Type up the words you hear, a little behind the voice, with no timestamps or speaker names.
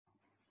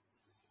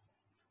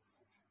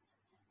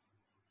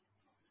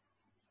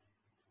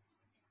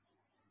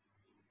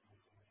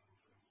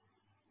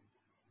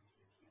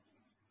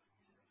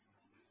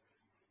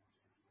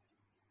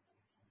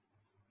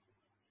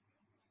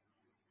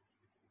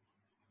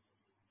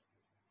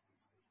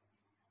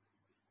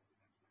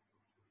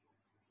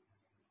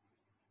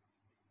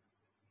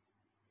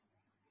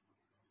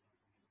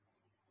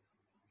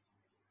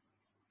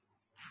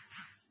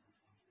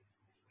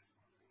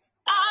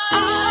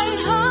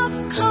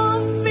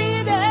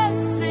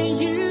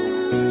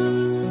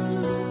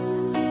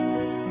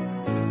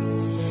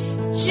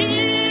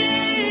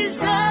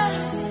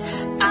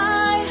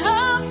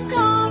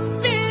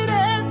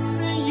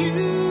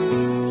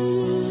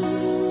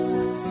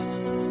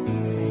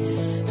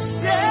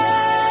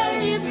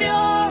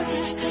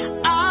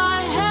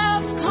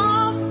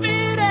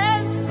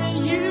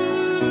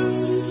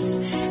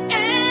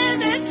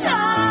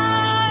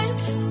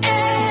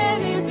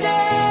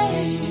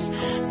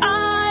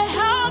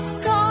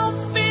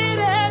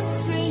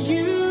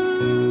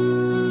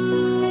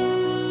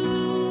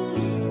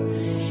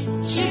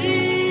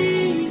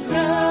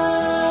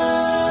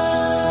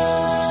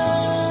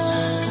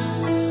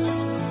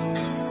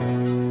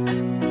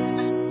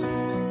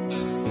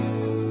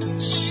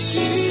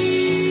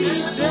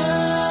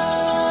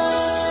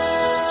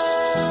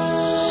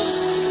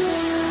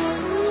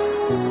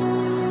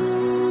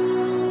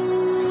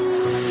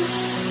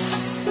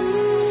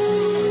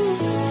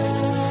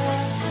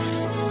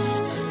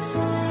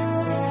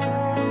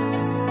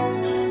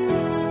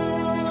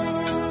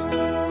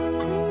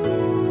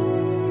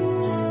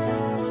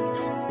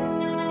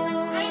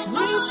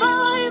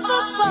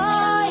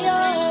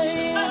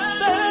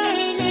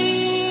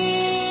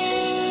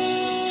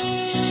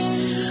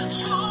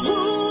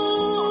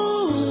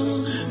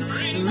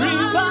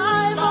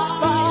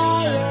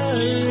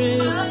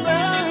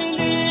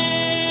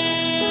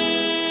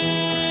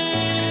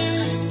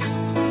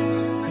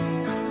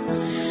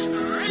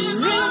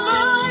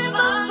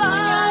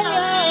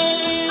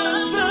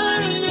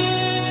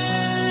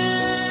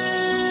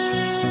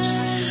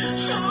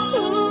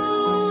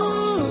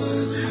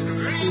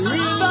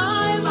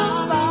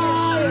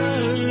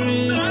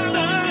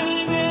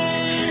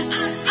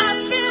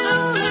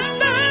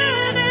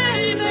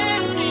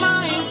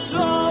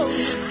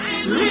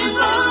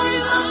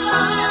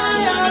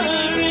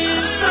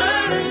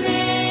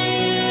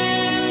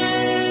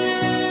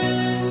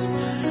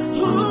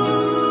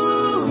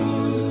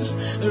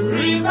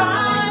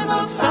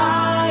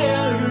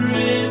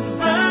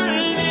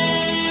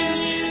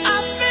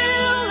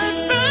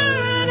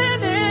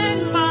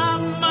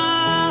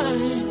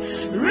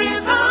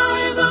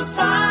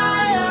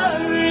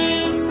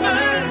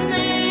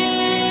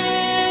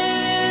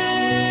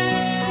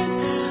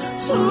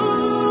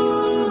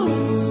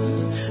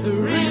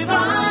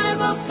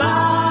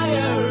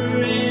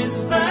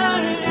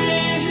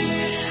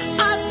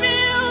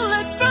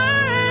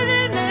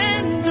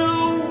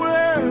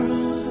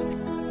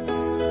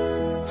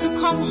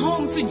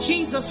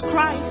Jesus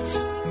Christ.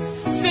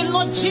 Say,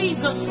 Lord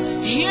Jesus,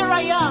 here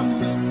I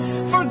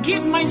am.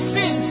 Forgive my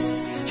sins.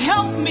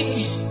 Help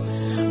me.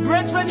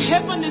 Brethren,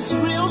 heaven is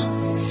real.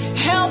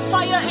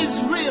 Hellfire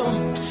is real.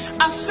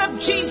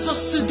 Accept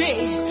Jesus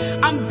today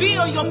and be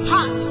on your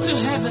path to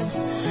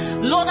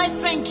heaven. Lord, I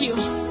thank you.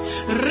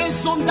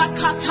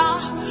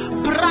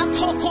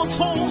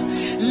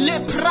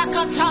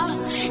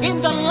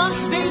 In the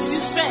last days you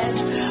said,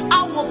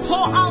 I will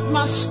pour out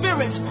my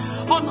spirit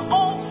on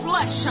all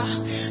flesh.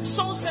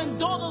 Sons and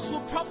daughters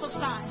will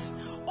prophesy.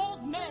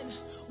 Old men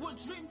will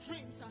dream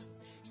dreams.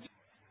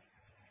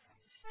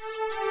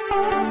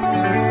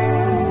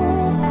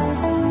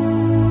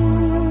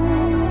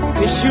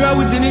 Yeshua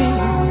Udini,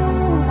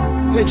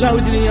 Pecha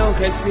Udini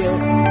Yankasia.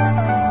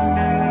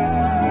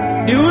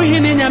 You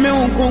in Yame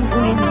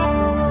Unkunkum,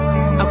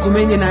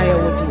 Akumeni Naya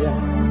Wotia.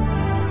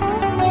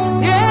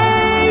 Me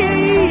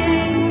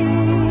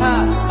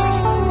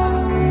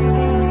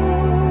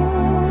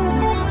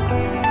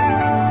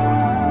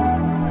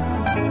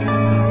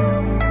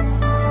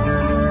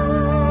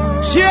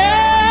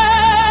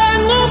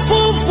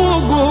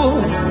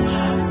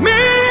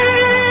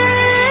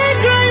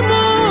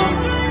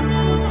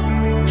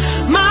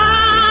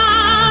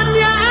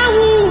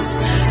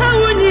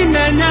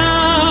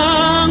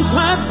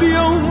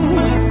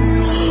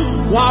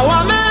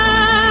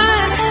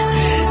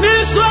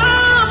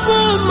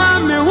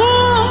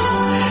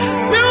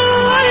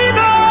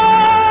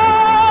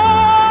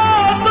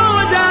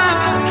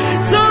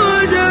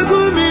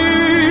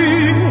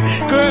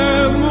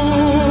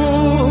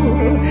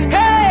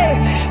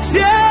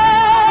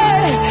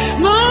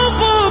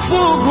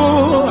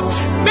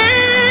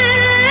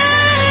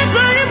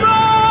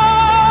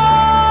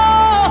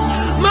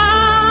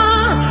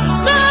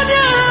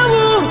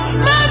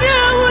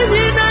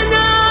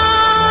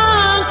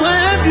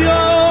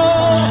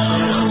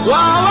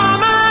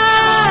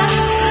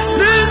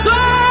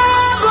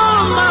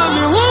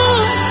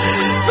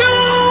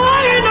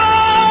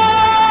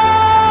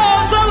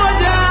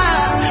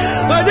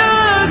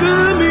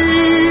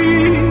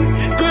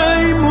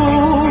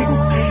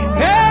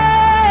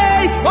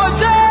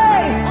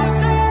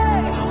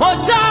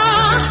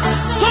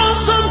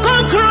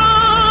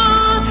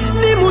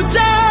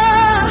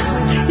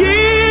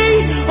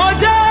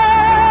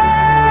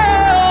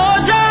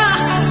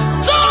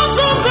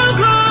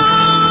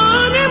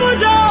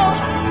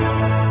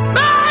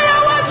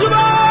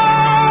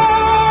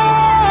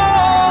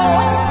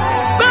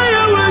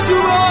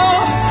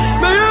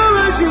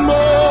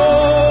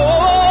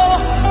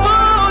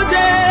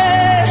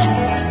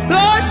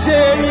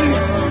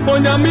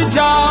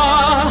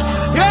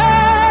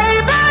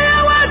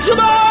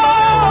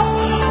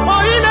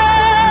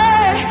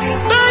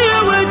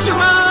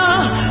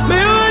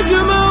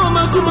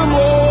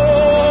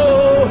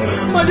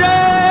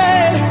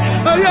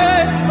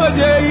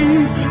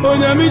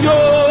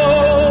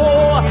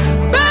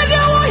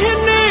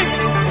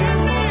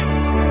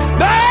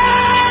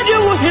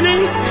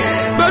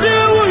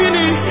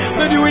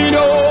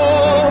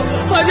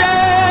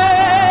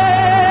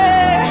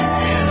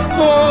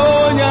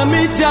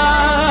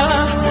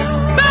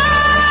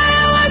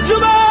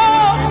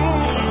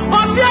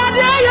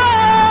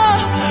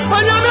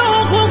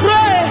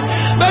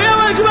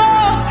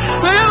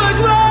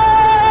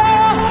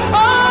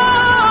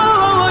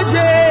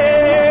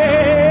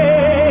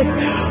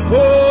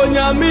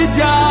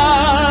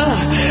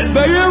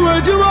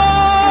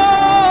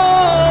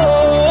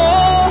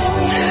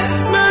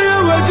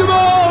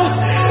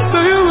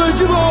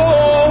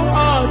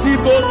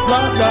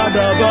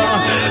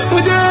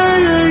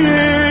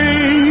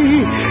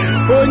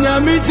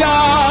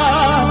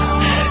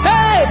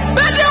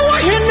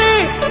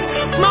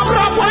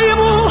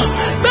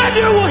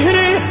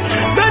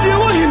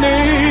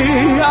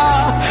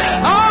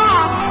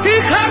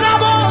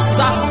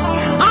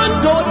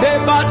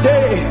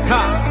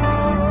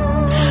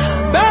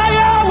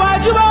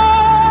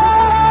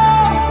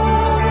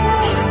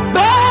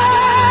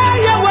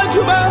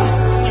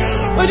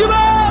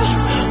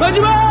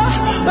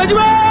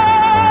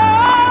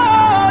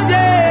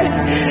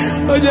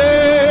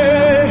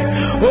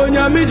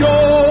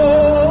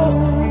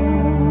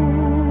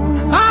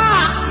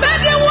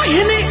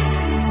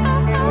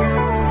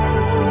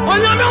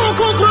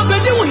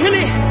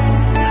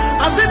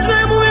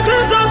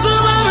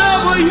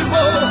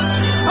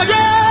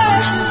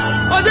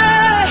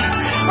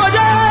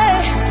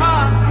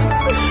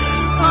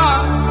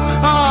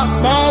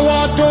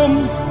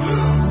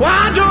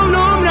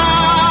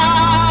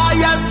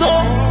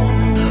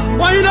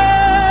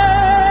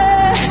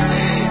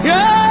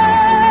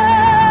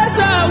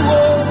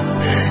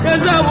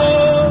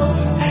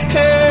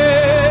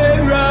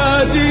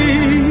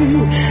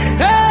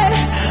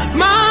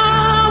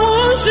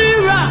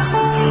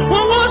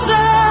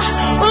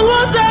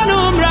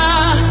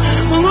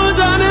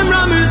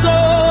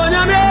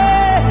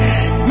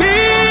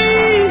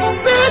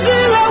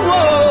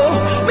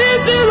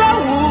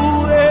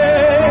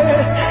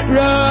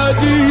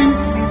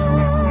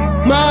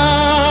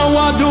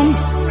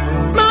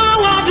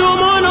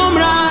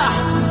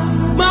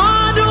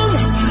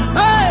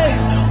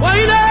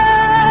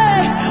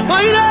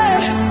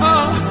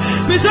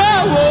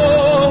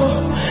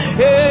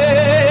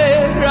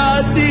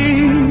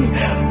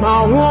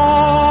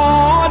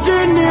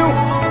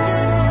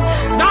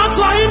That's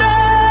why you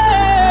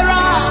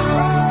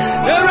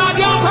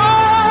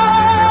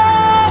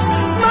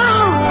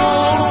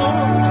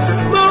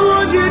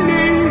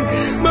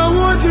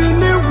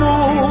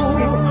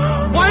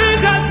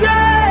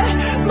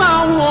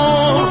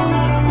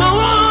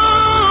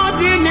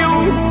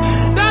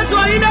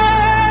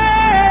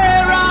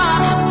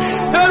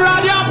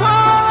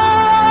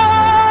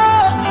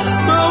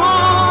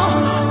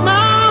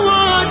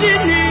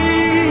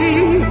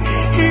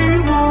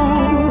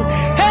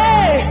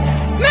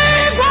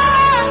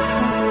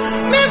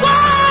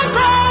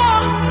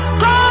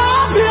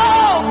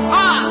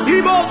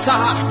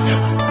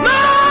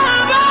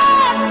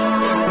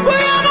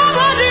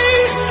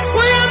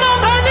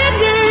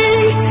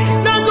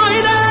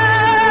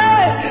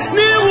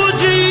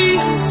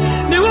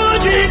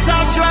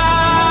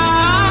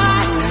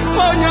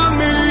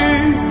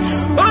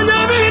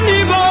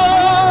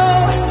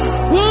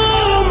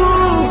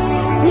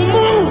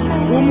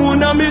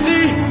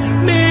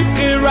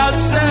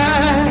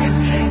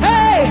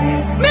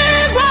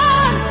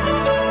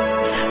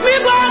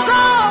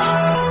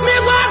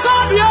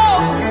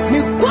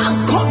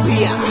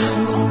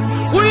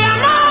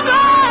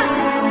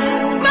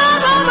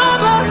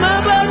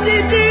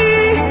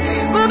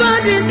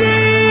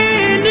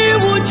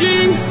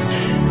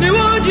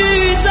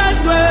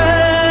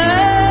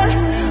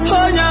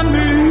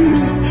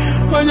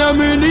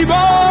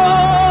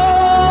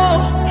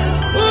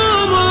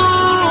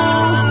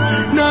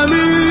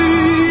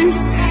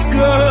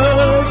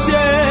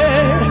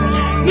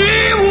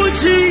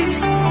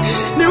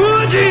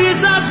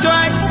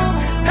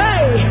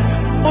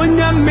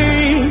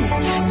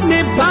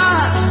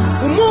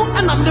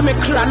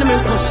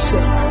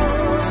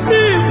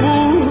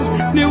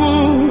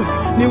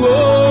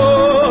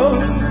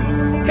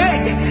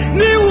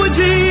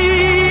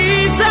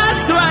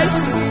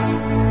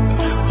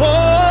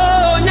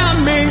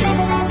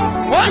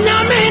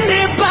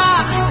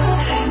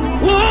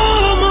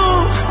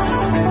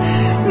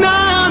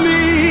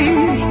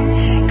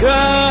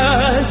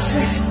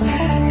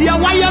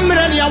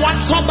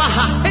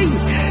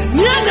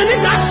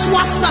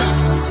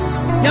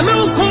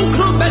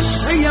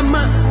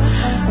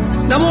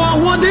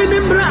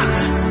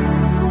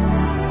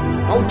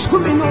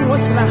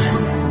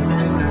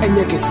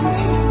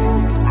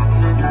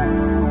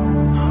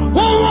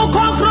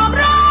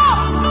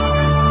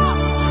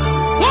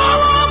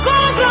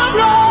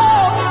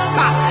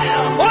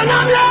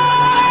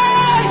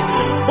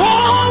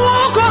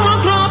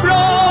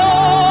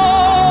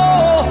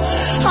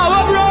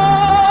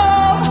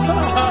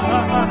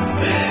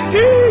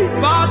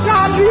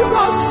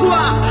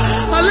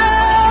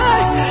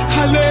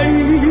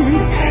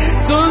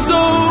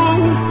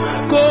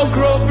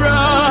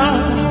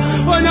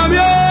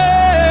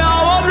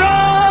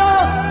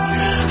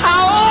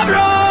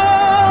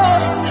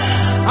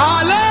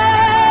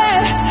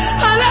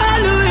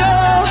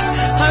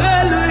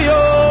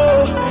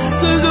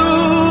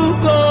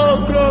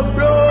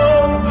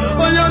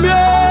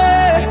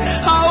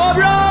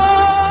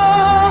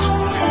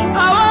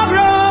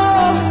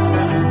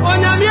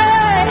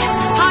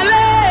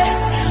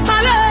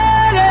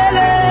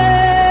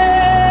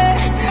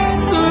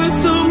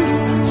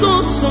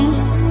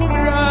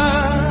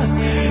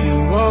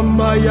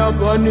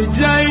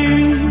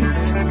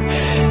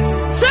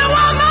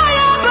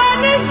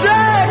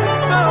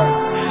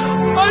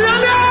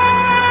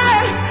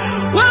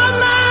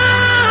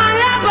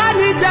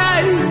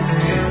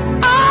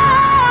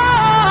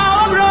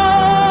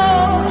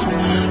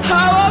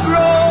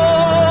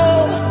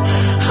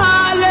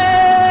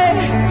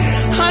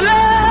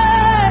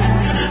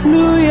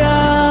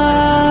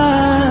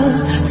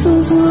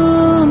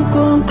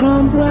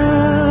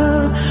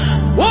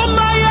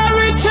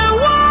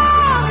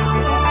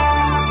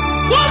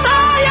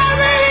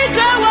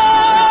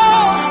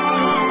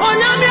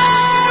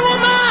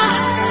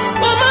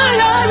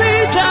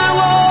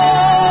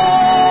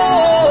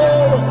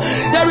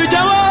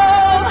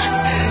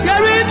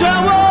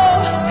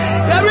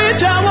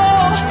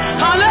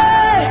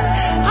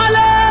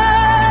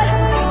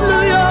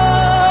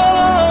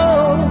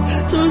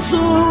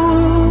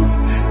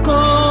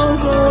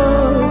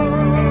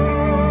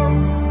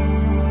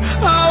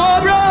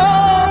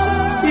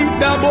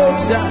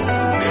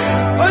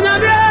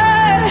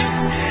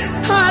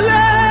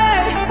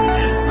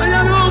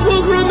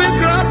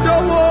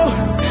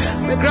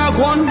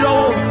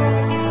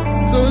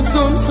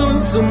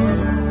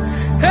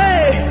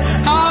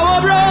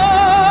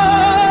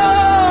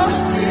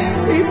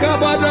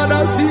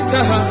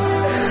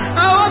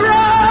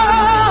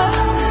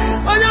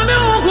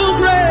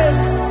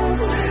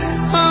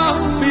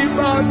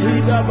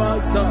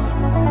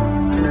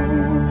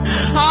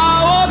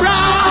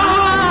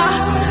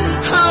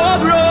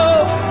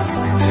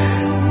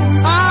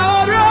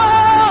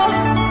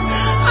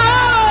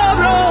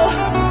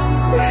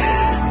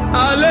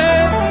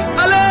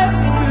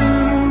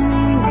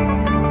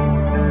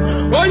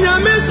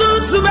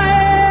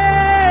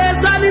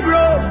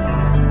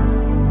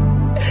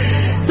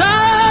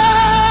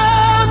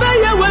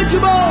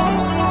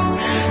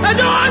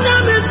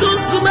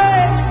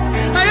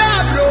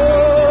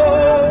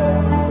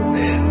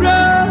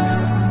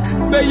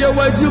beye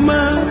wajuma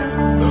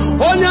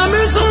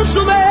onyame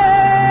sunsume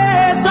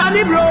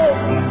sani bro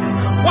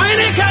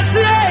wine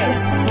kase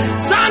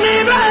sani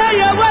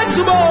beye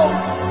wajumo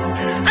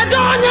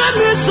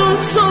onyame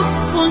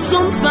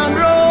sunsum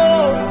sanro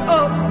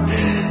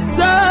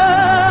sa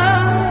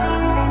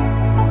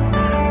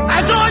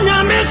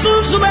onyame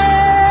sunsume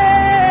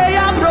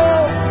ya bro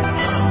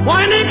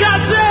wine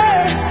kase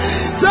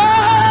sa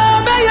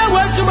beye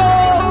wajumo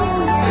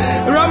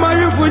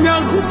Ramayu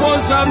Nyankupo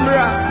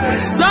Zambra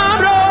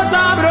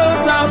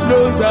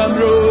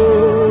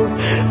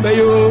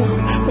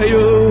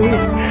Bayo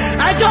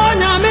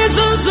Ajonya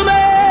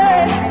Misunsume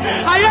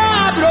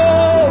Ayabro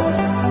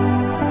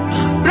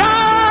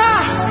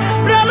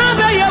Brahma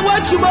Baya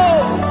Wachumo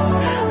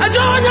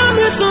Ajonya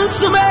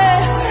Misunsume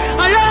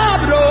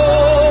Ayabro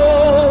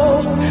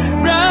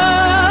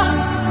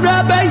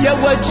Baya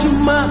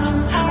Wachuma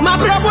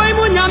Mabraboy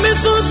Munya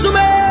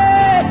Misunsume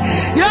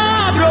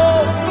Yabro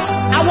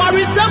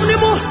Awari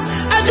Samnimu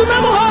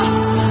Ajumamu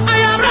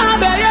Ayabra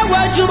Baya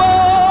Wachumo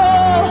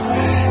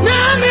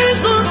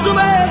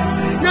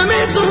Nami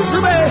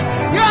sunsume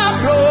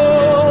Yabro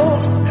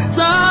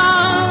Sa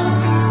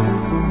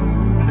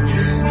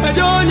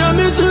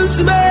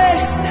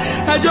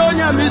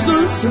Ajonya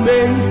misunsume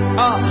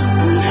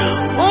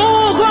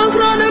Oh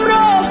Konkron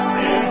Emro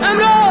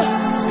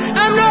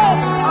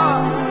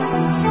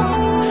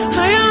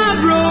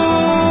Ayabro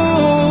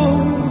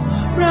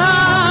Ra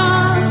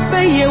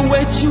Beye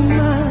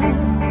Wechuma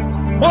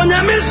Onya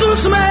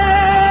misunsume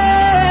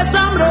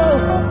Samro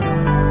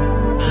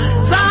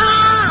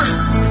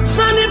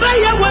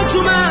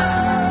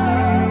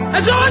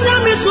Ajonya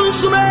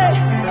misunsume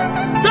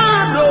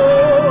Sando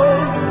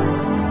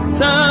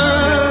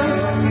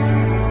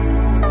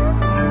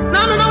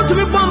Nano now to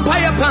be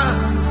vampire pa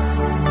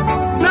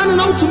Nano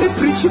now to be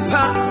preachy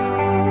pa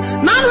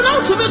Nano now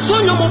to be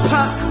Tonyo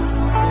Mopa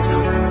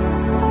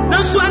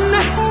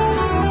Nanswane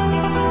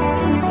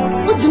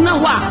Ujina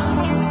wa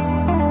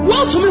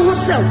Wo to me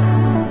wholesale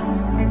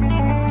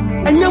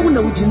Enya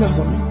wuna ujina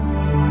ho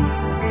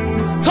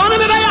Tony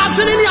me baya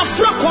atene ni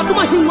afra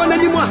kodoma hinwa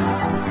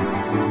nanimwa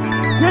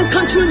Yan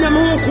country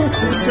nyamo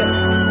konkurse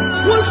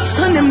won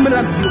sane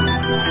mrabio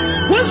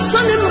won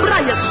sane mbra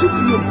ya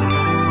subio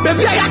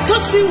baby ya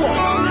tosi wo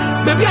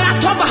baby ya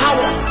toba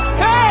hawo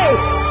hey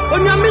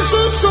onyame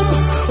sunsum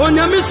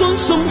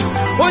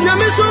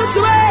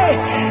hey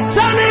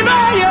sane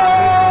bayo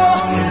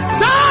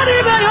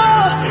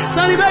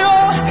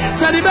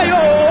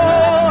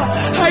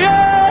haye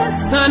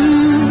san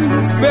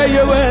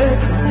bayo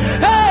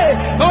hey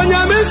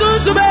onyame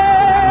sunsum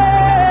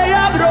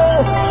ya bro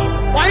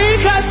why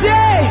kase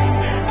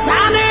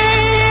sane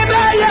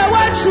beye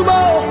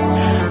wachumo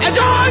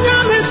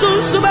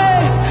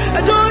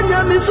ajonya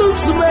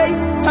misunsume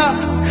ha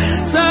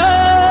sa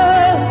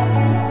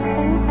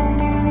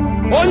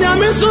onya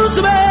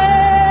misunsume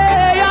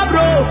ya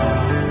bro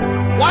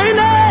why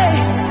ne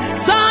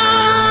sa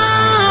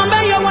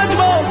beye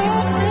wachumo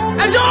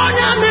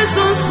ajonya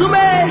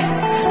misunsume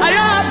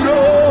aya bro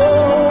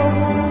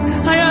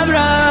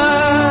ayabra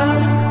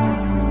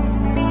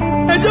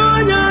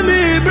ajonya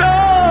mi bro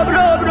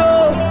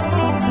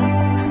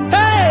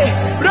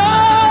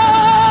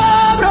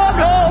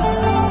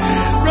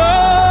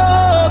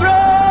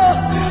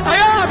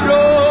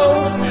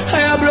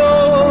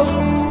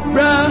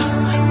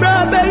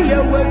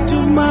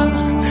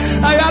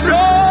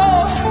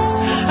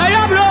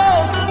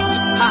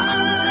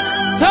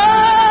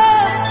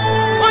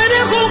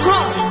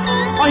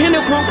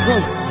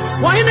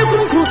Why in the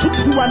concrete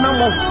to one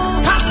more?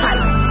 Tatai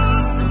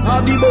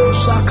Adibo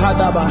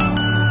Shakadaba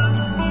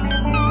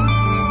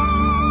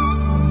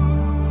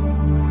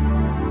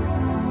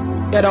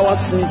Yet I was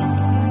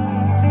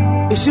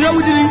saying, is she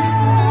with you?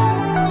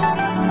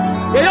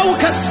 You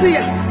can see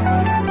it.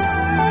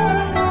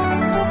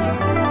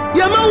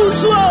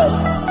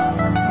 Yamauzo.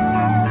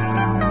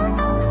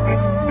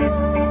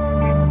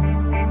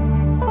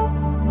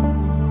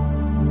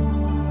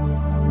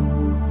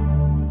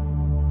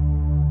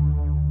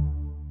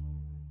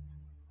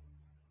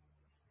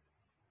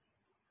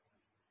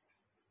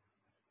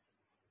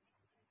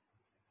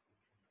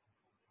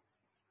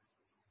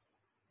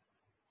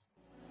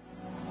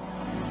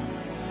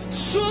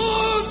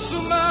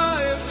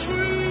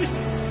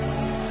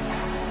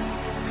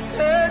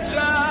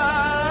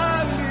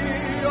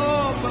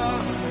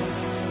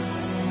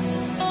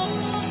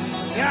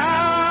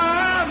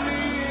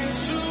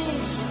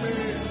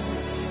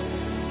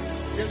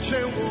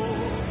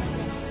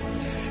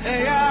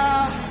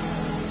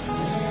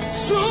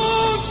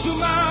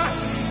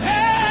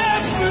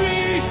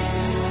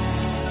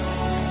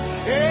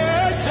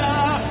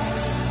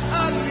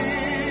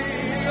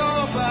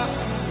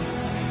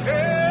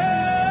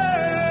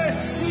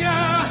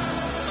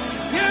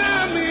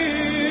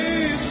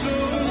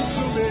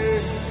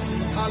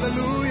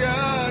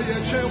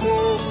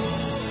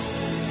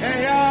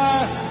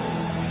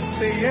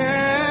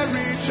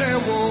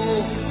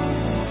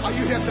 Are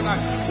you here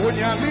tonight?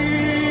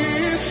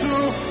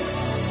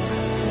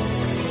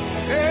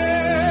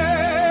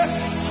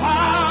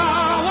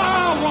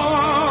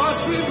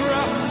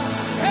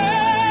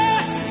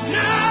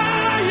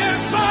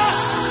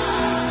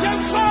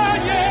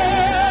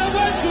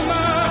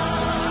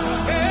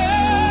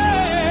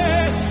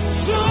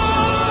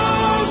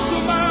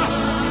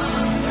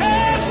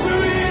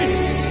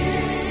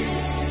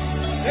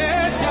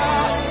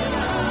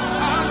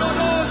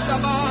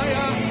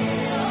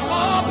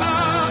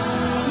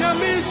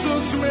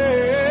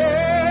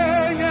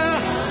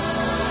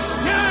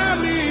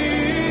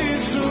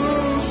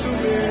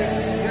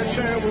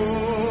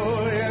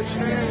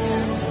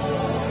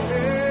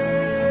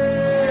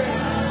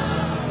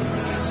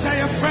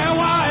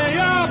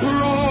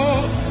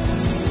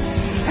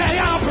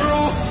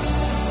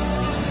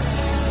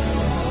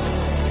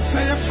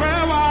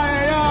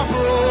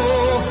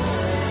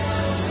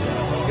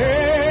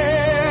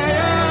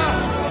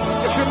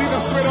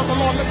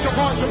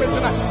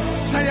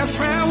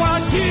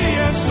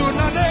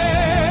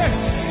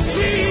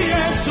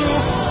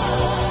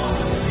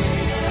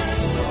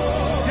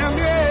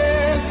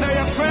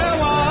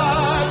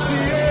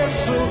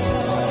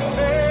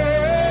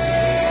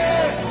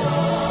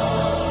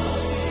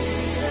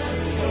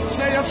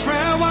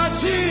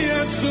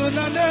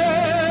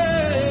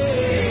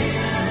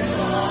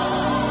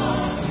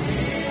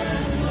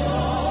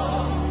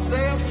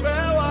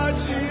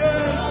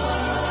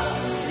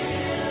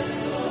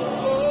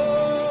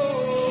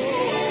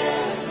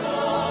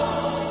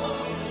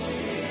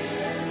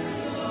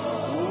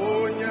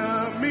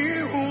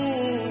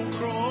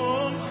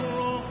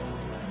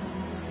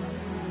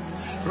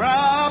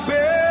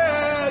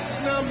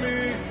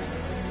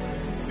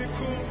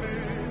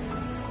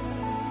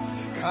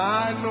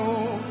 I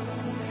know.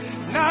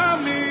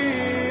 Nami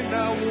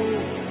nawo.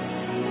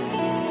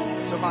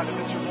 Somebody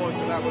lift your voice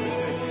and I will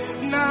say,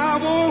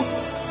 Nawo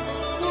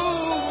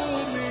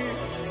me.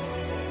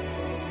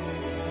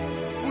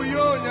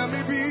 Uyo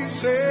nyami bi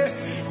say,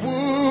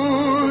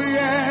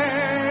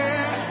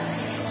 yeah.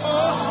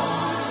 Oh,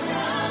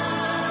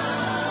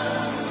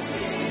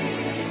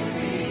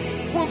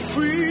 we're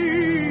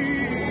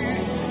free.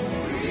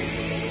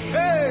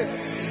 Hey,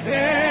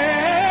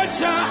 hey,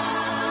 child.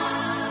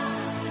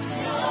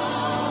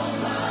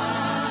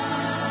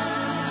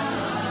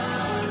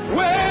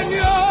 When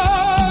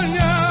you're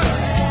young,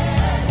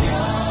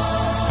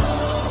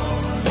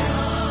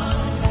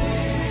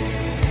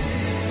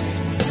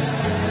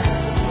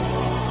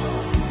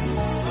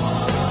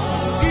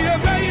 yeah,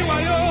 baby, why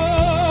you?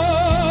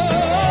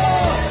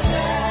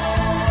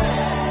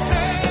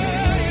 Hey,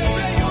 baby,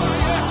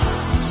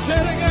 say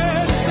it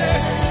again, say,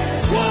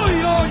 oh,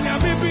 you're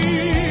young, baby,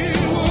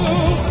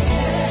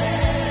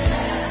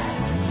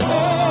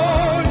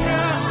 oh,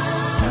 yeah.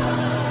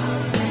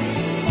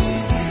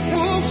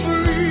 We're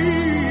free,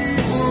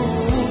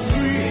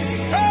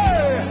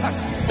 hey,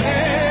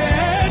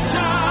 hey,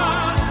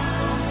 child,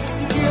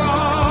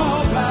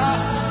 you're back.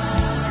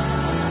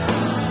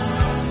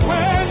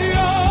 When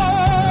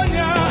you're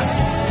young,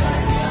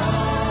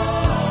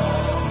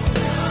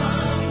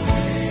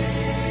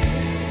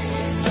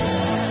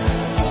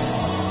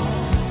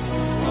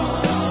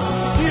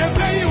 yeah,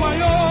 baby, why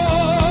you?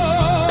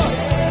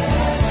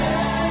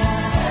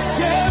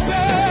 Yeah,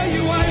 baby,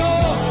 why you?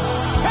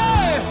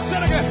 Hey, say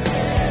it again.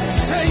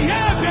 Say,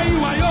 yeah, baby,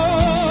 why you?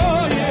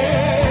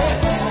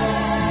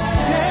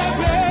 Yeah,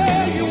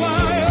 baby, why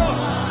you?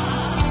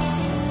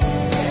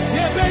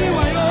 Yeah, baby,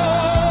 why you?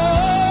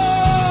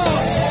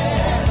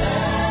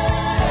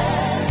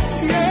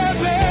 Yeah,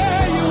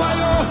 baby, why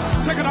you?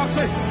 Check it out,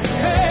 say,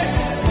 hey,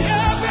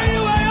 yeah, baby,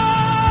 why you?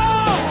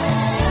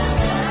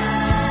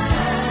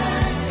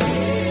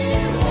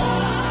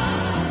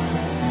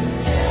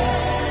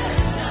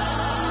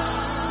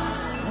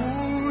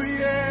 Ooh,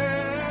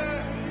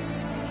 yeah.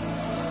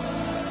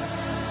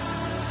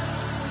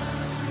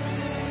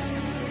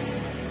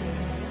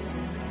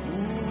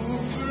 Ooh,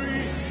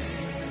 free.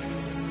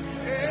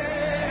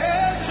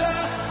 Hey,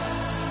 child.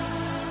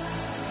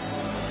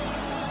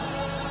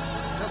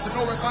 There's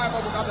no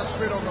revival without the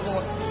Spirit of the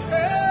Lord.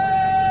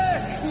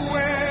 Hey,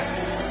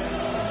 where?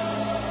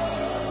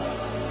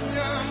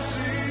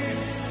 Yancy.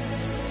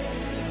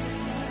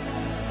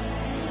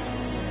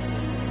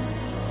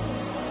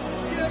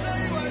 Yeah,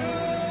 there you are.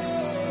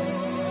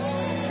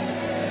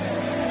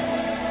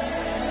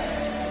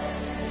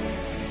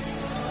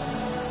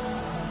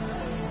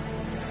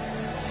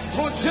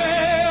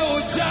 Hotel,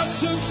 Oja,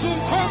 Sunsum,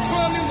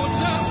 Kokoni,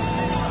 Moja.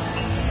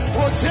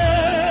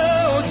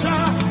 Hotel, Oja,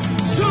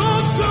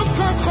 Sunsum,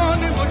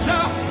 Kokoni, Moja.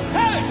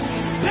 Hey,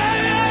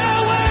 there,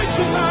 where's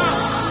your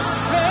mouth?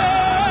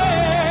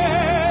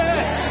 Hey,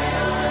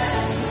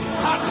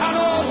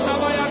 Hatano,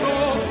 Sabayano,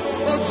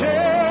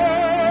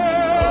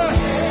 Hotel,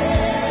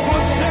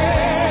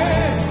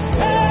 Hotel.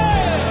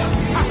 Hey,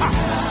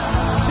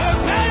 say,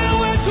 there,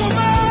 where's your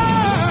mouth?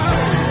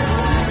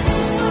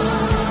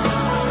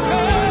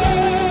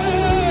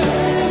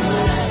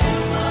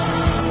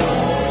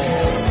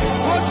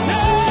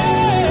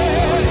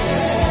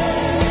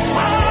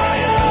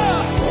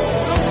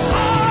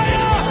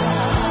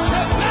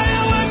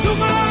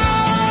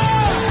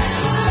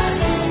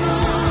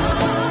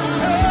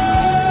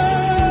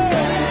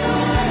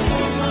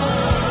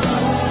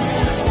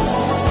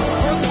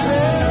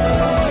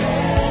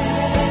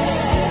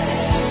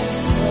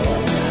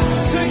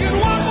 Sing it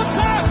one more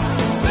time.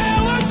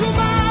 There went to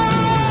my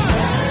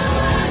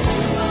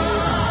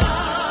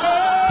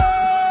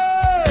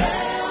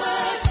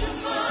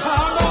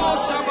Hello,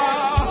 Saba.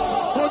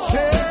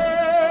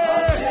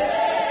 Hotel.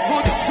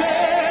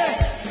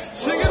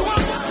 Sing it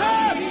one more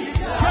time.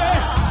 Say,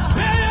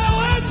 there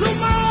went to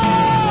my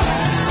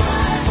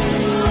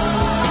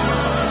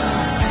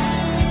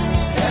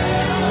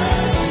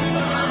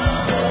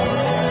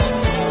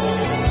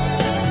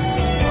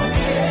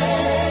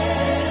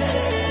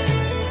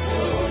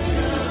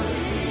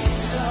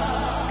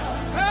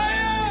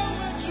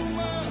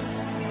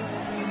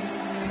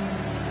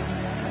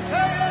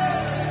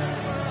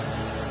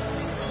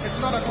It's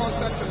not a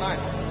concert tonight.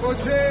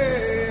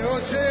 Oje,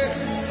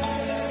 Oje.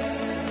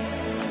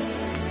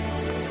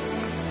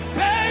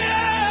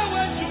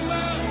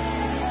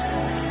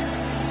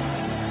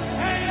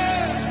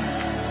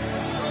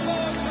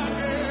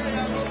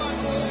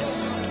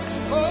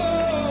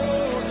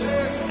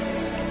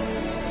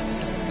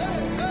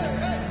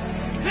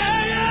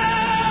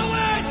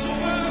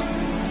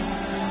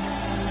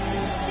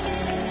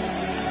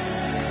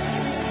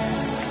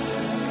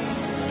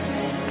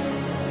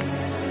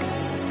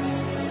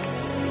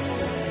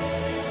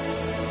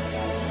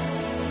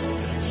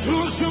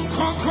 Susum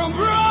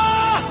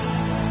Concobra.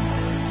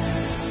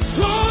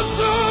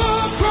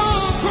 Susum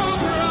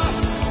Concobra.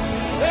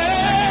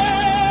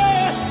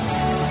 Yeah.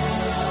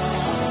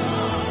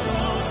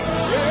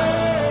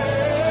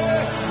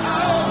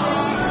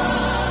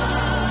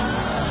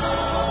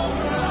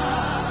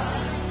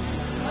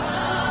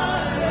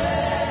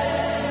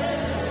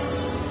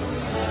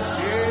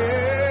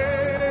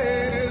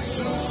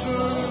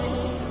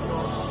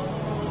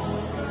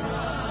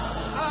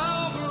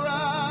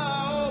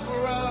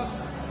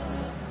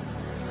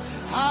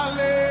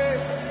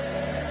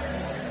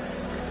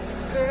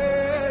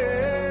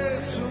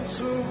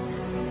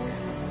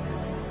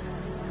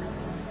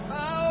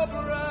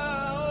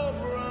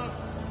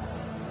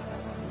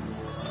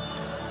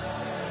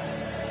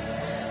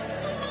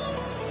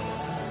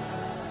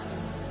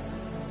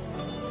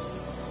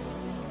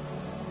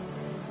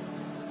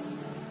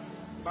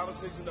 Bible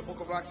says in the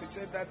book of Acts, it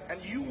said that,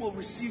 and you will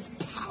receive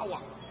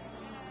power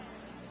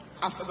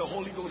after the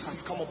Holy Ghost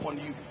has come upon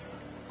you.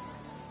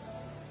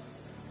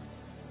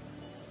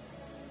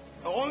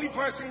 The only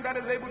person that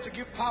is able to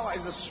give power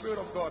is the Spirit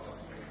of God.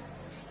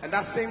 And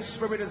that same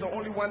Spirit is the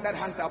only one that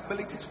has the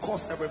ability to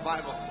cause a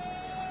revival.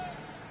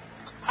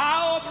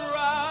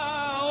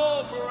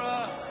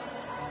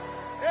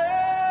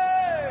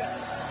 Hey.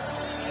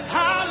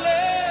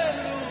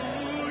 Hallelujah.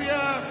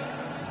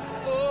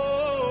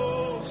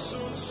 Oh,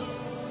 soon, soon.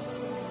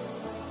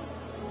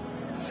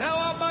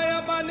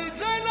 Sawabaya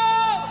Banijano.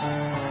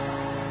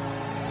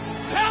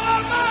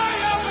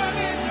 Sawabaya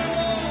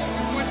Banijano.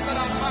 Wasted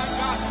our time,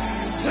 God.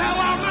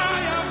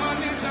 Sawabaya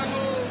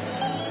Banijano.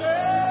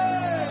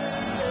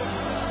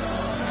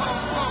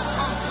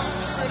 Come,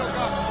 Spirit of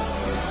God.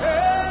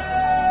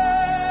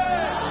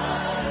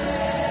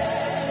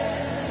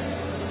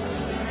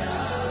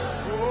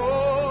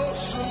 Oh,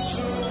 soon,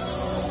 soon.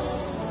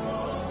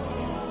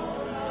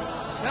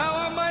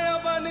 Sawabaya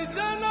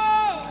Banijano.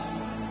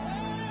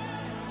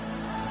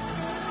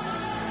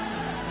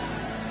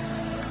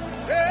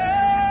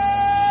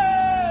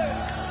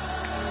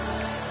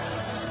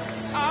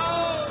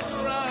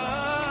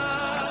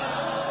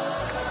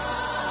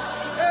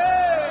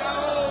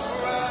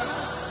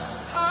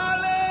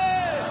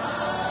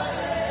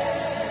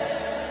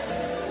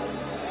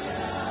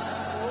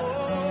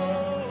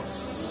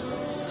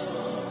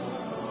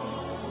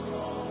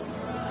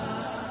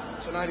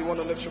 Tonight you want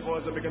to lift your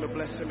voice and begin to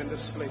bless him in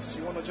this place.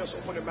 You want to just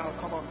open your mouth.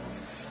 Come on.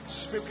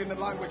 Speak in the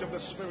language of the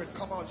Spirit.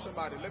 Come on,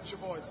 somebody. Lift your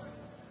voice.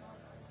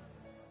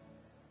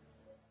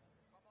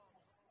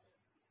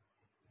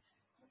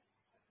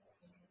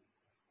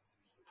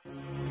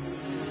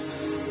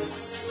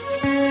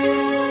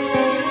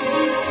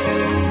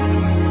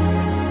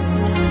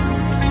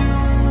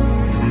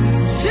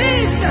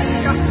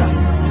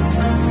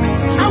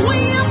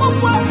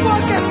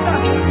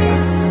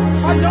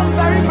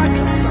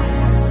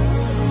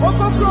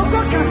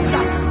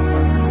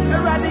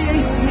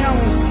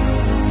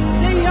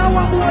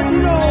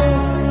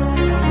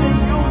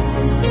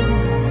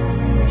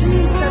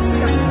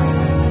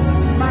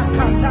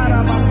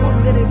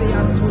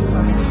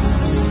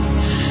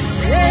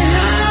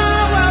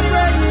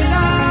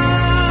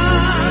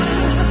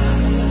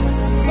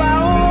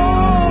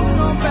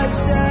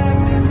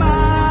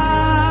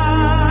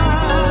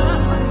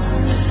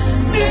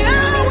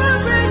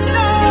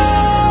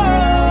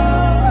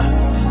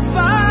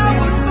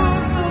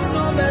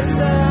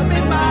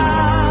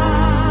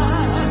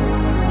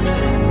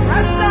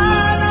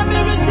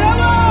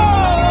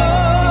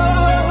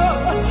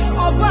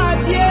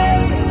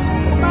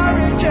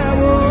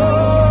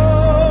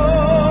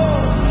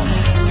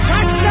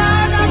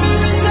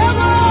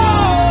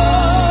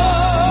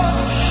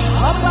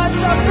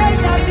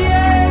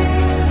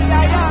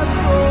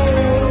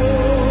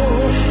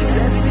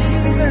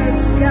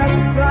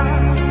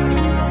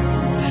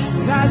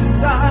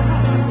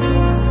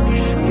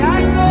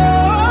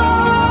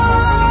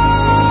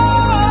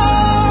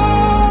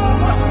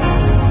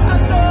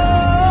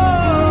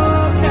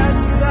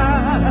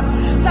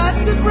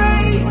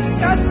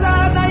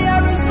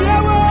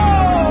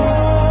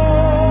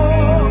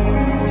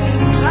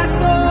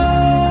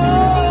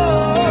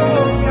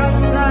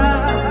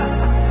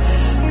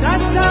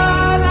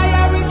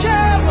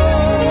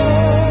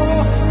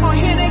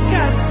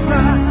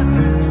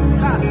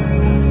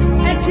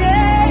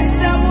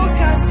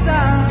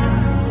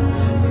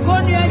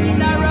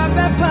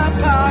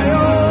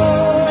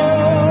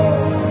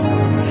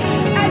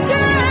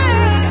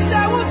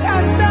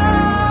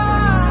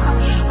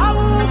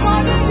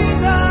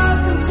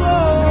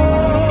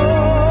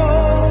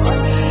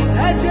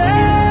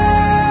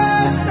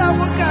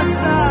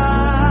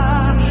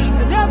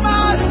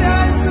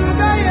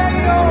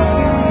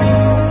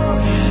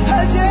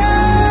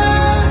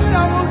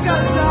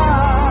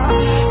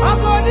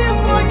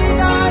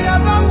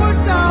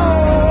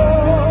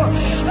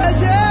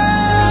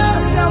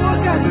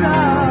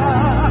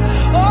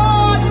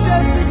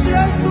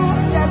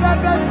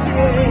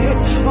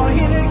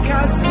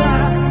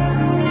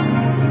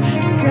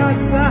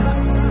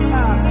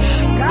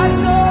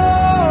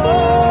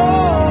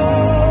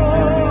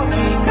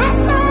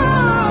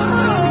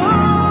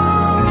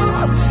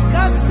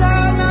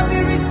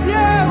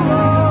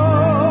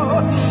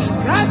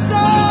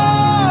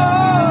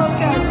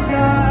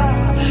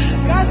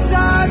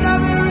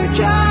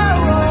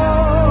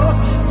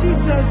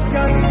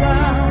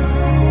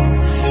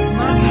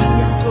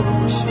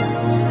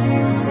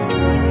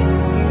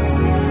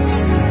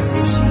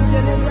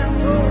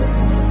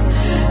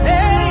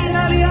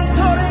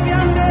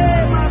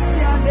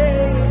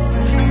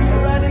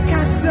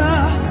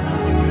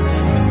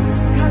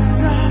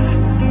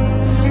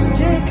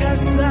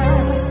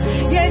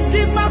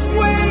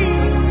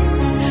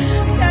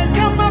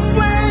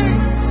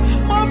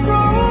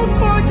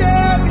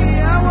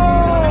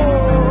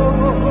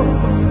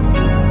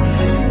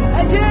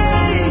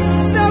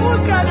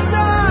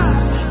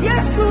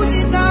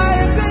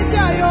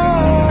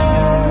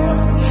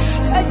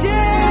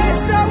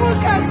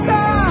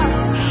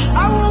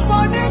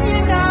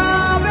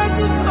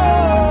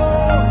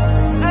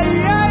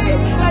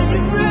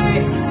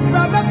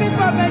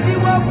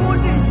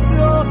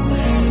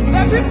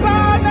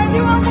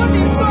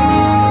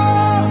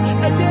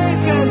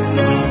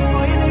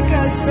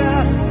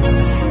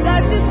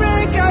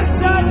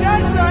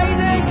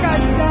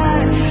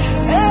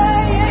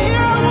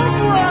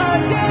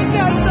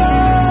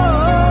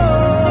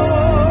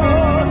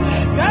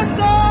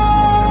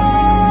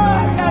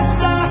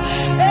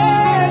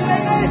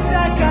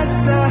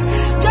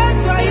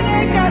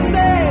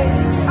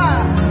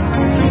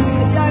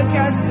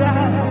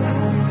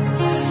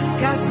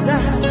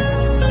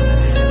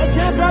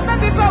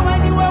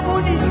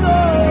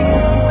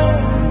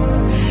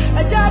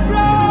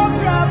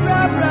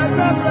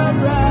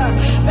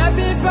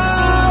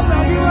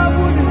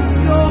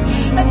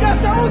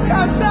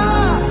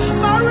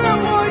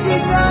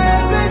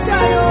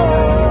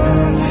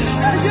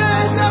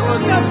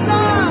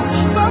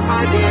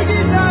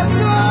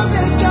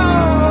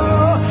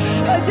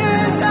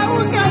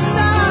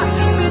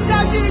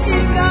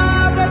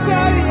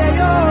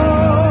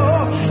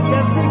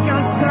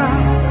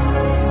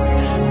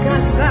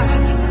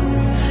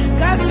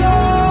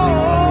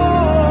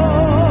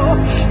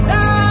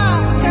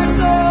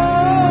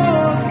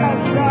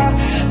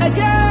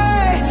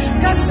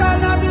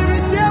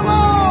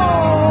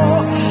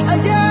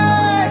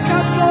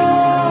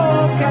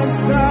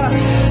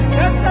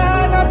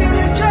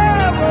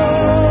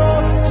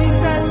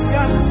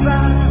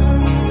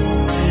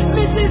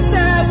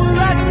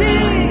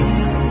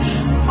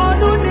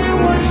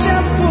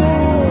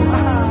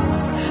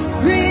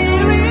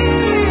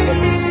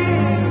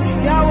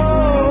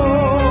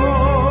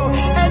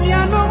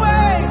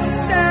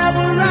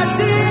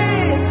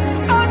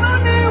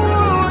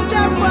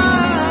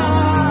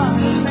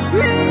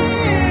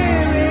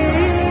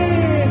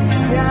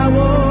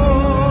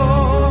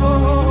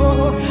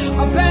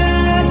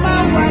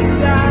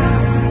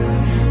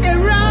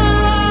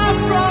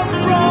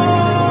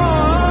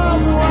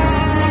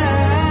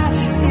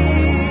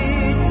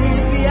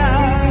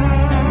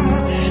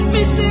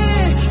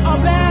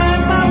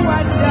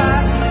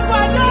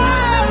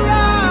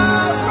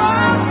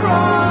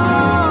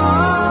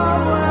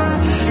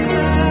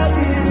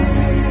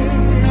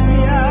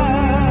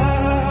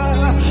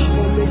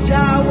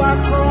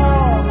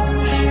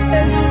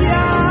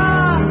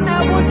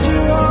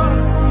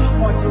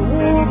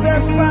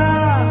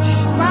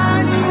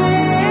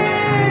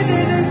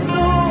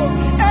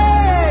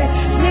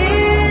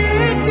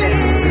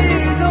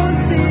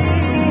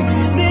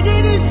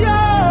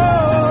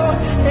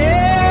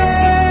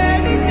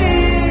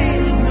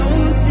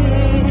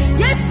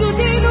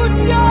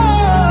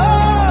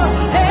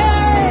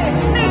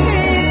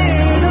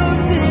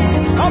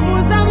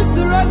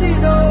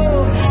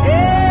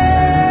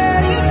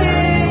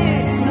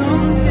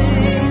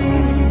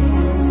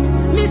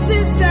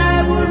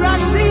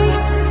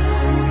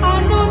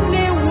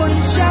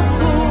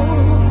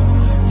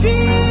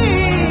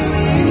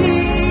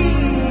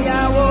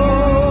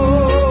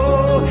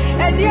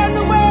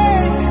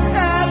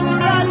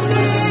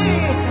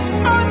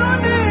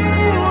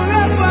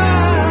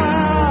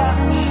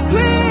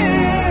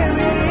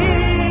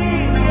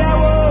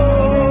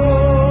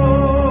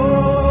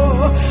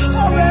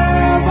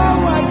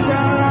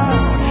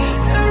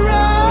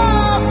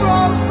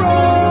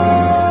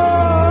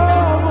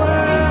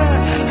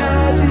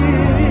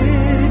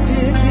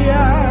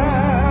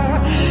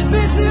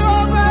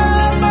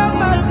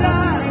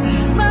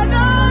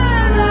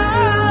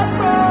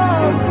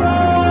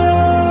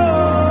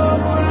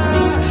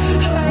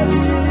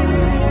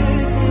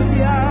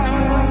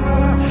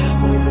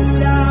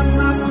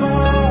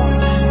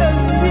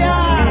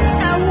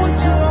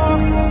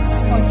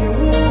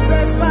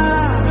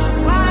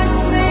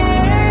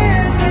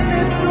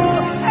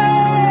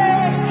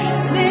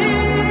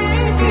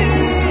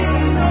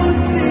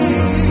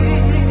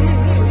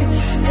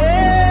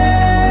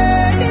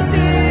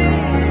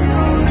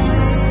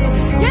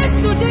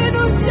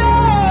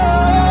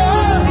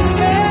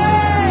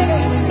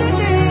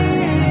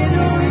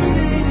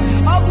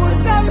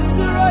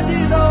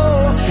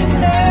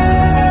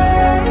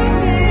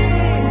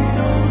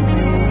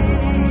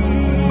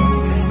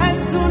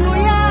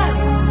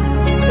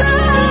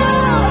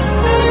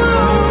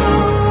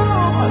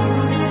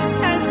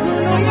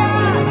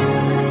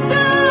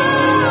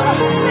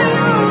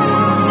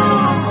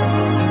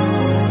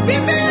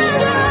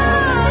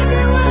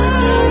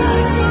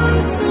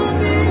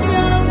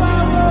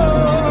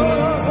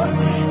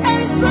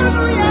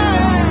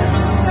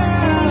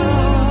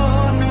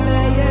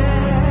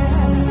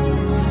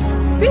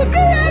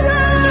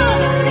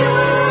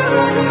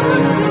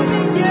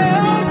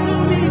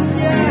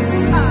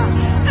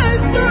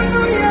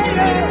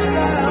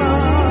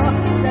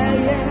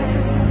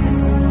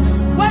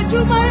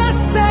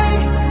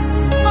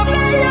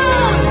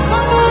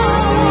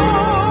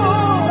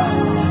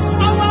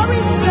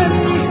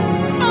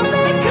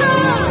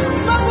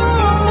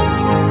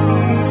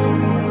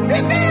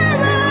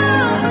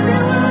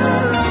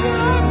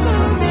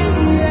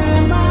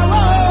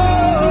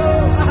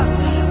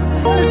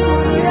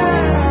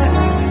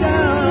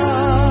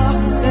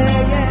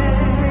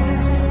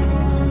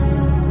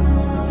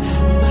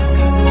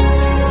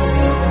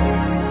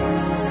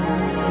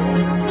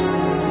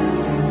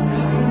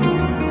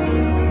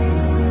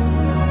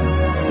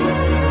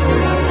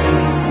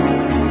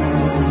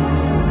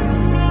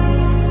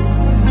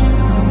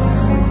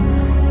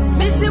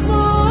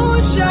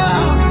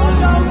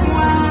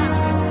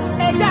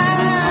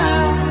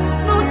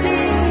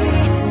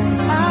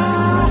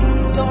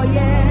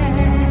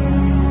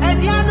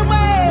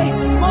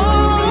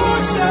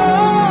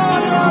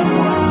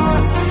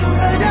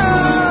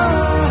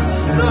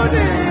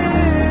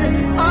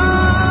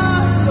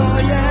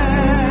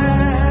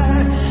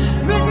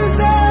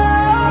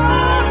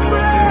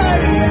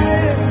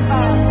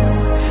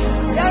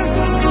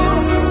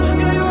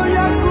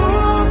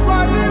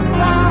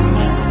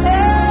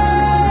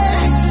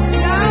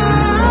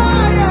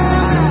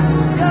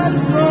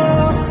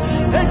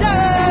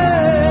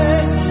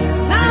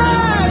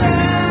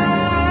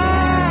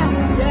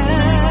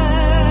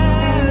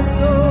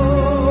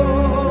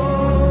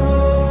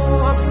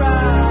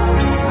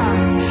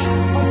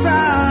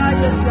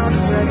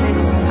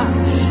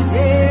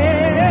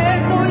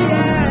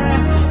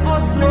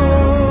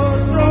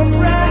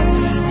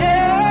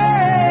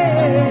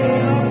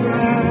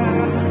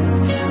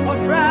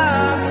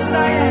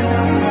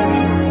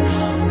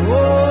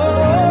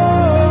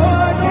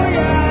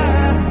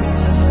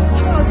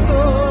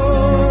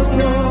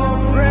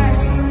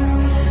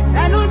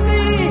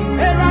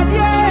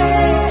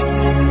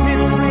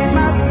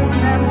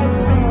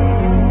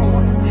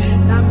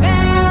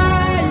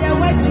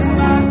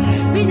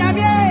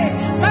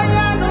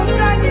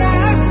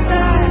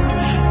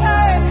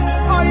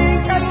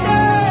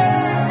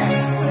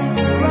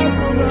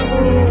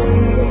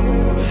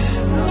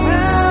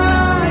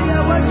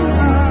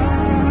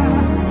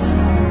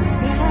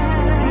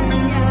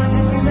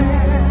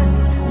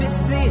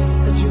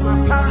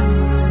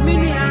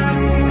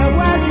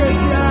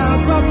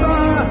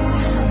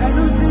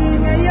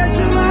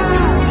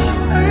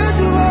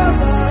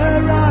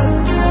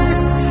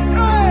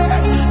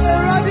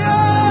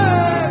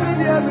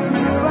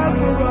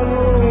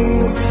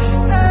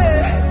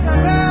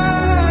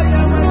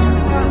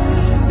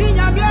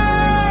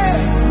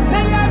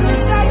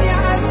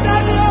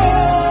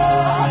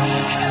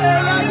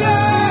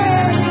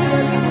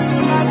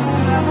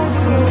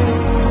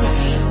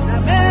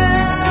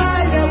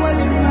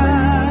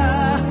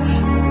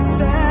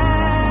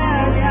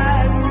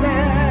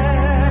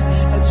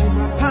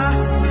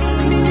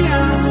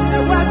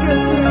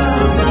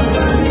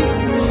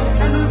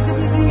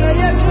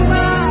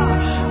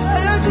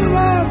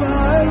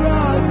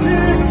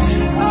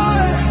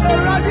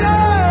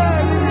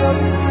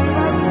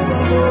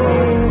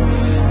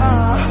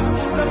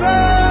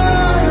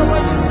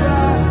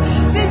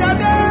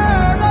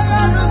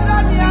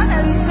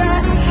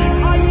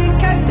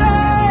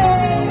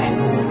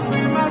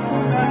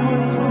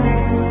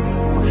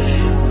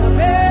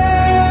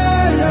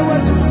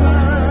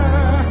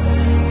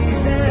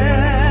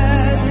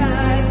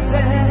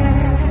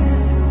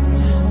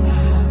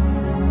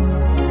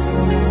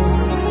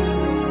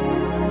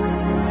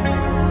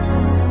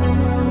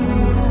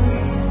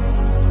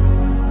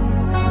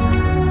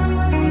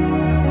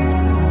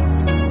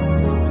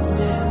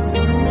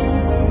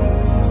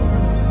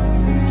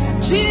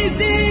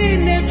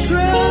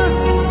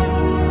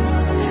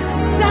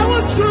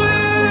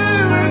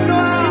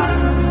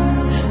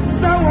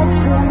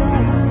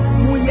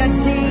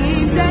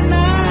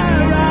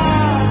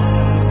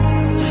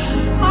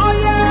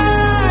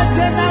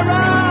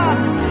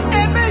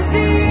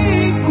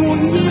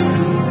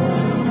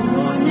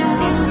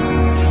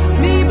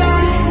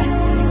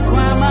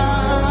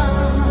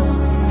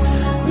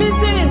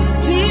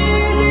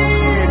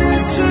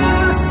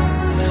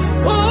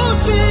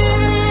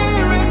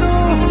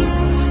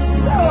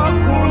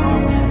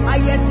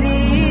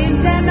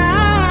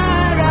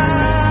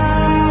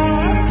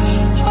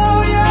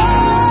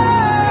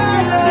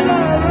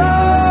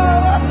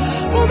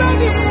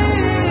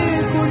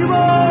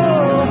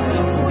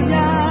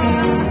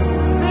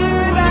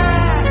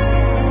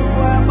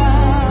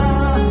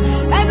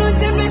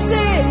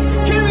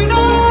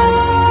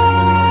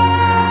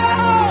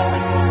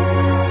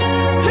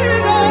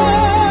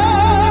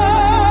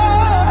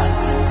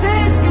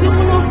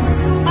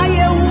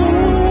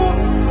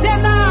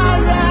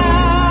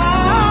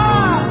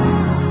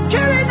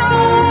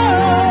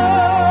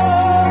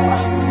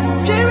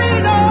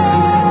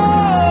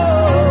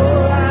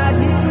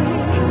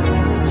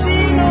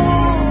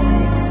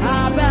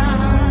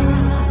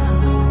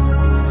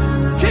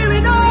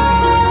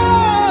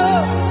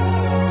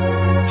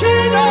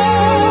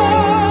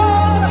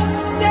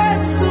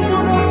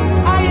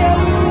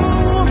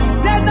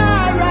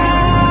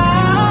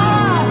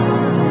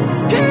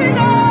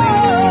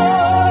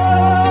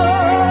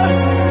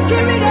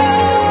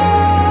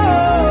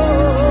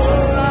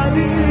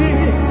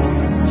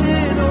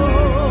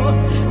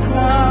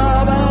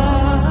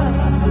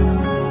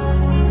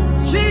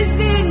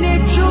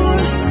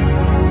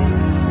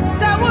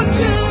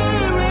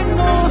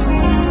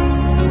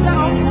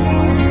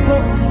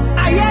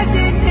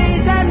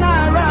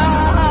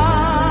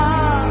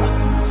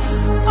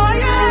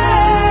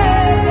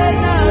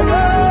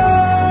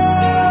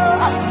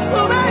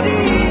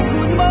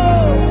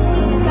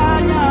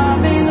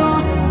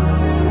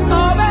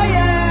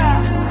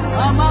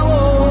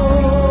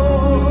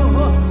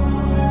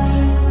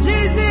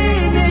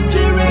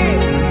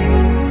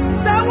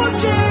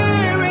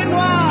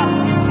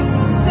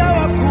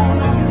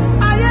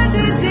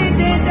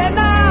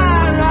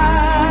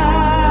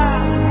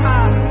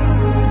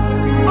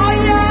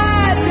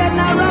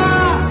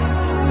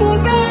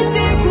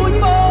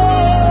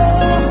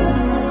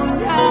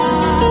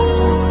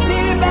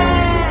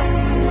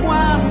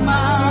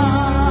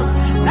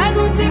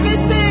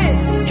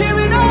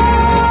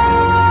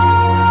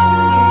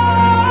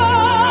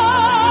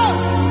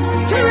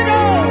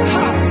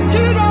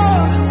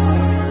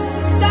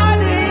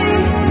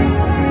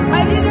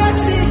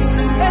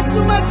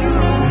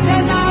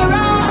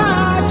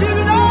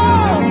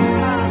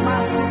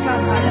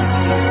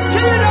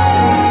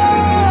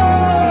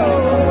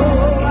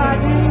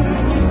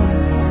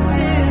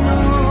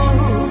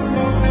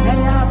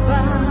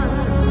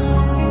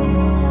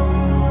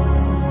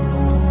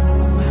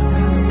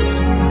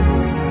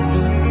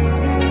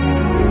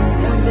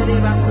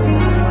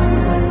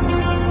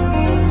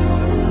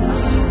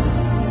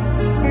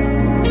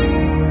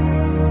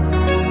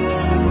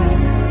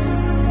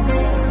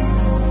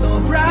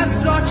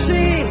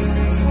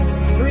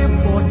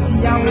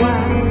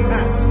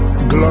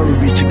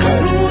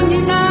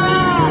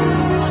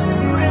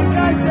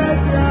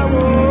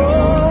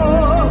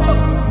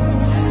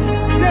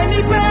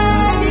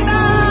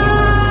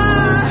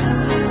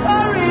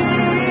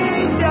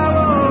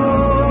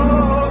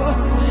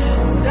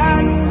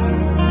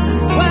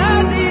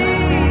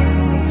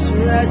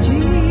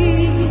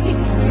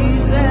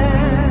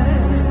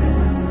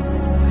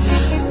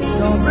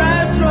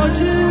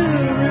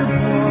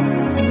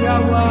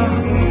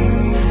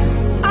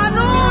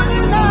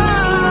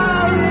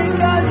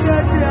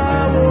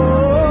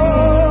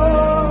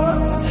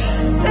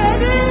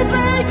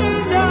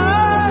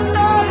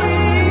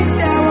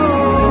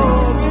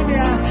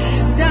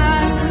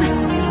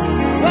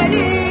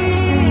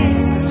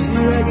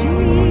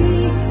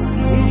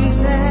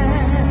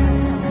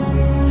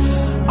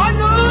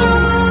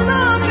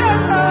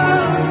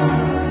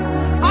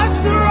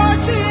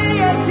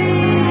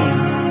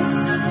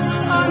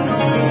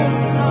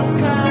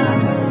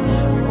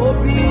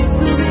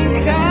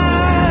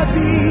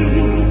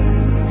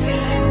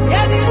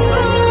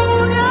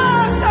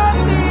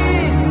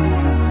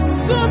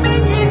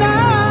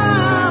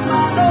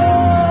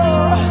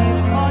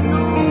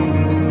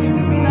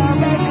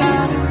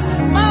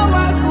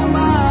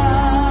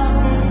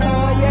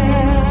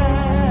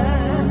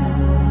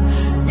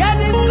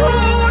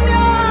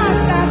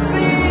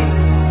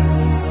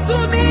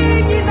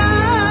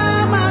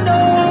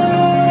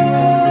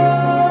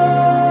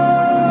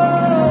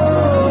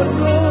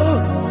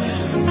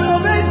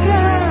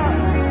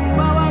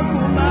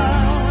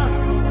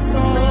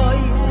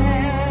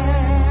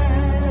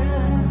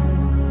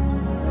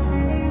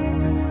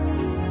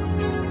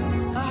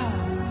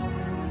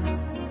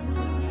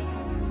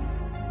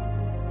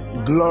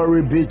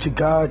 Glory be to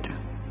God.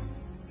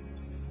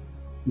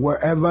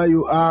 Wherever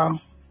you are,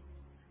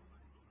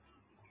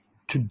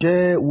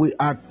 today we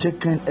are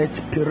taking it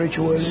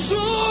spiritually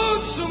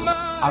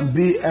and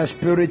be a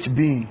spirit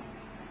being.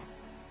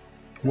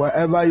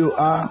 Wherever you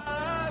are,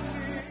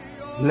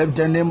 lift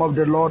the name of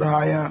the Lord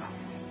higher.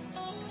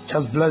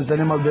 Just bless the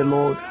name of the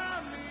Lord.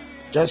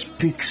 Just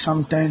speak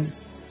something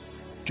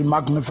to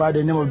magnify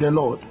the name of the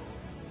Lord.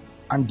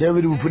 And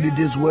David will put it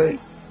this way: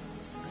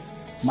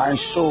 my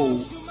soul,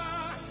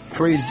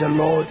 praise the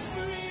Lord,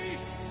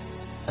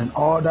 and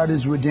all that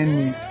is within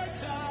me.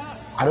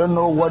 I don't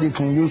know what you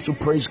can use to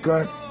praise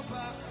God,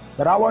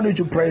 but I want you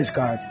to praise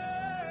God.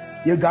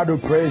 You got to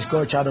praise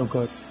God, child of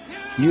God.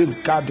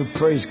 You've got to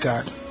praise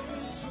God.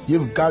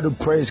 You've got to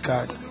praise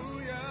God.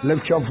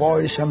 Lift your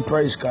voice and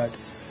praise God.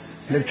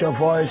 Lift your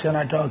voice and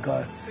adore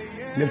God.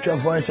 Lift your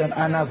voice and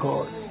honor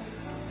God.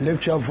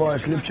 Lift your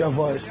voice, lift your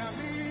voice.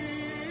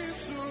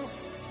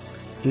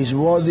 He's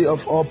worthy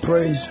of all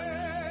praise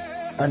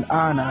and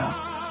honor.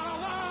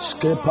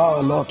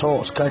 Skepa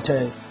lotos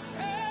kete,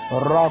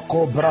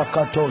 rako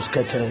brakatos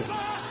kete,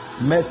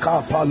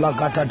 meka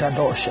palagata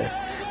dadoshe,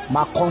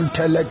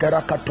 makonte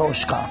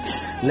legerakatoshka,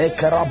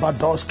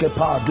 lekerabadoske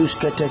pa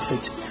duskete,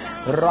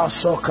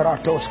 raso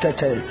kratos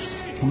kete,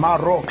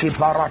 maroki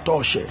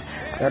paratoshe,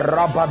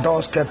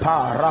 rabadoske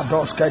pa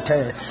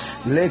radoskete,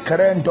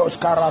 lekrendos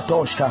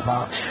karatoshka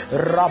pa,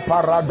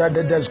 raparada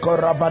de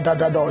deskorabada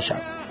dadosha,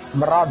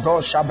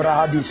 mradosha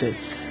brahadise,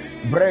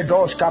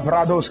 bredoska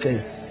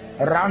bradoske,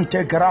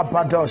 Rante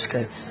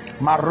grapadoske,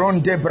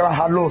 maronde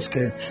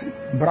brahaloske,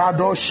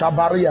 brado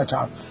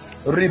shabariata,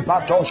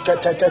 ripatoske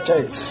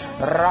tetete,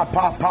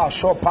 rapapa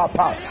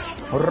sopapa,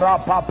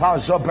 rapapa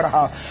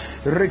zobraha,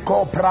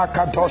 rico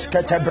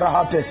prakatoske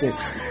tebrahatese,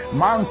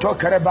 manto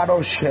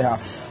krebadoshea,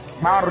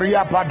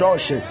 Maria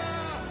padoshe.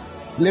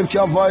 Lift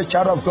your voice,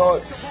 child of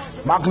God.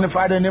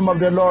 Magnify the name of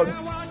the Lord.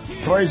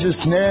 Praise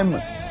His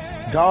name.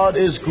 God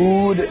is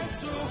good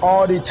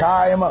all the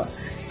time.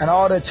 And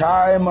all the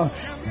time,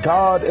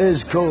 God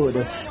is good.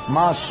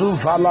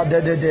 Masuvala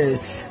de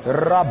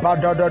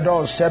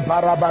rabadado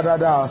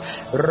separabada,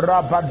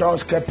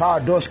 rabados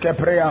kepados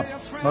keprea,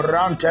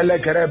 rantele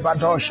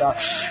grebadosha,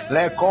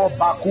 leko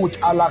bakut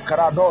ala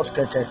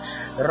kradoskete,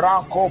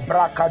 ranko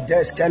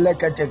brakadeske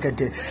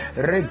lekete,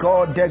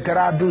 rigo de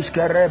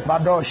graduske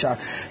repadosha,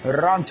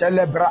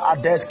 rantele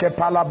bradeske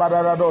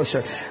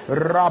palabadadosha,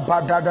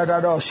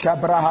 rabadadadoska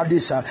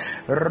brahadisa,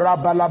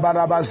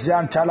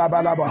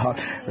 rabalabarabaziantalabalaba,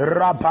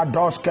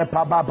 rapadoske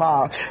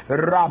pababa,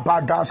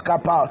 rapadaska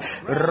pa,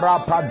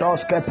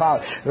 rapadoske pa,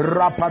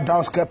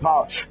 rapadoske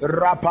pa,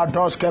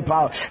 rapadoske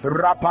pa,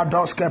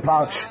 rapadoske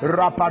pa,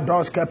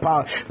 rapadoske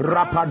pa,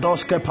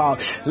 rapadoske pa,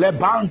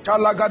 lebanta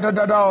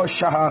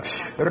lagadadadosha,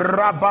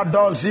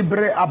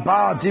 rabadozibre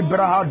abadi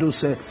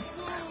brahaduse,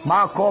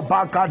 Mako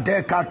baka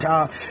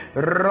dekata,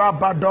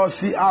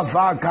 rabadosi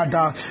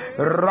avagada,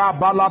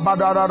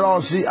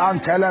 rabalabadadosi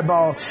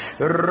antelebo,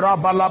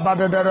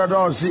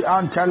 rabalabadadosi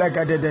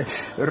antelegade,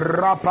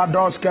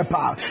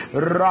 rapadoskepa,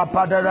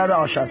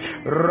 rapadadosha,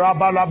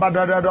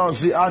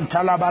 rabalabadadosi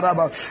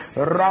antalabaraba,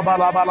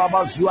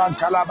 rabalabalabazu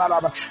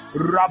antalabaraba,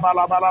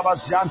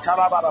 rabalabalabazi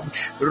antalabaraba,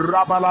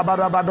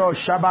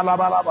 rabalabadabadosha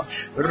balabalaba,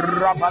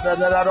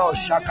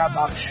 rabadadadosha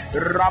kaba,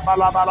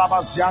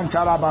 rabalabalabazi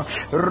antalaba,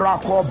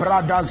 rako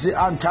brada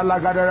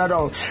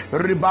Antalagadado,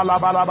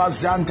 Ribalabalaba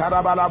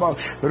Zantarabalaba,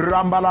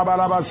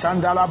 Rambalabalaba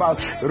Sandalaba,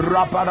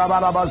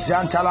 Rapadabalaba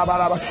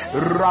Zantalabalaba,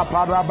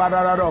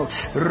 Rapadabadado,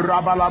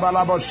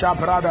 Rabalabalaba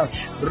Shaprada,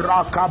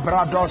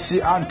 Rakabradosi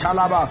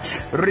Antalaba,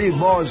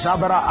 Ribo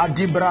Zabra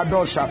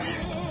Adibradosha,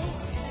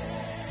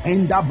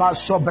 Indaba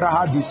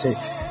Sobrahadise,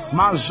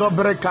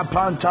 Mazobre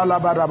Kapanta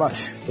Labaraba,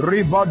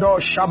 Ribodo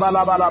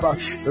Shabalabalaba,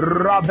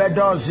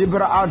 Rabedo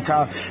Zibra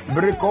Anta,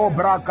 Brico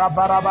Braca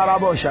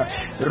Barabarabosha,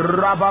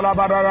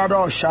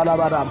 Rabalabarado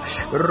Shalabarab,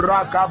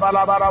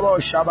 Rakabalabarabo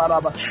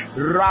Shabalaba,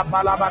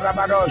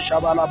 Rabalabarabado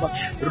Shabalaba,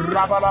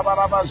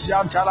 Rabalabaraba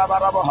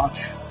Santalabarabo,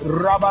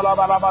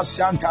 Rabalabaraba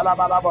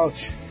Santalabarabo,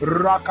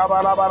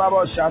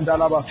 Rakabalabarabo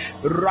Sandalaba,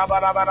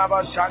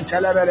 Rabalabaraba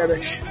Santelebere,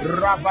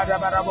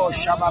 Rabadabarabo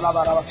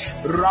Shabalabaraba,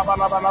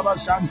 Rabalabaraba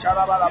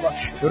Santalabaraba,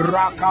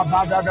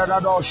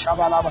 Rakabadado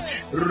Shabalaba,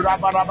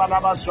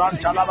 Rabalabalaba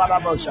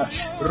Santalabarabosha,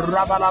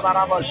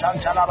 Rabalabarabo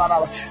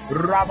Santalabaraba,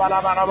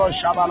 Rabalabarabo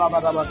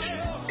Shabalabaraba.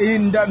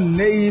 In the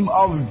name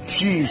of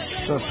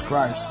Jesus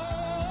Christ.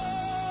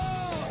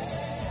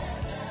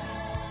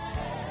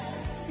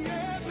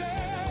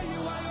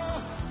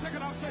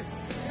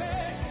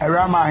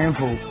 Erama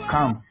Info,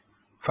 come.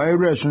 Fire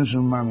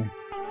Sunsun Mami.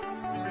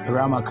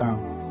 Erama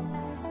come.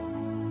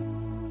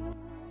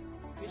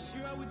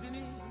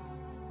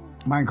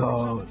 My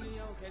God.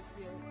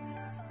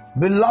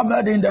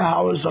 Beloved in the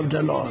house of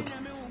the Lord,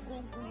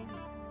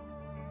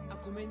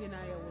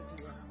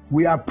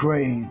 we are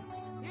praying.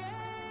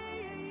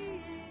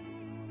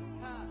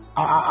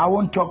 I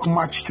won't talk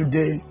much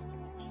today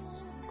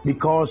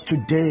because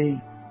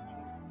today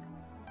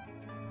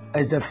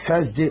is the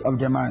first day of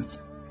the month.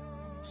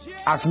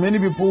 As many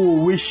people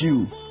will wish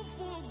you,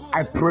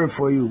 I pray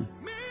for you.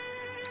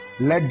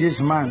 let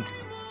this month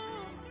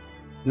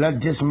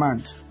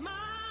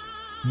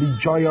be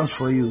joyous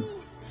for you.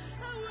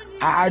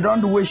 I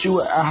don't wish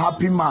you a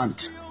happy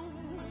month.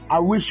 I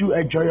wish you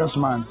a joyous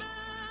month.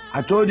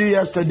 I told you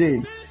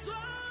yesterday,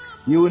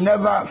 you will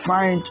never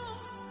find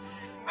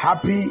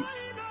happy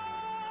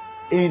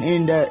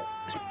in the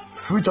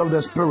fruit of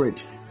the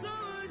Spirit.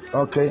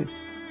 Okay?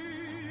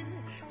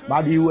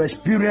 But you will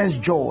experience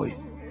joy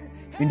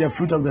in the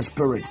fruit of the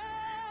Spirit.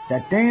 The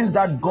things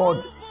that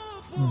God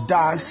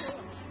does,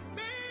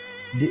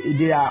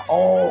 they are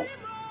all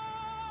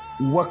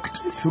worked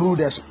through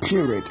the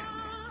Spirit.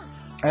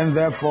 And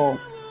therefore,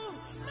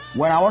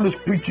 when I want to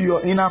speak to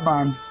your inner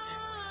man,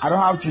 I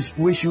don't have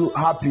to wish you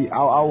happy.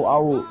 I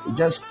will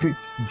just speak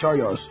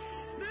joyous.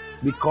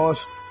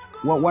 Because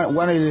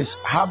when it is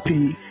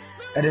happy,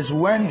 it is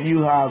when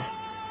you have,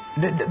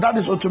 that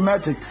is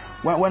automatic.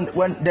 When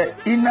the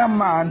inner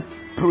man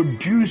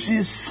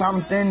produces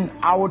something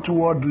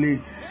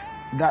outwardly,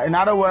 that, in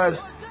other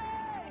words,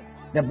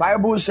 the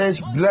Bible says,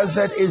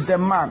 blessed is the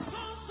man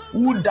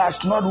who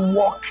does not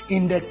walk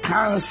in the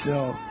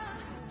counsel.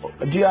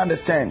 Do you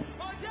understand?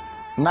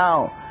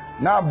 Now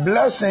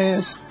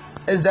blessings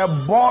is the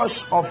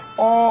boss of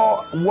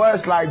all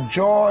words like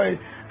joy,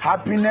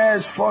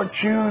 happiness,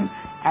 fortune,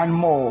 and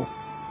more.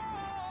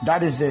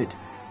 That is it.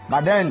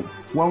 But then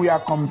when we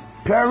are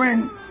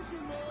comparing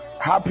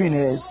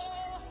happiness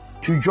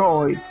to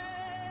joy,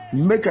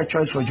 make a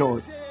choice for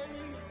joy,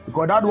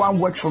 because that one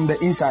works from the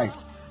inside,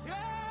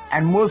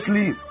 and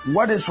mostly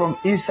what is from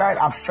inside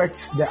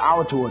affects the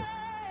outward.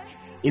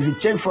 If you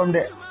take from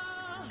the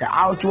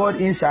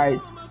outward inside,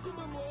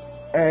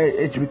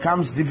 it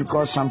becomes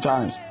difficult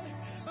sometimes.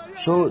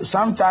 So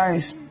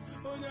sometimes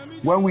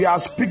when we are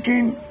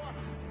speaking,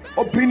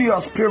 open your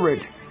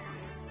spirit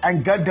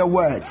and get the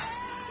words.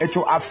 It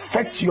will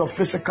affect your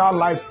physical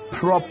life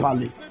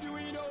properly.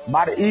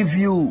 But if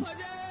you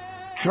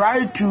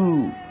try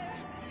to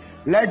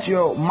let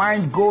your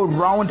mind go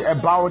round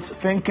about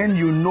thinking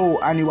you know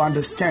and you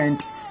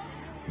understand,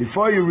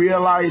 before you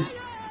realize,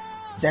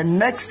 the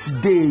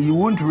next day you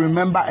won't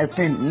remember a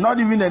thing. Not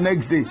even the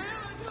next day.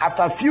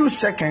 After a few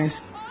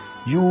seconds,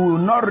 you will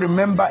not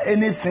remember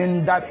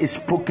anything that is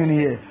spoken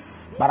here.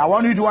 But I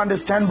want you to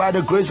understand, by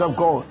the grace of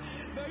God,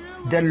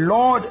 the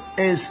Lord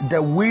is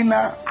the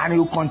winner, and He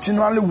will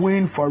continually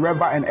win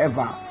forever and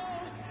ever.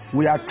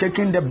 We are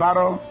taking the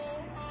battle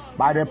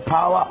by the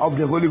power of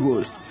the Holy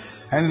Ghost,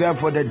 and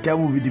therefore the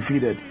devil will be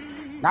defeated.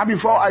 Now,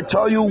 before I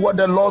tell you what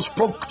the Lord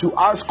spoke to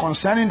us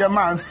concerning the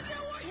month,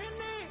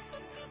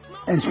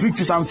 and speak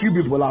to some few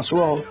people as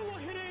well,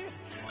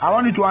 I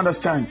want you to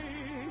understand,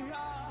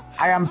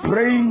 I am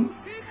praying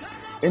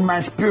in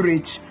my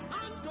spirit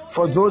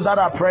for those that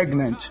are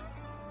pregnant.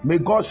 May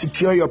God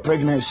secure your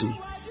pregnancy.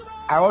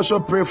 I also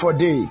pray for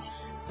they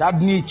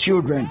that need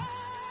children.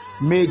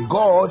 May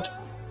God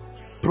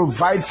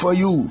provide for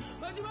you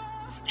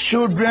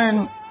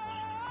children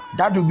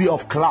that will be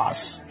of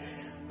class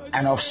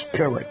and of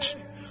spirit,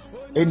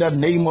 in the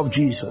name of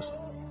Jesus.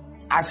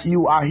 As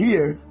you are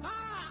here,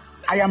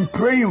 I am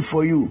praying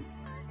for you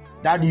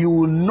that you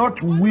will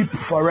not weep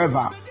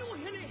forever.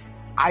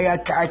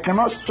 I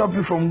cannot stop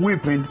you from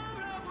weeping,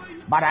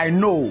 but I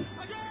know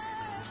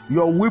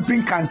your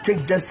weeping can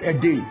take just a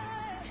day,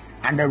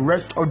 and the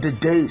rest of the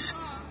days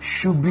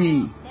should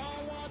be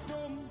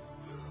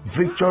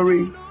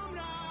victory,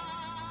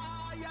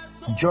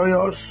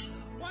 joyous,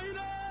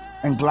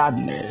 and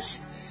gladness.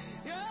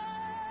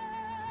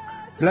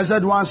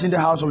 Blessed ones in the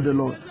house of the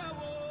Lord,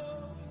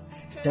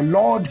 the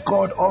Lord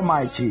God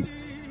Almighty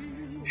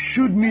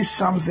showed me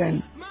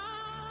something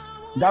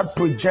that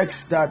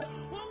projects that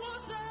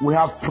we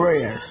have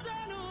prayers.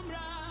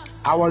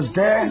 I was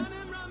there,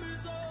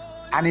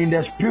 and in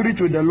the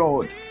spirit with the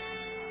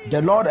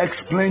Lord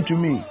explained to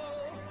me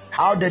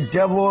how the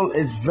devil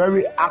is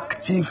very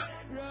active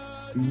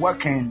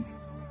working.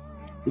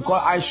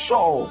 Because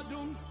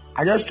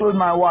I just told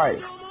my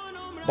wife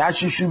that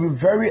she should be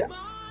very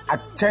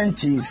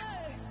attentive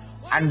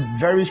and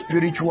very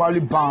spiritually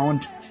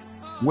bound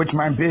with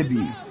my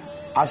baby,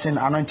 as in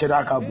Anointed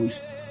Agabus.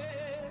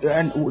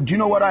 And do you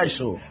know what I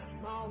saw?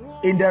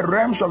 In the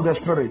realms of the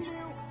spirit,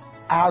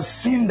 I have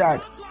seen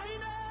that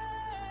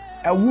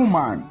a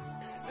woman,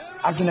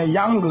 as in a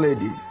young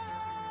lady,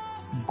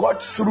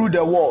 got through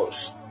the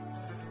walls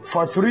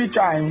for 3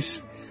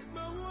 times.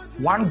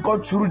 One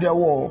got through the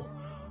wall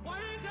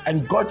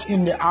and got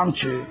in the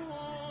armchair.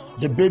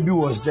 The baby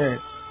was there.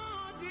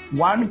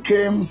 One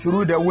came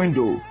through the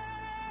window.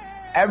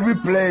 Every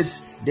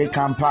place they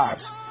can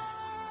pass.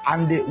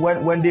 And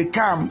when they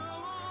come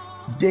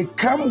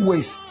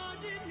with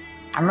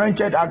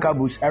Anointed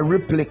Agabus, a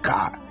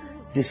replica,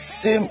 the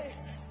same,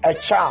 a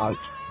child.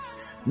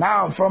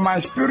 Now, from my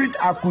spirit,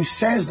 I could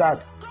sense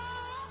that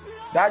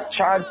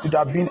child could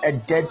have been a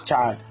dead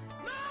child.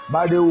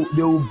 But they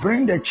will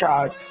bring the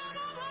child,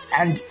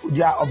 and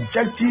their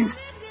objective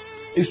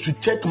is to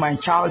take my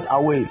child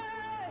away.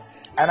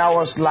 And I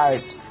was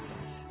like,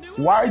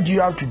 why do you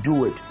have to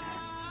do it?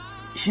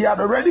 She had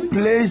already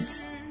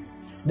placed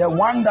the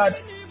one that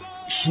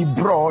she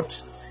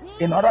brought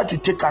in order to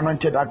take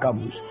anointed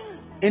agabus.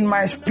 In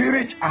my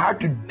spirit, I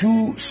had to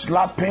do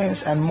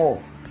slappings and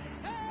more.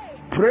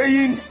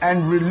 Praying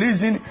and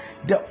releasing.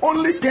 The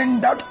only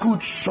thing that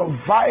could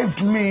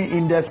survive me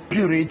in the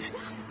spirit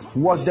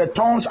was the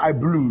tongues I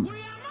blew.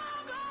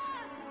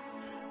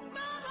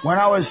 When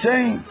I was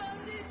saying,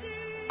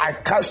 I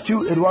cast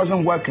you, it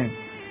wasn't working.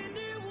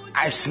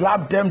 I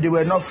slapped them, they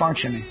were not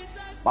functioning.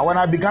 But when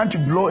I began to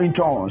blow in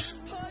tongues,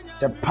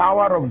 the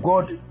power of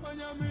God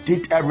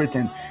did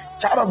everything.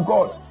 Child of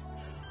God,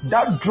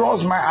 that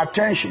draws my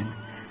attention,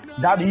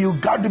 that you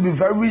got to be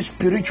very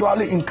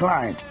spiritually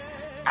inclined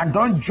and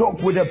don't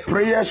joke with the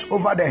prayers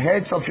over the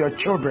heads of your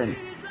children.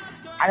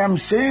 I am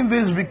saying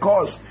this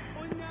because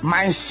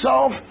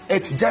myself,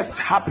 it just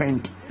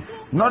happened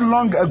not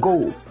long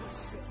ago,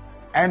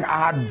 and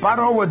I had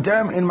battled with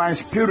them in my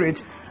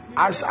spirit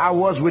as I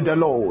was with the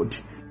Lord.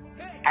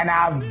 And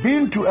I have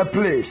been to a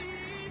place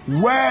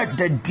where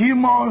the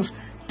demons,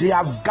 they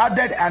have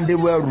gathered and they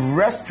were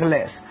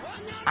restless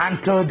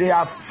until they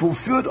have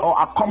fulfilled or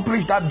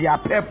accomplished that their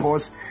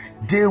purpose.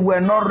 They were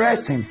not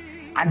resting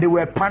and they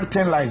were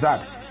panting like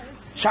that.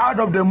 Child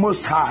of the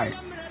Most High,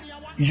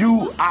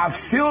 you are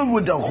filled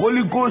with the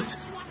Holy Ghost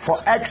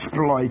for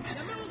exploits.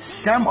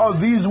 Some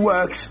of these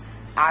works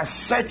are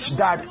such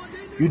that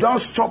you don't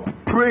stop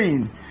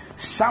praying.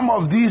 Some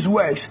of these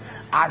works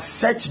are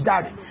such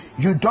that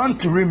you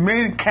don't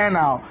remain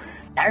carnal,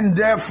 and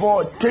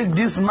therefore take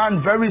this man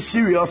very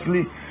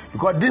seriously,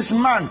 because this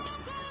month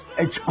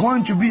it's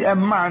going to be a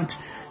month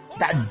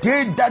that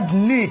they that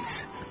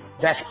needs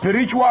the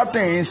spiritual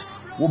things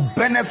will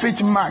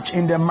benefit much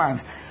in the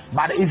month.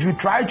 But if you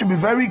try to be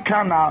very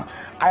carnal,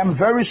 I am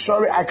very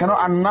sorry I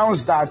cannot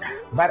announce that,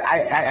 but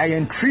I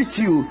entreat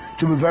you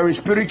to be very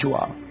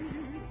spiritual.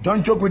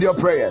 Don't joke with your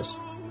prayers.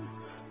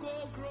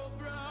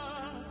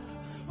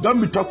 Don't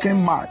be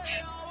talking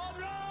much.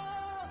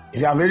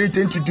 If you have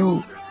anything to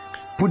do,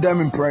 put them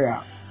in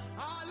prayer.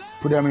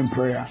 Put them in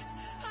prayer.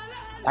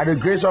 By the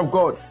grace of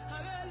God,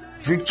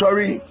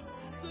 victory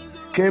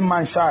came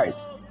my side.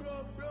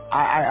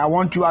 I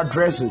want to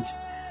address it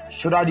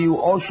so that you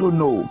also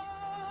know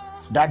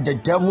that the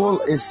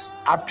devil is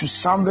up to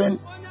something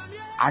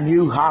and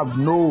you have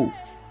no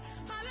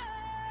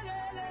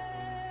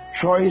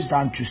choice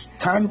than to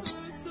stand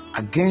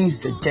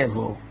against the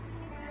devil.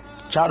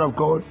 Child of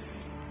God,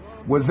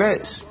 with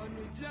this,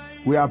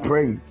 we are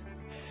praying.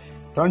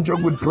 Don't joke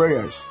with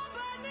prayers,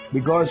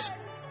 because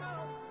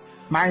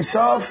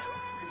myself,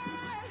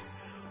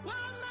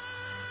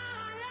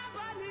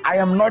 I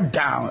am not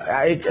down.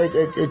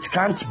 It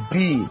can't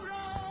be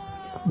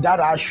that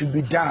I should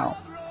be down.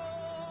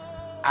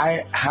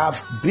 I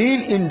have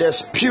been in the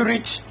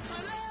spirit,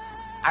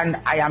 and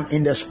I am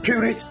in the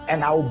spirit,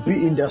 and I will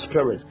be in the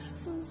spirit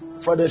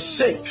for the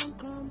sake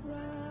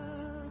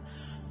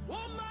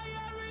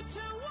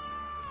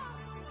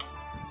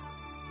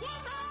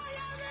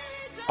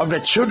of the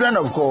children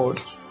of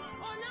God.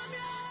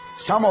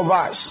 Some of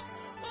us,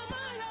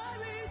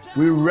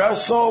 we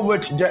wrestle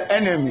with the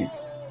enemy,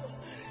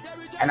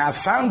 and I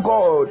thank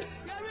God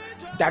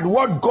that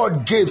what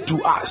God gave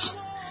to us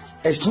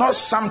is not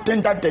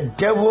something that the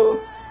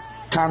devil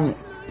can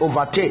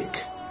overtake.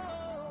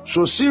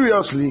 So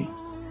seriously,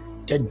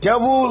 the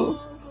devil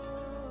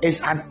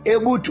is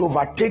unable to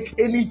overtake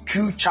any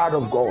true child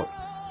of God.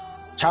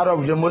 Child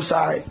of the Most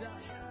High,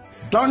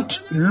 don't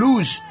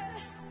lose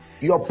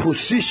your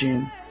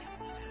position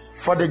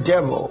for the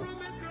devil.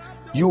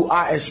 You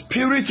are a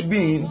spirit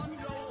being,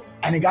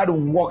 and you got to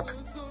walk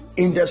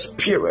in the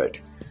spirit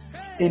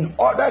in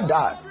order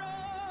that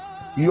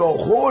your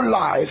whole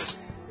life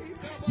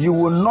you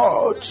will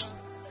not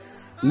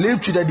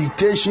live to the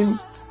dictation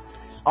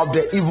of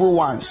the evil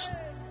ones.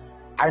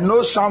 I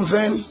know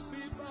something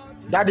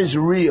that is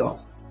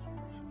real,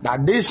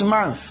 that this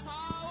month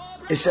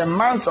is a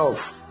month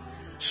of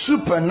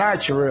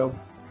supernatural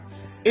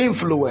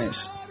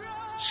influence,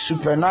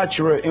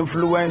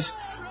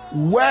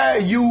 where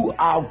you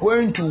are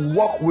going to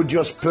walk with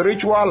your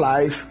spiritual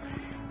life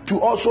to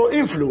also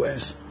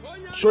influence.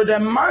 So the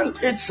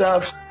month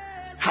itself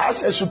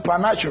has a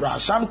supernatural,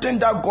 something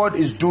that God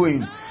is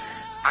doing.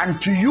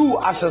 And to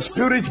you as a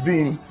spirit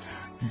being,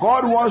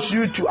 God wants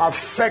you to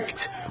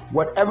affect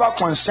whatever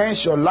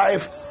concerns your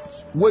life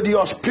with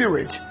your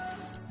spirit.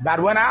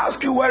 But when I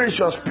ask you where is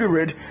your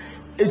spirit,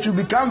 it will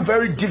become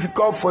very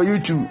difficult for you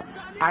to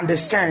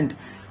understand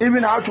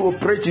even how to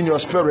operate in your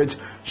spirit.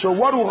 So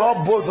what will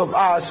help both of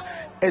us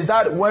is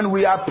that when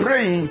we are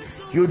praying,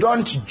 you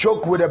don't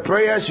joke with the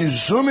prayers, you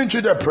zoom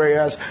into the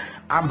prayers,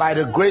 and by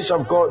the grace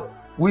of God,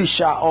 we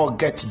shall all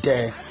get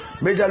there.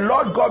 May the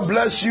Lord God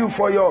bless you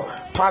for your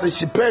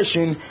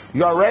participation,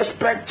 your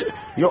respect,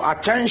 your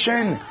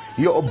attention,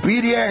 your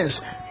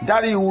obedience,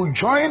 that you will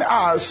join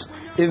us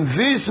in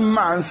this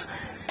month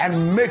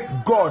and make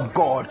God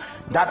God,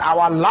 that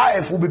our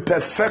life will be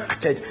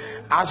perfected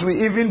as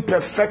we even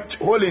perfect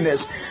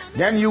holiness.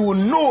 Then you will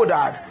know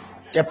that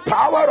the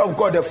power of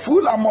God, the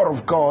full armor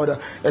of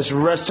God is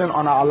resting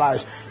on our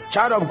lives.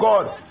 Child of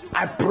God,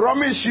 I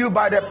promise you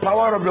by the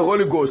power of the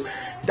Holy Ghost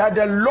that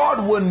the Lord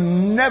will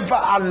never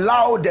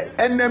allow the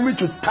enemy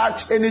to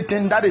touch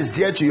anything that is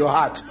dear to your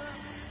heart.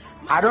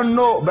 I don't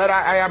know, but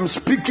I am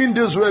speaking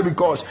this way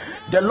because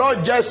the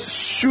Lord just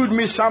showed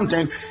me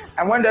something,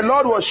 and when the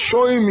Lord was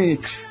showing me,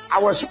 I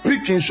was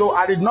speaking, so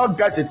I did not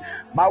get it.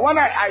 But when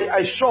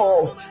I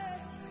saw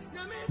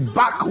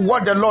back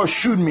what the Lord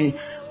showed me,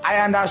 I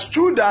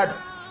understood that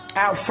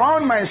I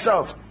found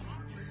myself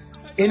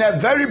in a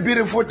very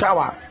beautiful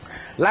tower,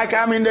 like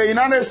I'm in the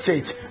United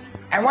States.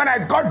 And when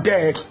I got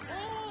there,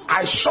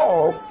 I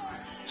saw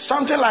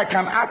something like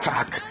an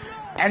attack,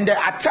 and the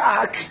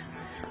attack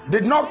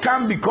did not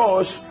come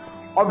because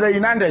of the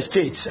United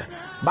States,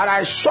 but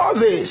I saw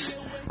this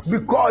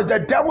because the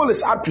devil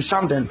is up to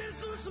something.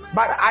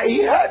 But I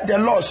heard the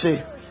Lord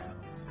say,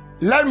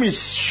 let me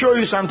show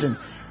you something.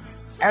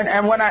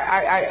 And when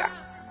I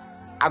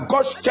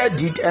got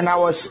steadied and I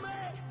was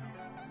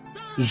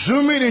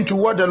zooming into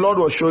what the Lord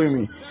was showing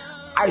me,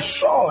 I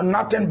saw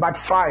nothing but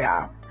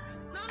fire.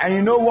 And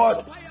you know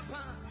what?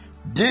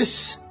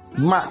 This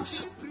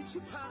month,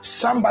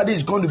 somebody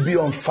is going to be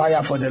on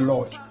fire for the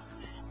Lord.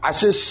 I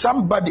say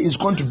somebody is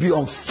going to be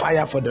on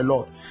fire for the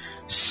Lord.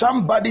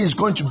 Somebody is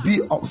going to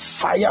be on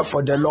fire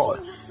for the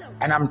Lord.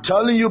 And I'm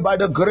telling you, by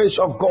the grace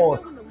of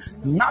God,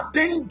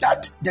 nothing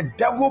that the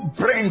devil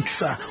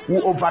brings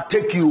will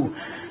overtake you.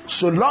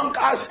 So long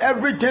as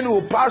everything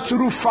will pass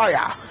through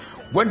fire,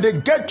 when they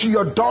get to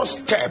your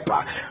doorstep,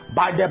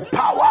 by the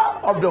power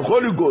of the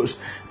Holy Ghost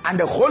and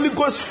the Holy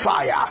Ghost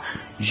fire,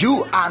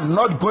 you are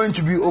not going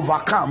to be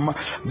overcome,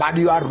 but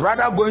you are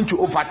rather going to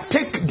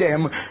overtake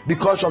them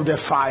because of the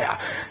fire.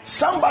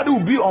 Somebody will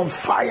be on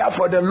fire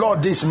for the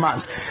Lord this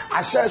month.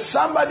 I said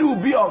somebody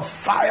will be on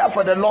fire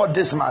for the Lord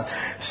this month.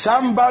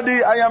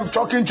 Somebody, I am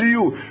talking to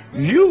you.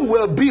 You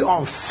will be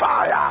on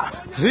fire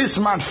this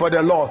month for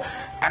the Lord.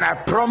 And I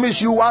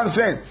promise you one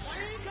thing.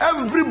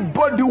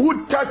 Everybody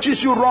who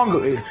touches you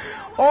wrongly,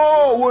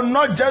 will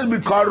not just be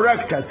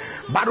corrected,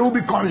 but will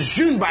be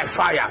consumed by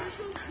fire.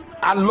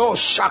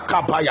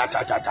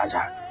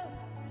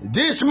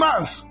 This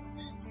month,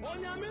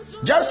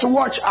 just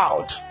watch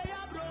out.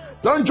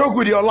 Don't joke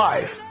with your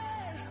life.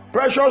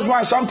 Precious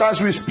one,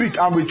 sometimes we speak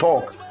and we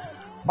talk,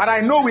 but I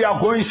know we are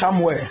going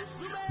somewhere.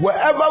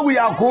 Wherever we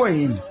are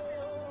going,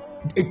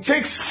 it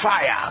takes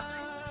fire.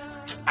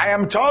 I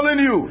am telling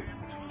you,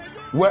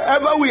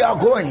 wherever we are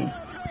going,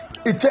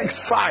 it takes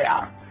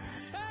fire.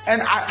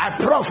 And I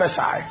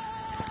prophesy,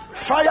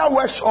 fire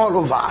works all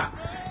over,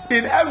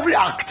 in every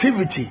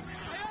activity.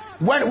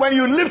 When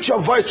you lift your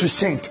voice to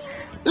sing,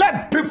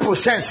 let people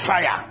sense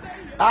fire.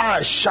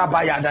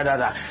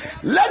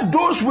 Let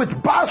those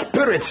with bad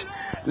spirits,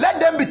 let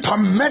them be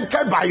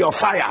tormented by your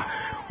fire.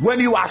 When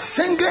you are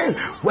singing,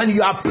 when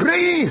you are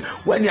praying,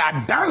 when you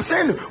are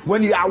dancing,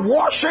 when you are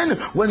washing,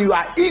 when you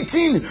are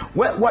eating,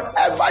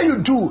 whatever you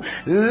do,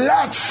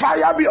 let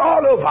fire be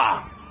all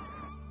over.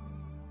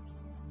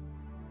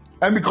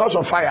 And because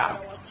of fire,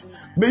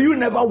 may you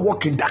never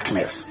walk in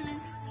darkness.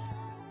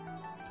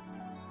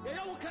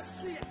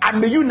 And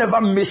may you never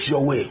miss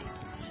your way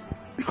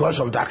because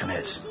of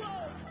darkness.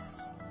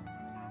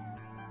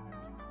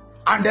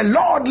 And the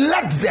Lord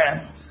led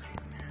them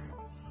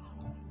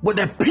with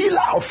a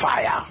pillar of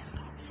fire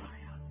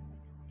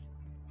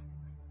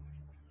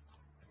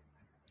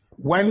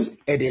when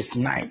it is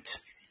night.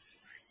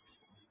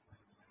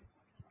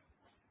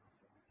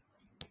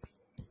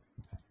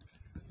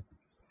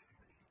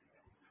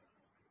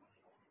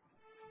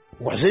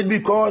 Was it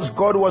because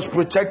God was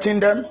protecting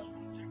them?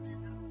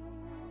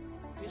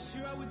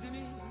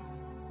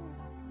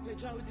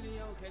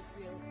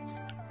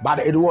 But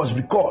it was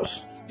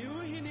because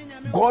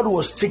God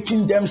was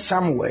taking them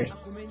somewhere,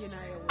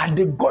 and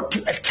they got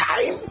to a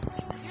time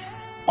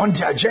on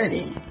their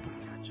journey,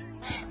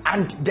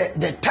 and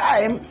the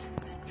time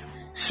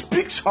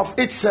speaks of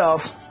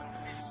itself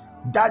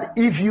that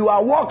if you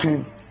are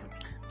walking,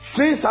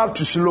 things have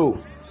to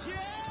slow,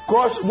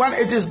 because when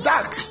it is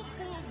dark,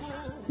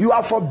 you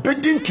are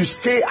forbidden to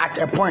stay at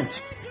a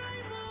point.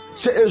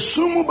 Say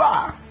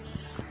esumuba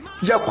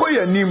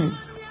yakoya nim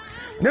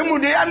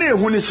nemu de ya na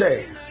ehuni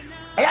say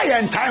eya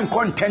ye time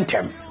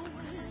contentem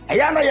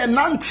eya na ye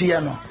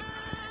nantie no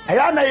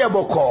eya na ye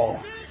boko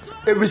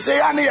ebise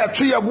ya na ye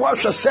to ye bo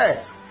ahwe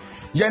say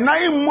ye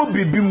nan mo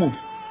bibi mu.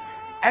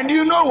 And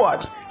you know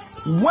what,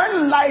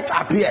 when light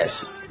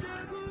appears,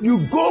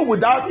 you go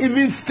without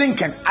even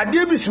thinking.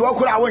 Ade bi si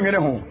wakura wonwene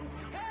ho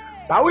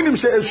ba wonim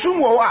say esum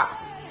wo a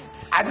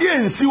ade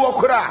nsi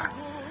wakura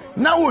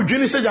na wo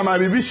dwene say jama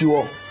bibi si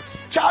wo.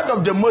 Child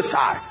of the Most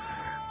High,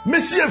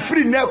 Messi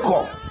free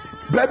neko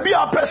baby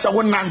a pesa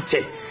wo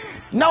nante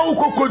na wo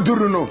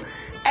kokoduru no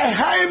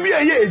ehan bi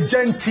eye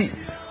agenti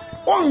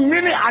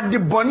onwene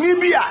adeboni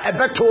bi a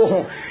ebeto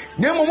ho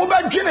na mo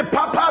ba dwene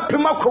papa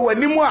pema ko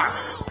wanimu a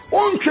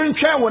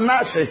ontwentwen wo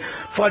nase.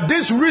 For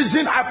this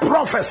reason I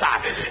prophesy,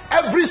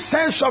 every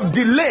sense of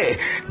delay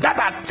that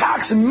attacks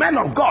attacks men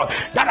of God,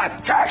 that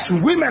attacks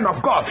women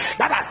of God,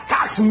 that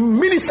attacks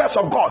ministers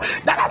of God,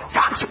 that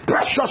attacks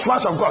precious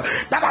ones of God,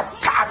 that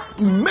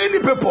attacks many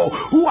people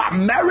who are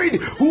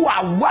married, who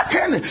are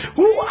working,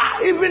 who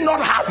are even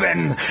not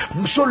having.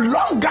 So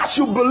long as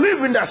you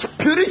believe in the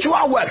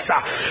spiritual works,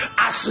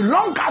 as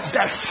long as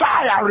the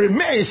fire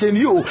remains in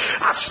you,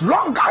 as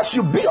long as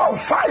you be on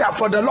fire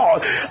for the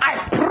Lord,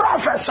 I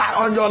prophesy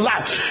on your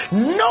life,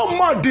 no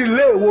more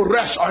delay will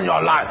rest on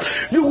your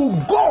life. You will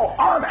go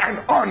on and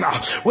on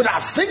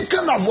without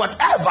thinking of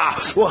whatever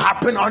will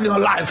happen on your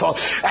life.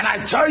 And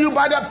I tell you,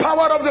 by the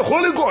power of the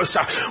Holy Ghost,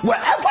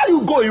 wherever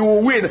you go, you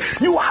will win.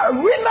 You are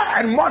a winner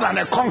and more than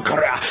a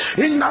conqueror.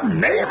 In the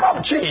name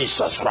of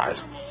Jesus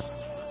Christ.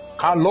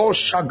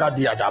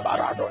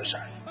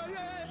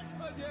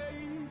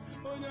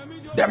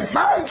 The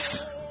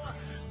month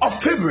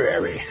of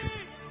February,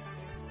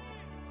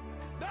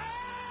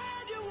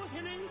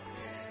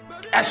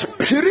 a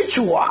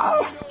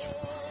spiritual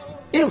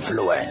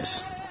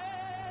influence.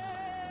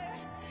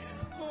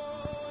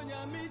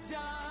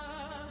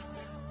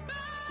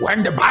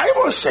 When the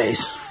Bible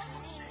says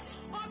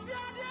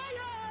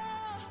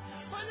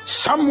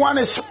someone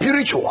is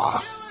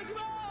spiritual,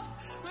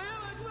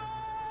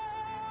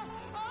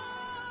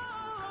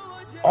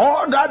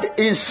 all that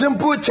in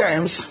simple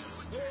terms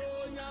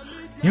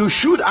you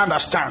should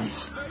understand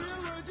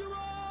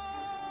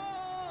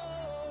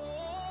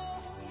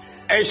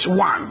is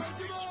one,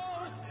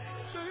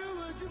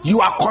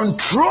 you are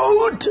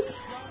controlled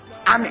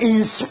and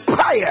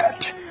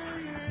inspired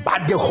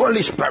by the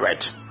Holy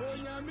Spirit.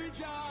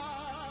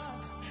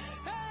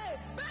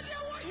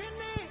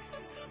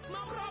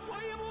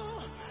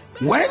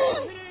 When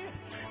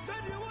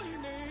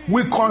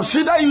we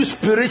consider you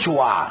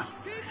spiritual,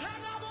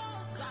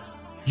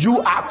 you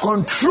are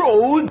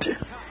controlled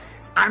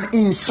and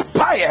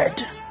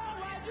inspired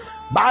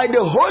by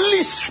the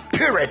Holy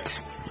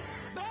Spirit.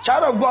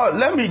 Child of God,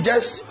 let me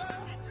just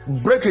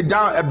break it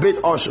down a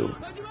bit also.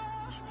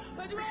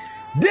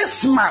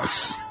 This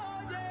month,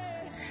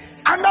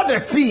 under the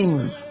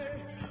theme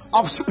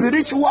of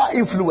spiritual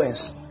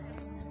influence,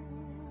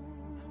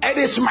 it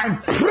is my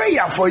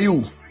prayer for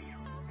you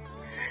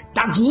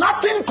that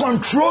nothing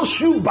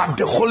controls you but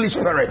the Holy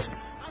Spirit.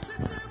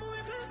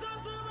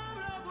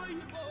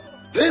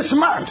 This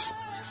month,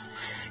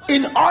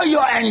 in all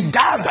your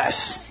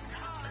endeavors,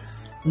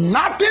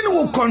 nothing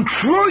will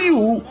control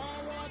you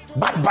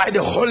but by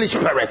the Holy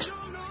Spirit.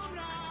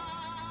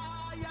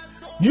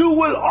 You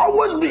will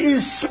always be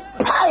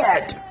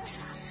inspired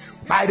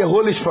by the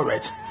Holy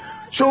Spirit.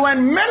 So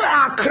when men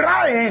are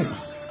crying,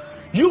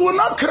 you will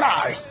not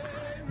cry,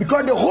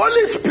 because the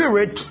Holy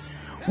Spirit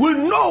will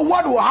know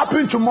what will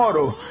happen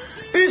tomorrow.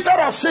 Instead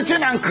of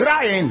sitting and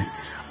crying,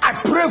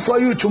 I pray for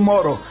you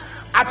tomorrow,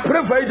 I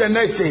pray for you the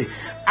next day,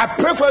 I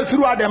pray for you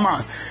throughout the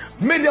month.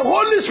 May the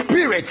Holy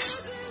Spirit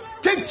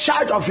take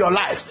charge of your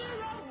life,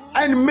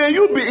 and may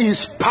you be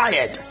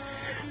inspired.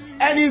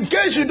 And in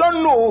case you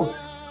don't know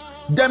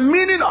the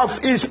meaning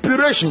of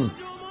inspiration,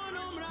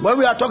 when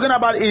we are talking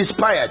about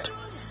inspired,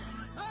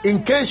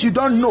 in case you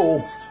don't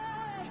know,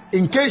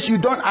 in case you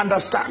don't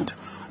understand,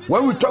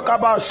 when we talk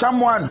about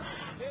someone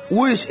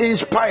who is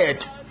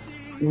inspired,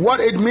 what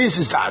it means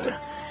is that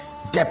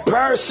the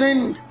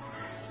person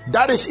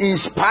that is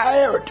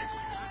inspired,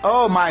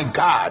 oh my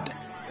God,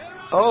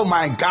 oh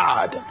my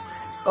God,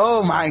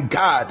 oh my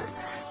God,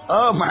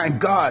 oh my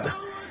God,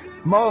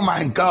 oh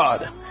my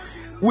God,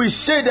 we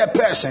say the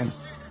person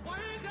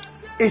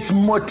is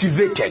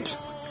motivated,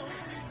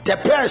 the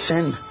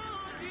person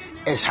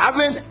is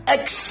having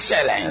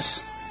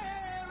excellence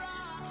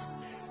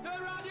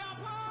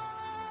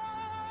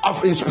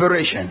of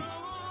inspiration.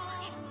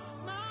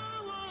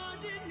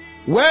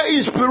 Where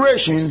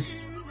inspiration,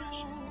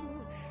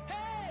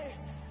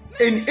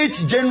 in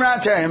its general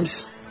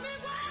terms,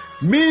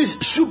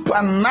 means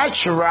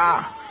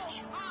supernatural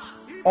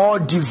or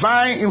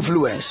divine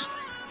influence.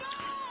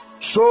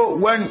 So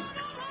when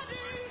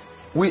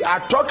we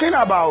are talking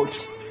about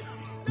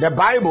the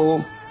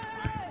Bible,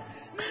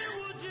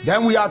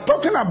 then we are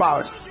talking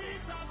about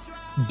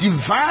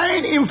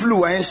divine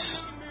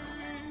influence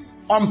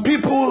on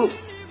people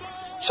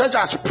such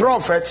as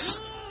prophets,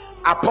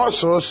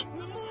 apostles,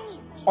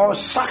 or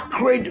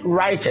sacred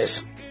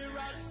writers.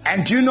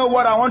 And do you know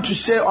what I want to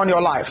say on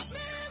your life?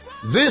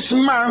 This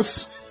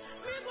month,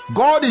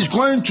 God is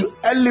going to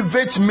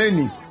elevate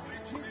many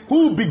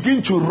who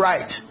begin to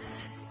write.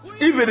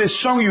 If it is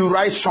song, you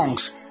write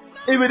songs.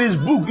 If it is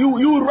book,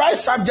 you write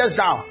subjects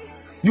down.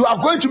 You are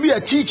going to be a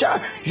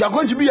teacher, you are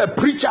going to be a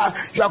preacher,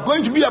 you are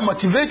going to be a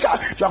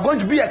motivator, you are going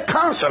to be a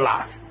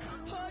counselor.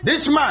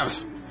 This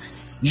month,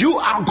 you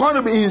are going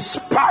to be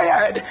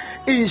inspired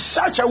in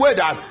such a way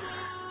that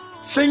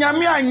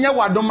Senyame anya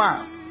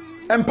wadoma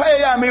empire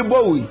ya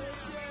mebowi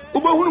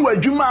ubehunu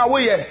wadwuma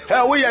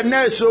we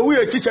nurse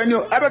we teacher ni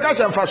ebeka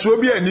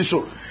semfaso bi ani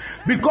so,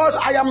 because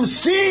I am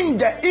seeing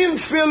the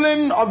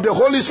infilling of the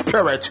Holy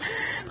Spirit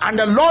and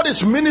the Lord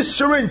is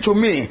ministering to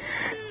me.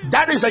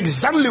 That is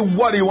exactly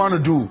what He want to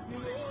do.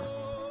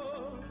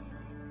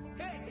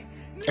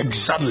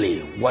 Exactly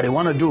what He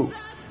want to do.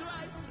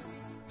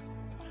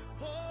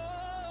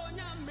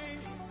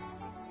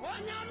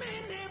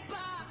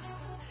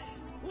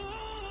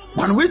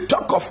 When we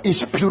talk of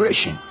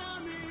inspiration,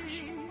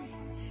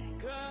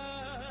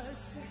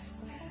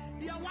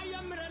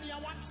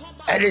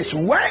 it is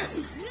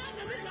when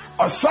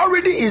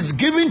authority is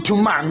given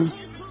to man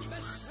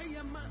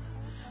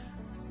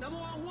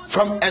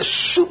from a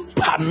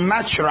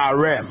supernatural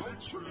realm.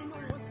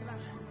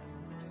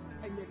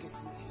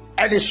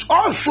 It is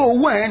also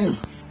when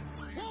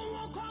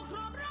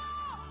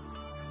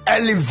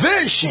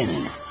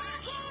elevation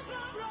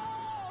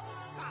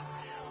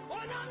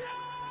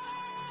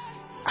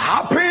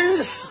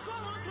happens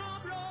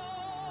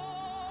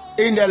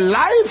in the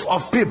life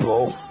of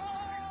people,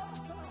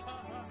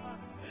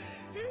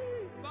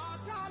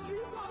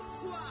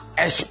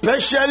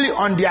 especially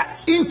on their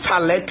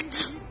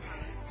intellect,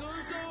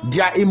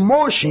 their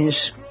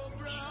emotions,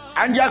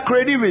 and their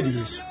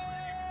creativities.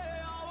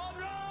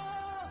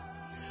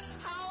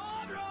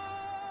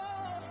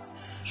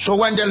 So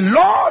when the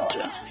Lord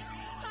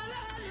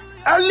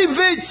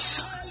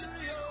elevates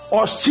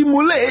or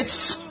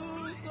stimulates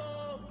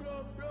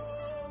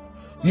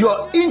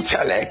your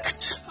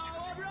intellect,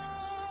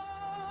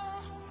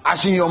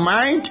 as in your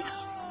mind,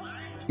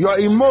 your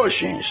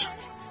emotions,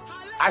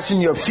 as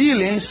in your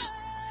feelings,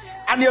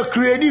 and your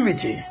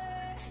creativity,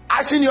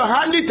 as in your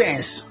handy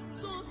things,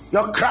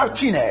 your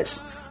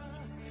craftiness,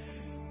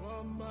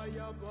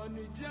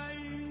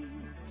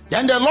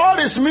 then the Lord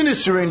is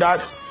ministering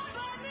that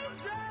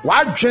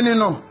what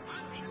no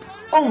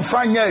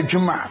omfanya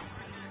adwuma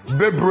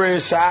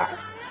bebresa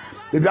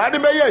bebi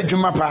ade be ya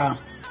adwuma pa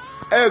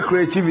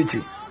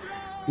creativity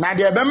na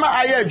de be ma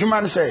aye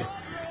adwuma no say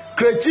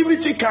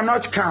creativity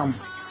cannot come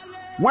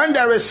when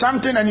there is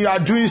something and you are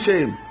doing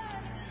same.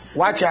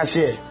 What you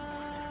say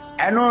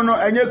no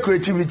any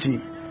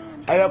creativity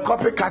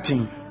copy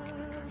cutting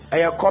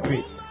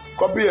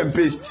copy and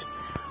paste.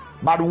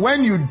 But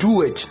when you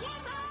do it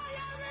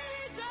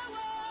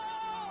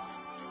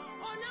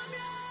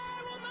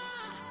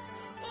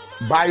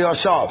by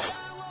yourself,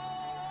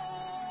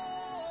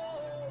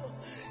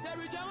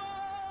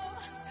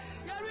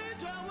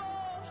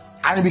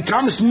 and it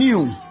becomes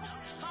new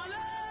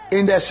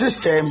in the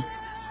system,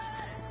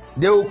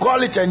 they will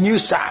call it a new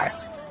style.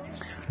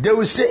 They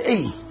will say,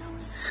 hey,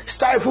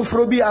 style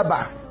fufrobi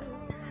aba.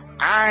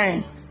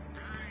 And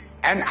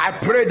I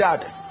pray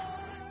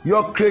that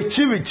your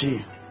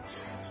creativity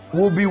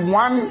will be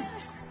one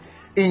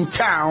in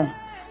town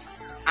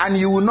and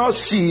you will not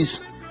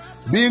cease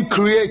being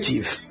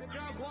creative.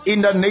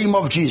 In the name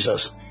of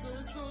Jesus,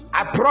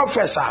 I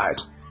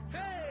prophesy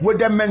with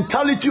the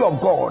mentality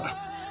of God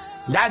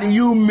that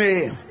you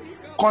may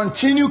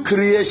continue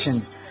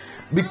creation.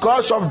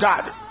 Because of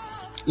that,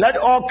 let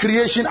all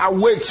creation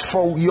await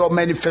for your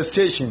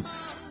manifestation.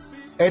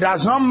 It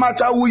does not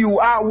matter who you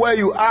are,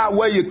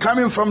 where you're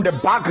coming from, the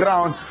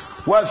background,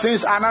 where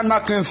things are not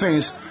knocking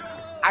things.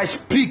 I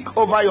speak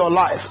over your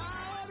life.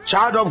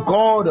 Child of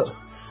God,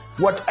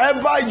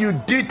 whatever you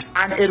did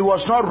and it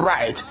was not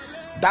right,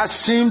 that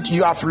seemed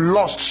you have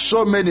lost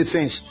so many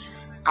things.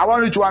 I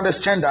want you to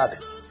understand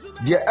that.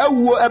 Dear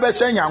ewo ebe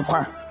se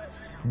nyankwa.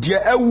 Dear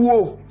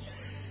ewo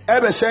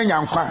ebe se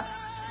nyankwa.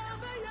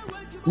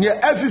 Ne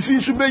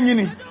afifi su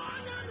benyini.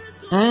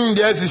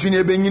 De afifi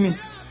ne benyini.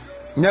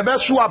 Ne be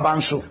su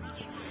abanso.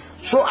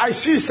 So I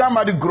see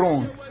somebody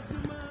grown,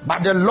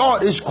 but the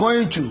Lord is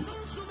going to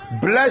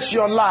bless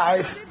your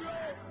life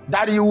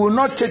that you will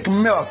not take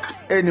milk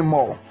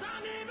anymore.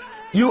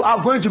 You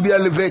are going to be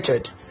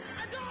elevated.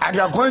 And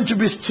you are going to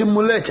be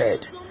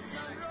stimulated,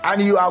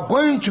 and you are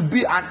going to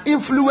be an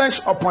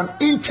influence upon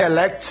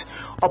intellect,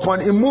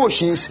 upon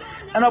emotions,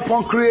 and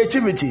upon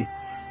creativity.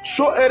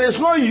 So it is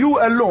not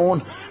you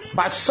alone,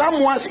 but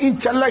someone's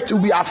intellect will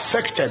be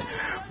affected,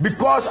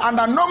 because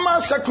under normal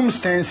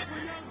circumstance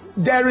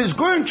there is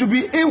going to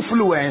be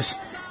influence,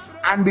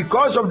 and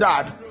because of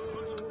that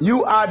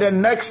you are the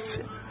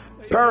next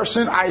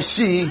person I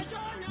see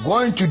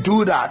going to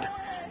do that.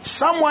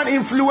 Someone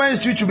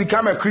influenced you to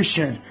become a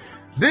Christian.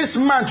 This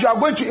month you are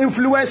going to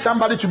influence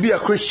somebody to be a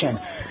Christian.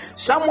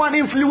 Someone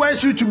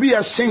influenced you to be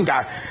a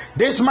singer.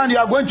 This month you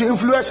are going to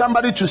influence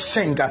somebody to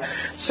sing.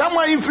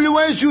 Someone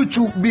influenced you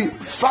to be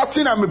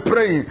fasting and be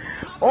praying.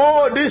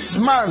 Oh, this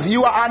month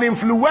you are an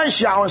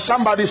influential on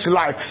somebody's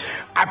life.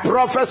 I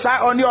prophesy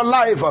on your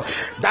life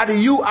that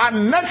you are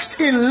next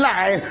in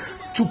line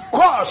to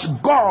cause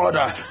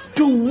God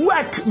to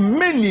work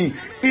many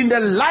in the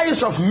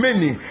lives of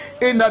many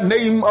in the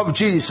name of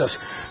Jesus.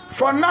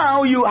 For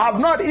now, you have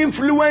not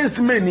influenced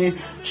many,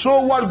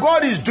 so what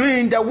God is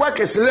doing, the work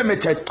is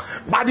limited,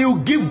 but you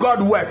give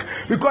God work,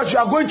 because you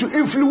are going to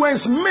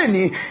influence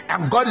many,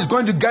 and God is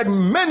going to get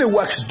many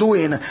works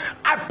doing.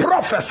 I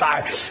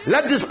prophesy,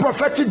 let this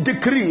prophetic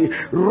decree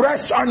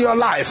rest on your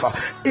life,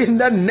 in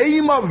the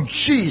name of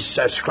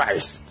Jesus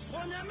Christ.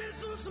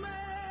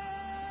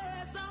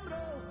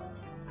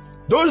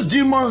 Those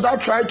demons that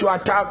try to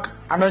attack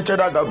anointed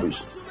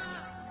Agabus,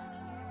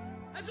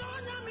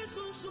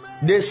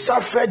 they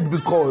suffered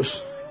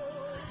because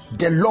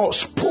the Lord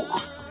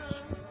spoke.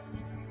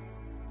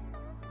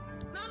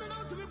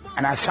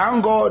 And I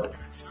thank God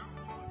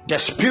the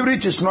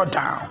spirit is not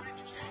down.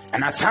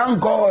 And I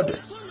thank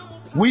God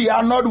We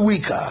are not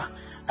weaker.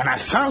 And I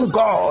thank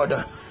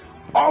God,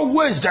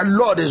 always the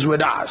Lord is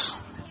with us.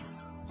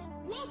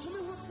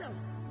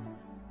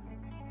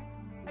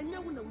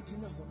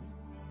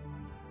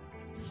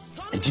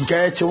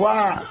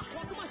 Etinkayetewa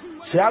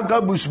se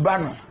agabus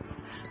bano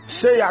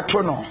se ya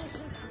tono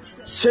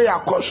se ya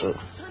koso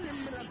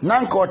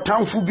nanka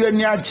otamfu bi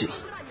ani age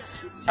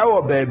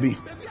ewo baabi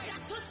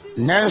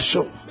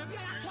nanso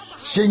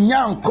se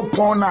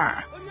nyankopon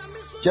na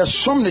ye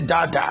som ne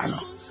dada no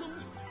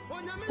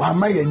wa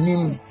ma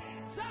yanim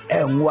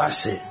enwo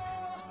ase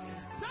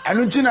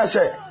anu ntina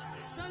se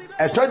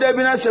etoda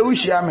bi na se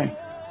wuhia me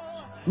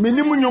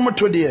minim nyom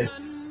to de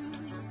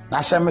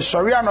na se me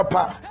sori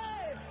anopa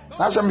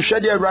na se me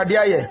hwede awurade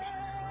aye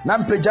na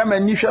mpagya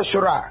mani hwe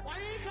soro a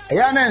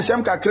eya na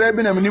ensem kakra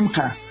bi na minim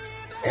ka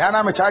eya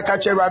na me cha ka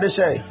che awurade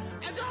se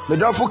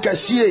medofo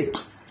kasie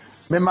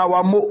me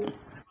mawamo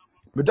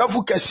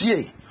medofo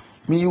kasie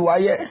mi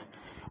yiwaye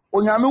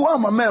onyame wa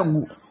mama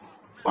anwu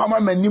wa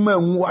mama nim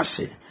anwu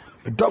ase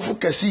medofo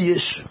kasie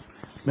Yesu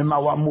me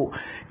mawamo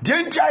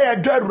dentia ye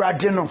do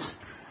awurade no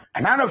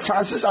anana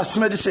Francis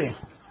asomede se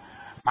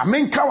ma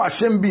menka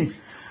wasem bi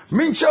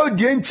menche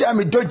odientia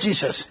me do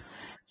Jesus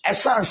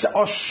esanse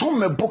osom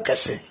me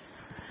bokese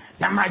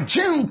na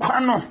magye nkwa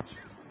no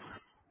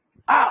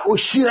a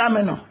oshira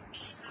me no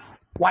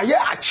waye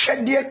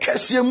achede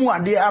kese mu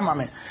ade ama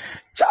me.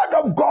 Child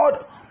of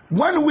God,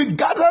 when we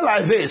gather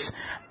like this,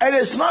 it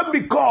is not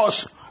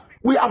because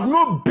we have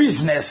no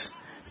business.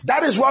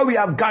 That is why we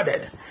have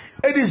gathered.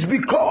 It is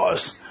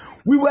because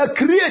we were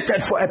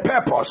created for a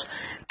purpose,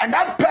 and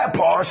that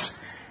purpose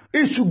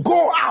is to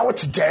go out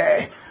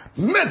there,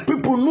 make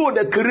people know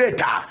the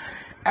Creator,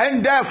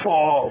 and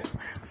therefore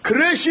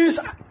creations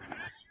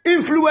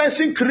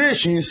influencing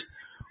creations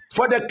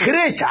for the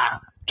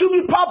Creator to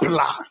be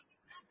popular.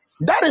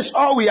 That is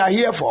all we are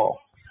here for.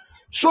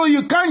 So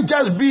you can't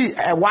just be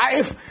a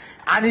wife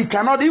and you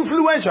cannot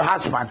influence your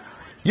husband.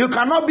 You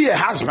cannot be a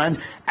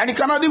husband and you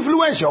cannot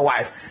influence your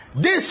wife.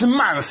 This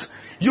month,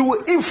 you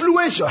will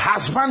influence your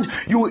husband,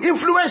 you will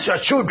influence your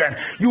children,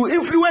 you will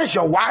influence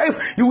your wife,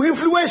 you will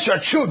influence your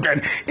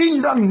children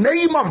in the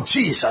name of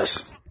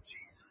Jesus.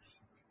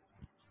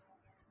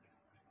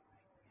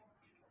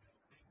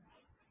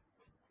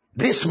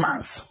 This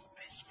month,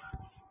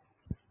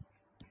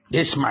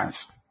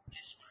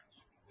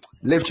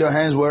 lift your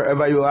hands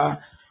wherever you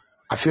are.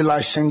 I feel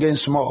like singing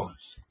small.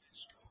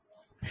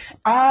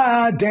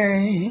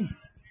 Aden,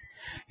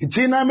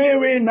 itina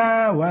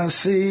mirina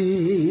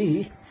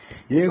wasi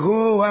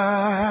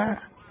Yehovah.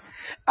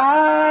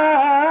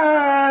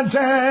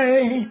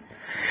 Aden,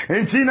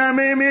 itina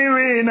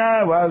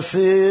mirina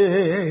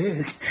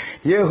wasi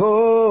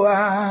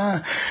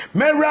Yehovah.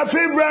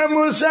 Merafibra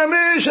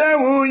musamisha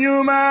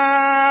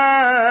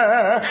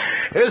unyuma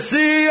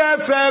esi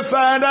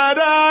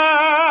efefadada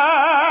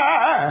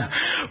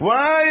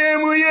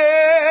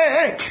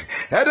wayemuye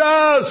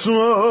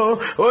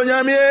edasu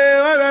onyamie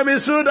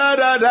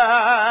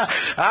wabisudadada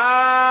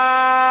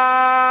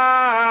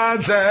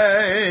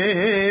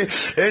ate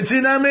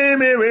entina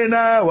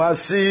mimirina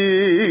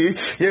wasi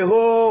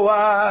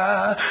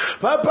Yehovah.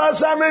 Papa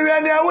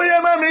Samuel ya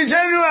uyema mi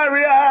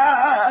January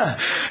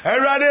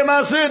erade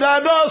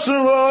masida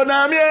dosu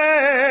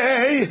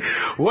onamie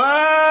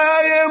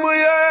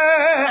wayemuye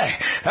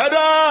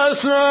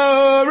edasu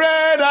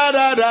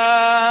redadada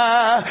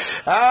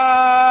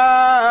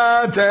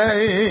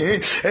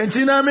ate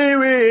entina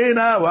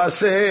mirina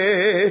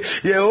wase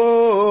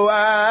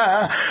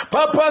Yehovah.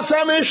 Papa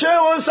Samuel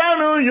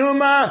sanu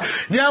yuma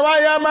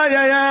nyawaya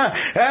mayaya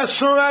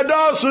esu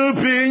edosu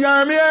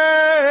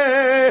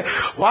pinyamie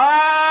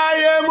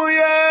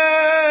wayemuye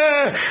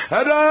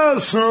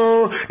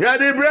edosu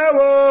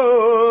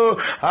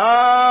yadibrewo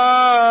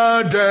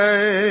ade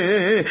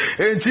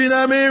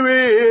entina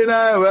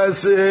mirina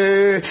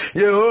wase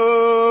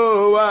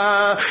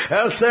Yehovah.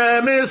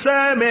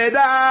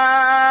 Semida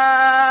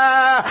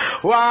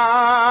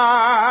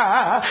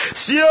wa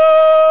sio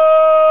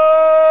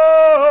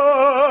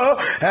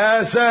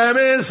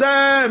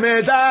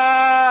semida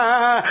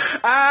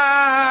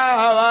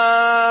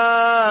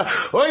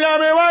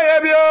oyame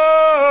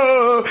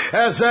wayebio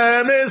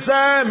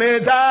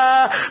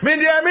semida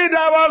midia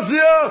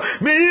wasio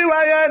mi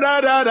waye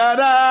da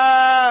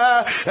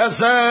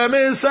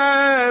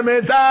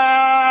semida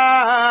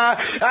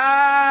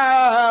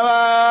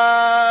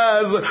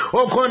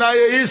okona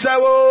ye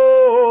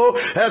isawo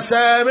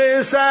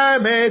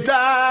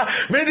semita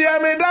midia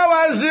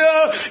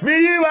wazio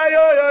miwa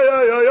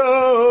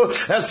yo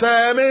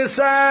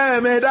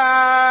semida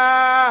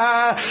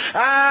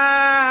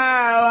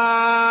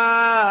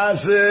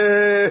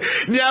awase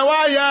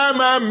nyawaya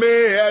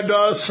mame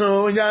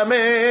edosun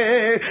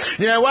nyame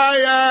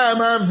nyawaya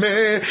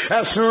mame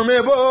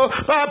esumebo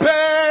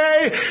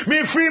pape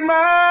mi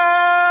frima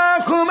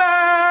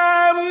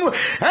kumam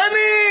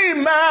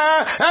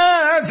anima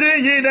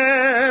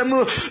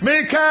aziyinem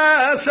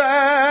mika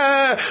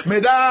Mikasa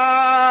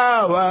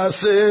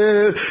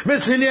medawase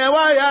Misinie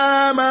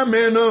waya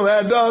mameno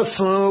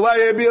edosun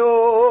waye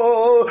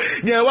bio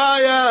Nye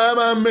waya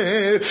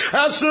mame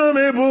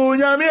asumi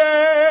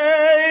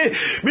bunyamie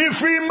Mi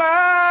free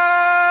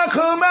ma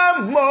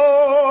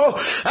kumamo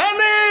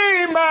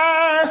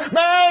Anima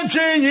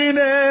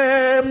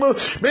manchinem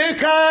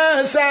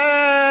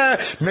Mikasa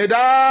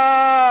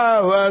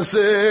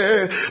medawase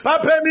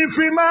Papa mi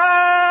free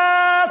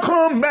ma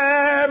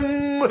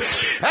kumem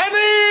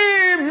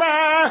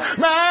Anima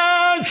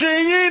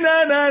manchinem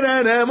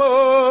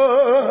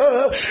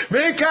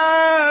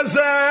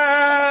Mikasa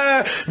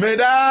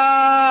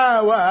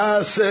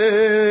medawase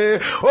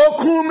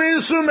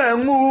Okumi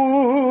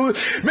sumemu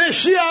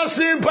Meshia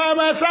simpa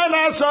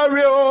masana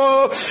sorry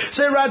o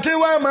Serati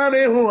wa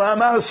mane hu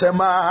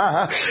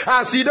amasema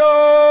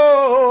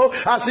Asido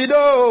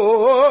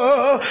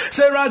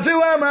Serati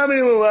wa mame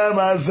hu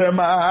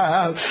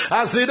amasema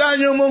Asida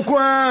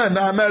nyumukwa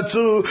na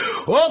metu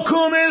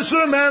Okumi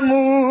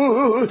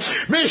sumemu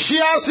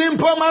Meshia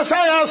simpa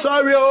masana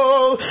sorry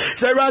o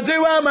Serati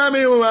wa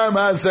mame hu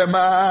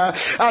amasema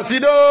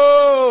Asido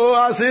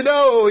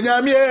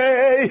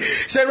nyamie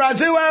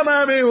Serati wa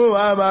mame hu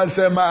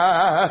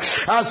amasema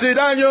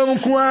Asida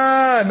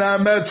nyumukwa na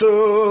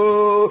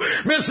metu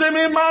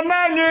Misimi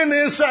mananyi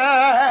ni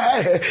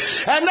say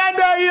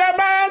Another year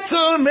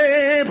to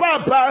me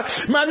Papa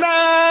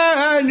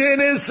mananyi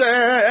ni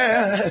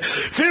say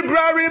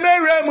February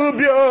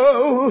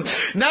meremubio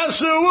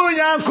Nasu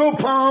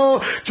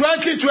yankupon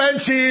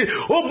 2020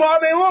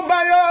 Ubome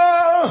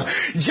ubayo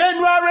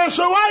January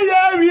so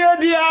waye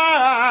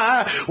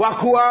dia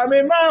Wakuwa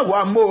mima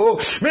wamo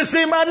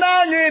Misi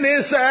mananyi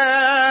ni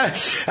say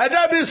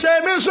Adabi say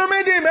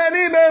misumi di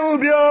meni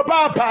meubio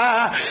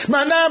Papa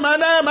Mana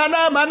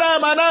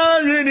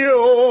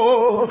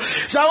you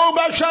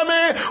Sauba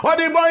Shame or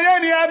the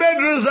Boyani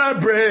Abedruza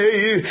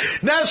Bray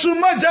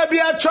Nasuma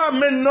Jabia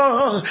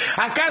Chamino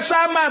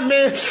Akasa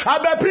Mame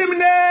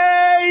Abaprimne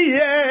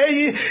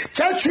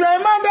Catch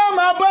Madame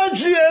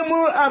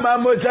Abajiemu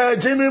Amamoja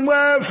Jimmy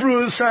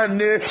Mafru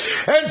Sunday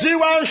and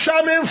Jiwan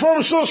Shamin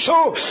from so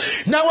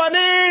now I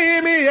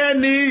name me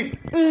any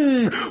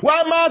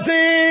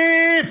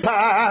Wamati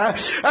Pa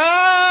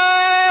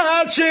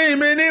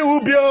Chimini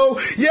Ubio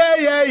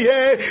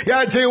yeah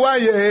Yajiwa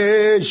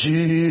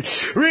Yeji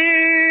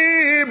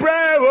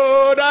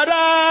Rebreo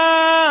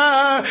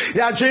Dada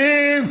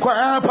Yajin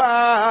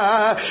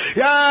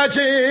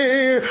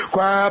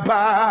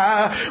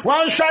Kwapa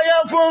One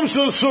Shire from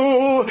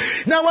Susu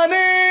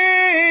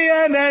Nawani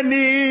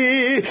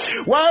Anani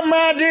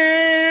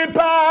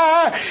Wamadipa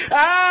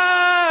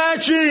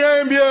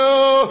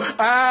Chiembio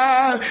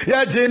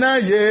Yajina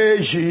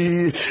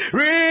Yeji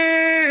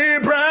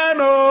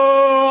Rebrano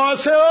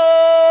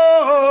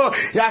So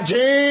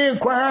Yajin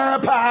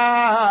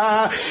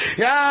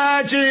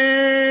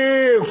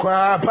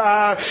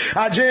Kwapa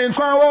Ajin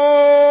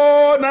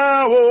Kwawo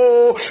na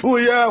wo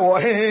uye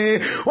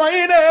wohe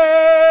waine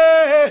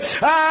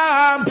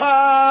ampa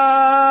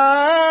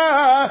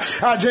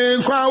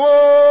Ajin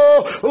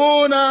Kwawo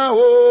una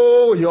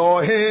wo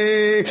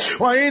yohe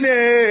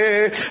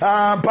waine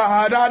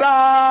ampa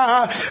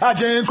dada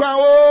Ajin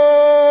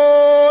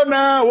Kwawo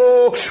na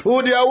wo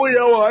uye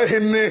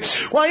wohe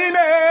waine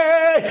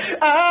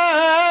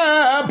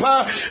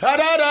ampa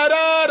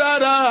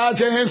dada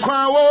Ajin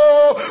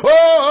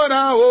Kwawo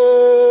na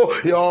wo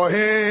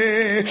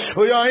yohini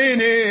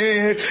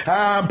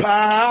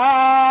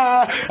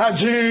ampa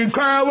Ajin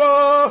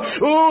Kwawo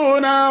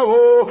una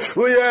wo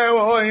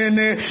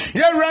yohini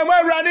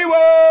Yerani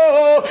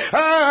wo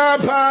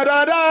ampa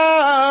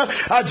dada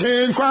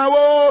Ajin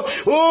Kwawo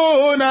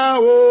una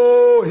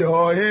wo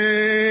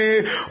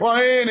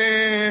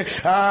yohini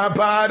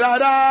ampa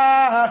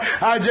dada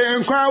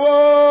Ajin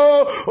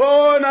Kwawo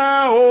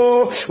una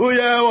wo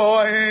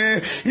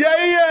yohini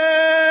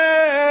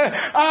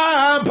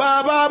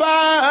ampa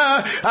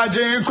baba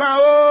Ajin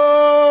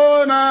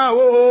Kwawo na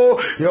wo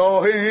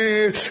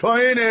yohini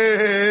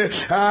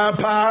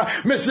ampa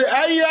Missy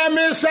Aya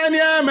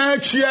Missania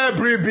Machia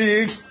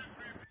Bribi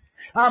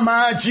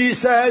Ama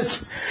Jesus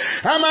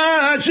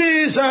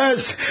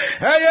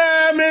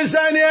Aya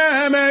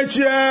Missania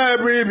Machia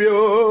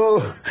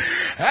Bribio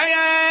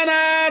Aya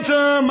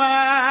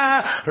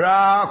Natuma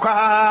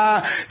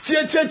Rakwa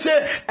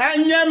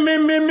Anya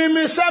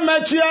Mimi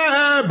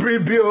Samachia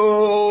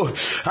Bribio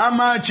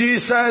Ama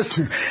Jesus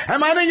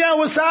Amania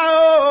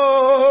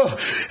Wasao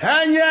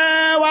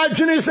Anya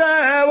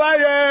Wajinisa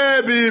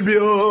Waye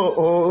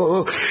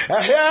Bibio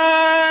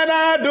Aya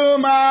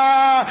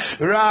Naduma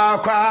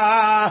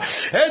Rakwa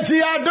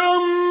Eti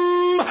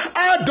Adum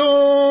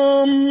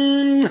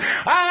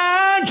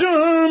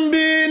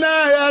bina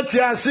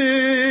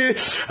yatiasi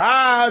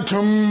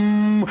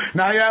Adum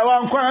na ya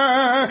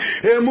wankwa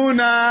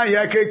Emuna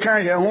ya keka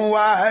ya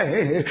huwa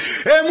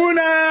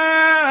Emuna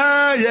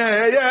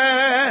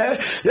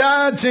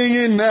ya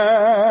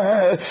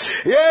tingina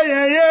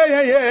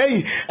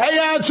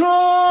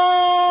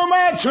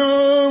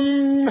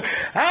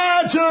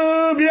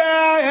Atum ya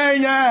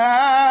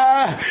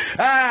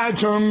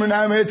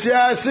atumna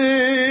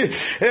metiasi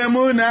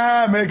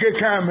emuna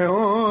mekekame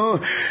o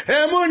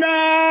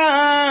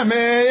emuna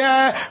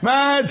meya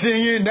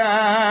matina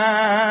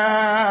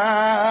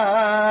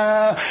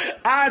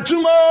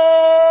atumo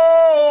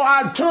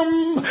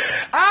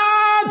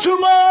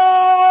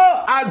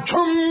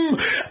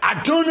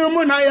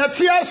atunumuna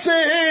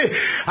yatiase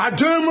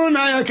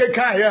atumuna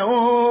kekaya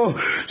o.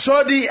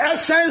 So the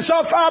essence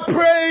of our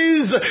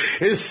praise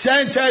is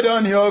centered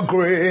on your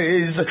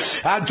grace.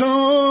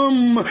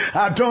 Adum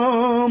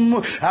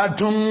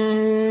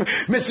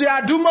Missy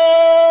adumo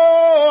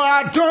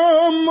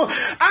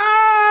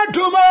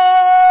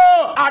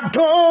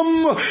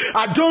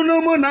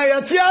adunumuna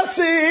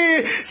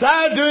yatiase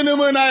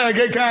sadunumuna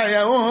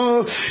kekaya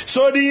o.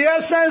 So the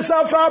essence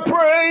of our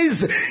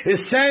praise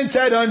is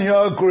centered on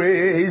your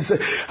grace.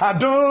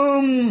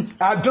 Adum.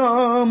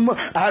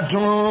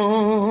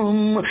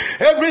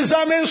 Every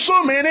time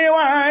so many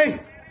why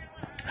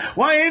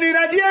did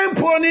I get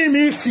pony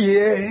me?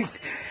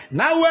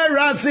 Now we're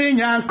ratting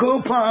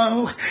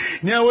Yankopon.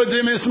 Now what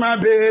do miss my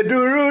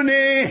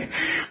beduruni?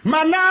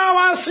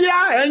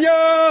 Manawasia and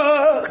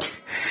yo.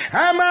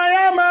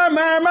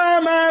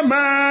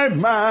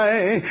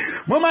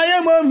 Mama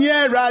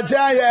ye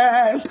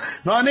rajaye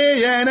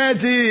noni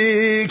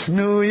yenetik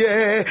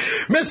nuye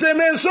mese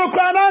me so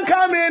krana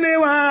kamini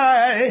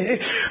wai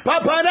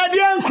papa na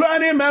dia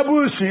krani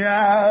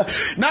mabusia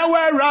na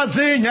we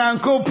razi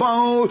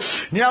Nyankopon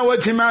nya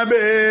woti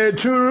mabe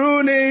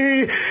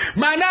turuni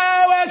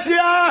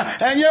manawasia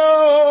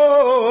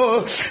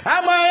enyo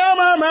mama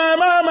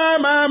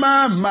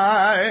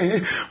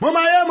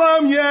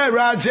ye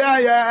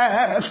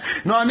rajaye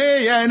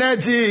noni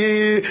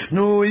yenetik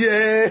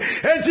nuye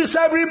eti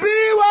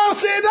sabribi wa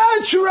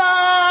sedachura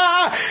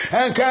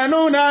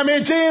kanuna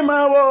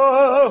mitima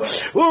wo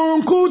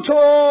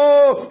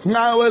unkuto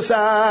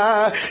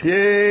nawasa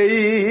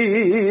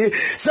ye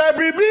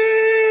sabribi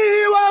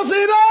wa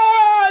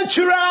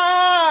sedachura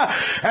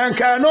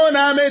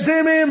kanuna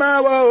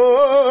mitima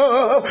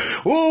wo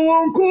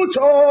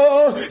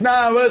unkuto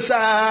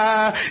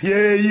nawasa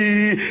ye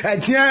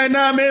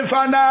etiena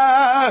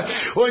mefana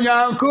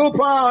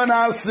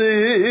onyankopona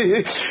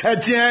si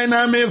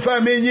etiena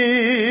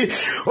mefamini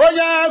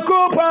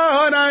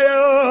onyankopona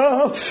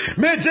yo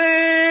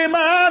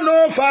mitima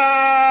no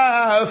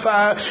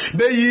fa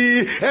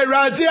beyi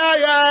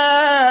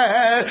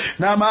eradiaya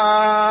na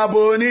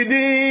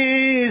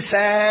mabonidi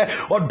se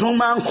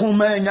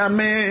odumankume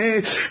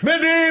nyame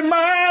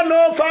mitima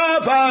no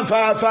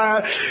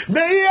fa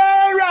beyi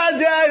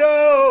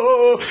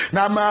eradiayo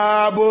na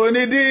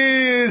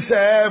mabonidi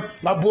se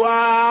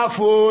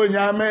abuafo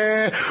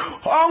nyame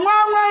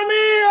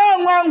onwangwani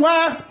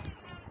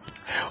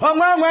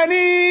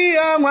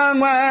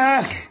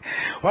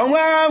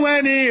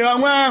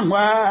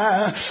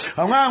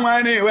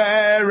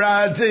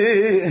werati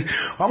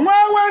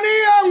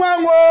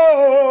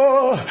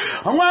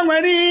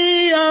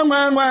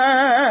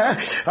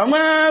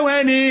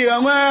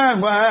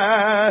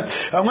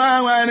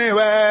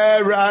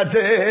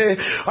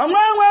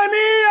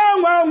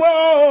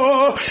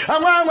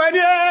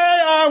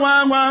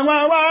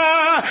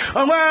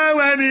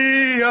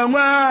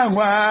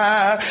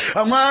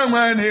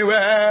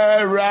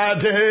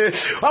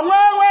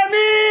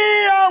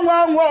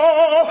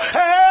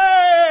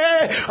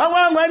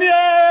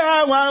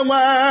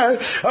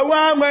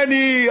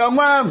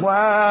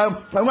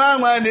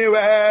onwangwani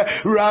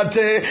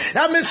werati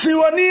Namisi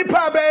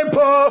onipa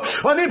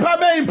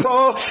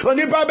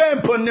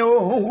bempo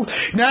no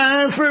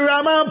na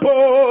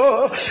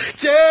friramampo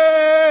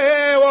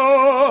chewo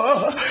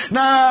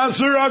na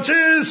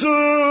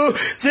surachisu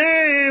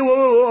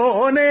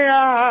chewo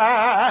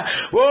nea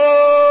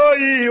o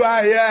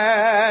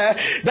iwaye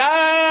da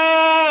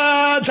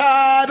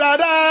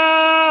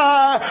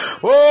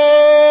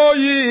o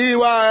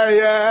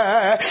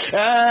iwaye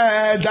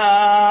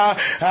da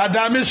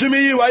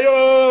adamisumi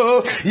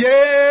wayo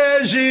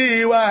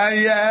yeji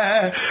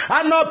waye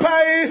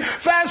anopai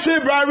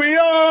February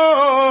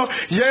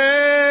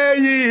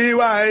ye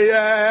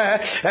waye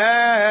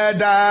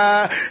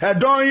da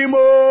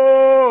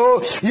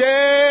doimo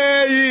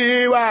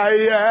ye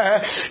waye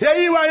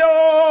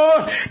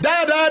wayo da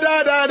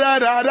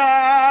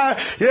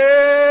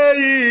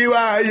ye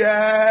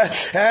waye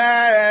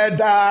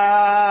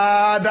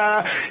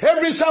da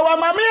every shower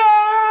mamia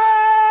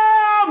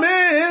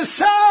me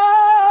so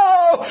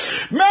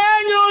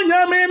menyo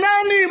nyame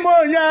nani mo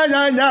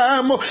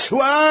nyanyam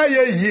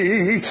waye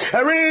yi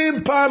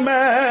rimpa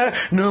me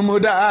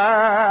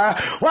numuda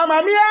wa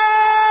mamia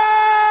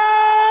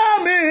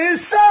me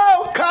so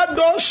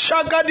kado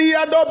shagadi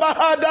adoba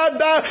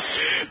hadada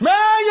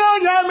menyo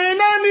nyame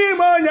nani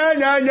mo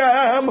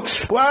nyanyam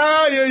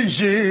waye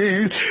yi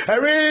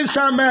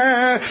rimpa me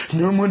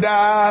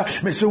numuda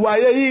me so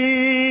waye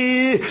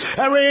yi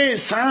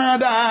rimpa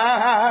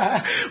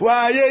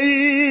waye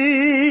yi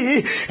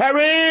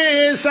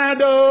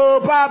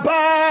Sado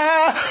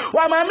papa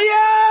wa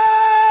mamia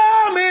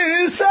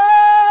mi se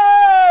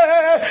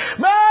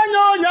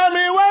manyo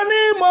nyami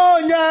wani mo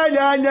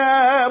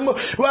nyanyam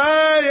wa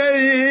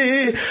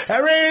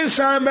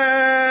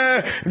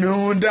Erisame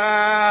nuda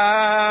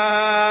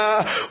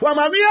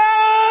Wamamia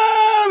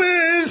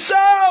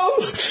so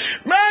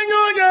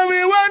Manunya we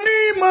wani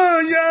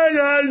moya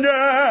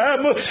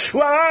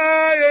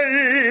why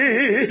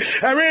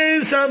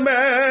Erisame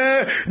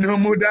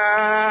numuda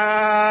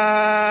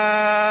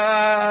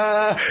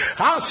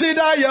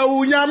Asida ya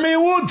unyami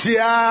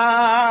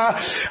wutia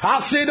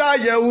Asida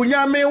ya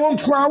unyami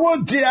wunkwa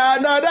wutia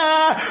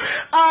nada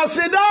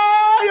Asida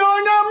ya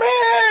unyami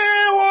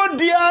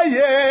wutia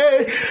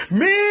ye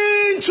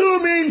Mintu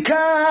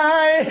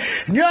minkai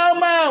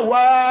Nyama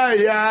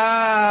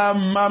waya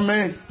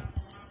mame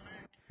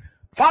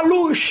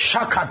Falu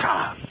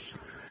shakata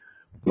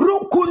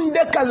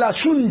Brukunde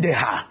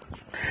kalasundeha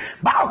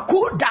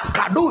Bakuda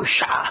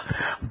kadusha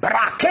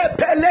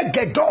Brakepele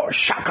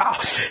gedoshaka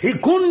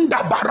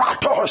Ikunda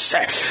baratos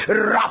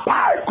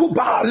Rapai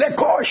kubale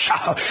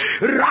kosha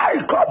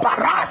Raiko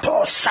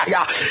baratos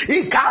ya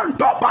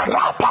Ikanto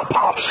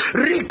barapapa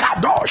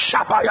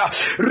Rikadosha paya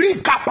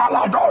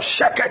Rikapalados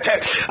sekete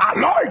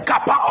Aloi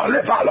kapa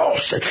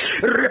levalos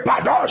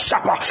Ripadosha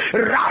pa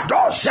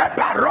Radose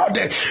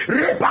parode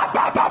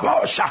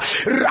Ripapapabosa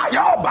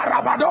Rayo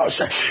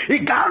barabados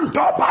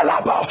Ikanto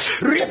palabo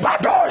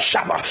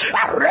Ripadosha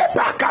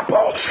Arepa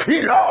capo,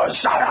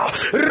 Ilosaya,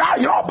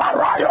 Rayo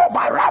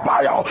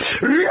Barabayo,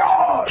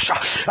 Rios,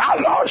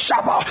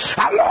 Aloshaba,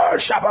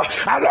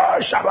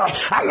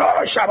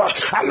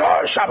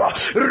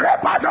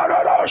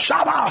 Repadoro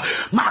Shaba,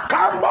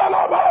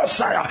 Macambolo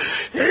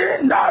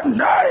in the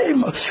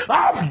name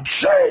of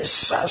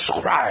Jesus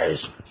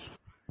Christ.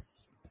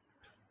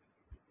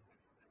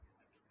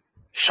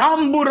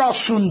 Shambura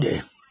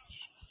Sunde,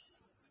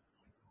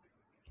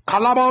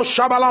 Kalabo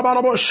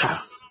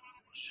Shabalabosha.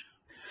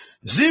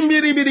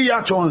 Zimbiribiri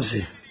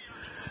yatonzi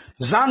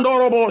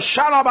Zandorobo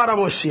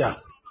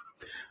Shalabarabosia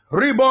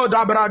Ribo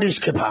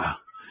Dabradiskepa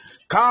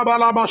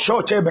Kabalaba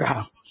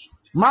Shotebra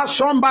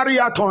Masombari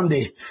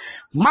atonde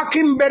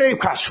Makimbere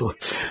Kasu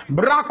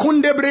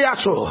Brakunde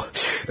Briaso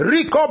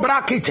Rico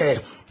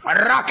Brakite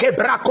Rake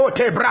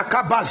brakote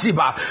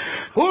brakabaziba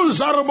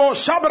Unzarbo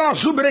sabra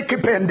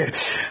zubrekipende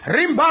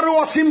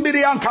Rimbaru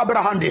simbirianta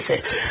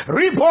brahandise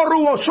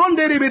Riboru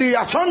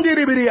sonderibiria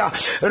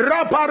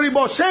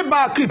Raparibo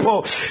seba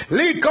kipo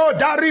Liko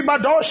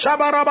daribado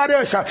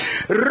shabarabadesa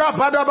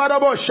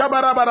Rapadabadabo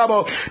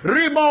shabarabadabo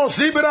Ribo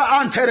zibra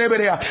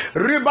anterebiria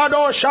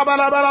Ribado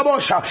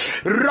shabalabalabosha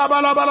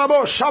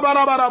Rabalabalabo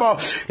shabarabadabo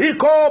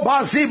Iko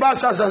baziba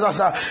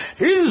zazazaza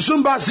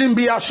Inzumba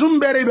zimbia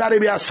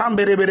sumberibaribia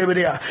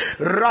samberibiria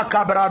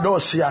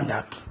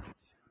Rakabradosianda.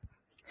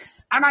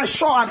 And I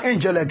saw an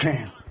angel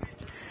again.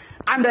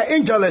 And the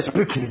angel is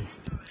speaking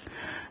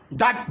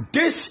that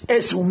this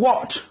is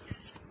what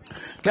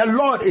the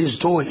Lord is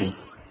doing.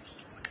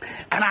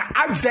 And I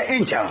asked the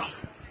angel,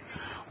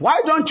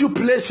 why don't you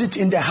place it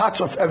in the hearts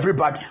of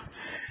everybody?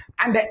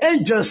 And the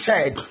angel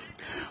said,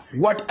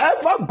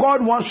 whatever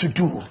God wants to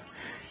do,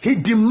 he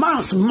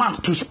demands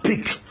man to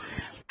speak.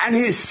 And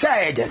he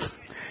said,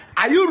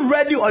 are you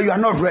ready or you are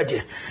not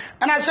ready?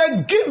 And I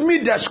said, give me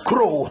the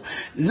scroll.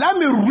 Let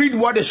me read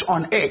what is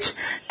on it.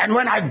 And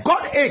when I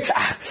got it,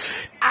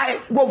 I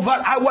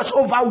was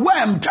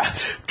overwhelmed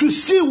to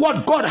see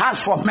what God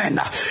has for men.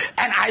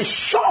 And I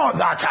saw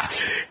that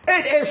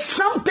it is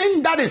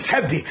something that is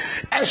heavy.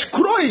 A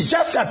scroll is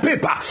just a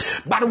paper.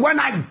 But when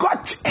I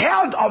got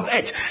held of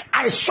it,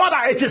 I saw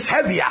that it is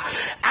heavier.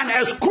 And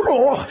a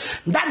scroll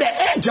that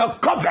the angel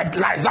covered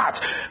like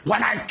that.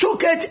 When I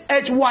took it,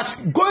 it was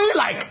going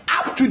like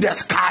up to the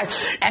sky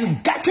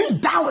and getting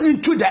down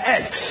into the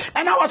earth.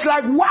 And I was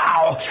like,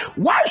 wow,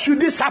 why should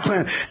this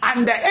happen?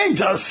 And the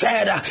angel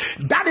said,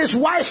 that is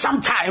why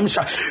sometimes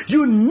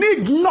you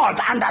need not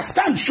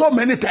understand so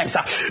many things,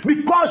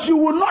 because you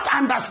will not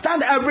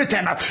understand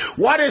everything.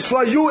 What is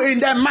for you in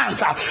the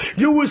month,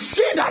 you will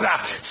see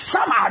that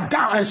some are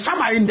down and some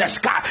are in the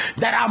sky.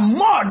 There are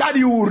more that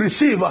you will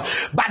receive,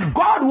 but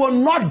God will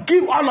not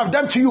give all of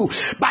them to you.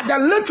 But the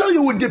little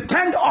you will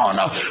depend on,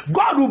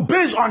 God will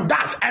base on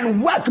that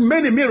and work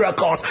many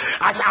miracles.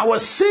 As I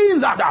was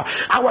seeing that,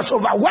 I was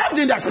overwhelmed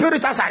in the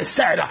spirit, as I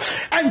said,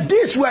 and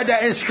these were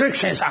the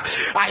inscriptions.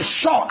 I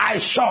saw.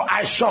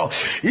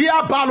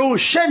 Iabalu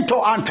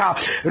shento anta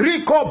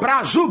Rico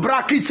brazu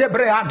brakite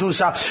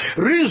breadusa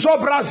Rizo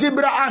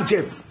brazibra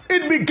ante.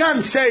 It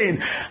began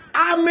saying,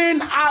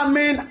 Amen,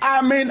 Amen,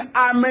 Amen,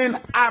 Amen,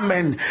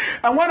 Amen.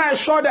 And when I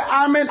saw the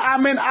Amen,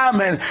 Amen,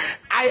 Amen,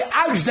 I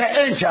asked the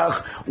angel,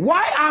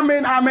 why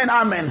Amen, Amen,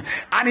 Amen?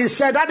 And he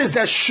said, that is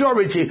the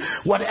surety.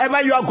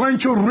 Whatever you are going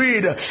to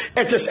read,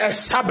 it is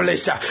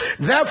established.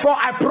 Therefore,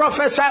 I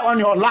prophesy on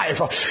your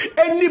life.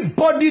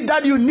 Anybody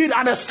that you need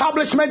an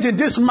establishment in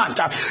this month,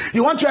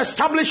 you want to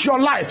establish your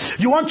life,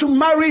 you want to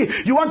marry,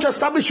 you want to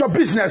establish your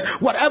business,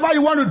 whatever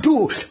you want to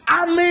do,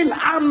 Amen,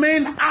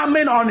 Amen,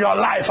 Amen on your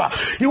life.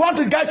 You want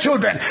to get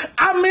children,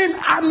 Amen,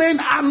 Amen,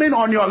 Amen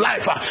on your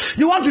life.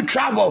 You want to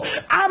travel,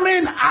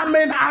 Amen,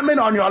 Amen, Amen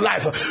on your life.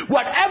 life.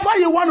 Whatever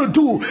you want to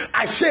do,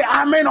 I say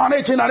amen on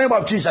it in the name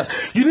of Jesus.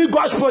 You need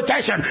God's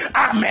protection.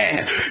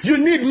 Amen. You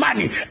need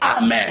money.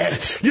 Amen.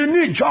 You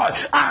need joy.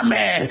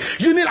 Amen.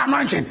 You need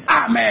anointing.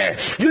 Amen.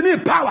 You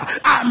need power.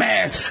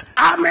 Amen.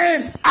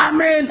 Amen.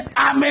 Amen.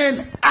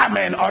 Amen.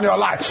 Amen on your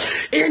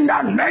life. In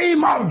the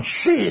name of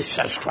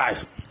Jesus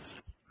Christ.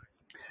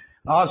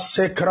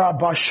 Asekra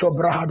basho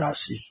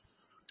brahadasi.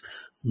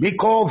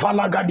 Miko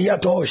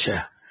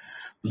valagadiatoshe.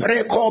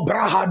 Breko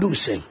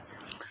brahaduse.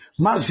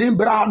 Mazim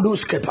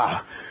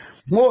brahanduskepa.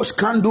 Mos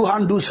kandu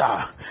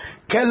handusa.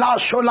 Kela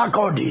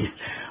sholakodi.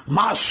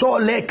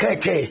 Masole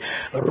kete.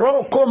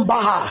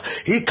 Rokombaha.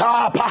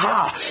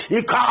 Ikapaha.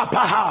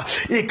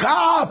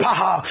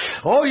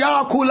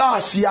 Oya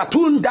kulasi.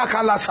 Atunda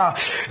kalasa.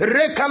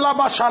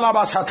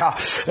 Rekalabashalabasata.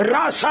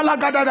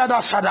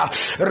 Rasalagadadasada.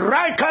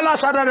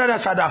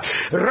 Raikalasada.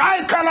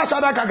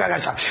 Raikalasada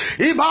kagagasa.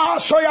 Iba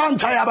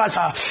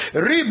soyantayabasa.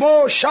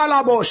 Ribo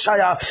shalabo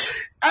saya.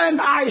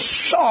 And I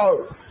saw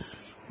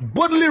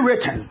boldly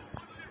written,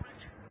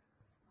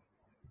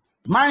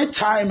 my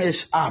time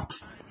is up.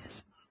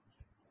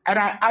 And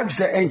I asked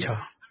the angel,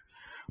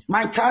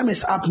 my time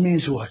is up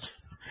means what?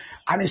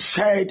 And he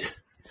said,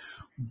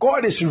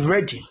 God is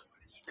ready,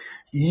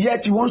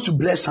 yet he wants to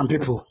bless some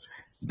people.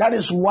 That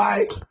is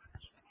why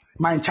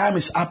my time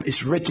is up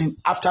is written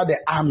after the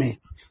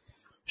army.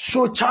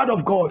 So, child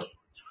of God,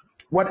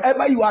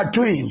 whatever you are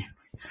doing,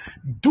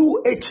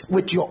 do it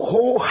with your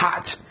whole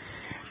heart.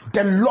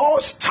 The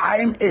Lord's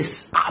time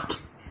is up,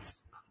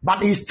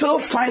 but he still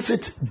finds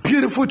it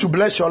beautiful to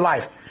bless your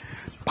life.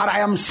 But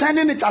I am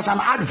sending it as an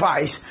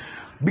advice,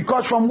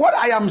 because from what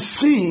I am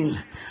seeing,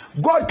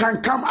 God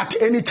can come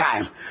at any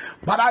time.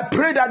 But I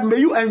pray that may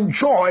you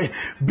enjoy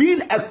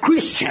being a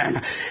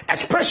Christian,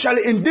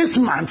 especially in this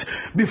month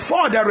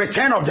before the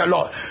return of the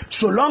Lord.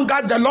 So long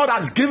as the Lord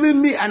has given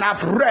me and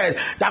I've read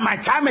that my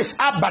time is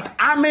up, but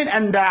amen,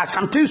 and there are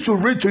some things to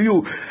read to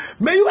you.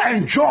 May you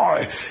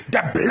enjoy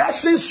the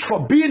blessings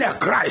for being a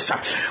Christ.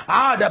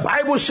 The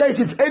Bible says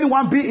if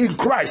anyone be in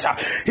Christ,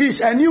 he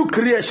is a new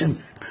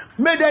creation.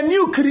 May the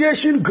new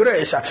creation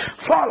grace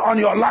fall on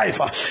your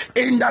life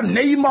in the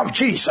name of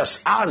Jesus.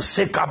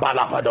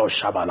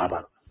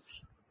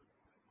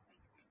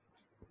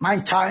 My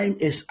time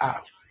is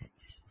up.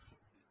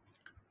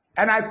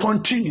 And I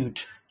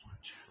continued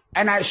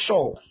and I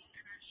saw.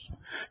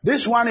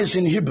 This one is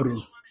in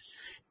Hebrew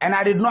and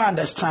I did not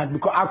understand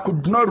because I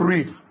could not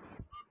read.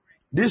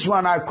 This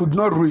one I could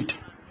not read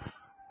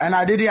and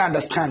I didn't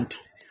understand.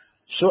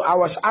 So I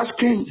was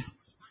asking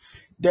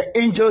the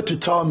angel to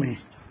tell me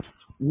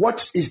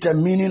what is the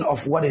meaning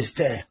of what is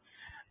there.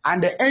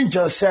 And the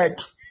angel said,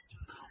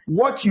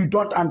 what you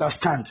don't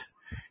understand,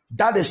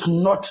 that is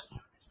not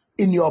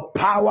in your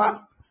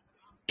power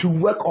to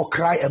work or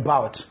cry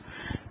about.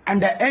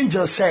 And the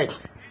angel said,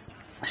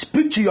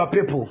 speak to your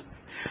people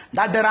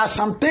that there are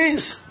some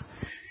things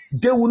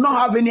they will not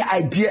have any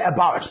idea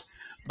about,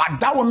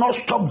 but that will not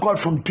stop God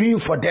from doing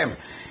for them.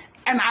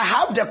 And I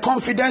have the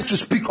confidence to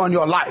speak on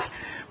your life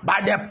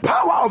by the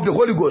power of the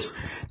Holy Ghost.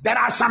 There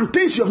are some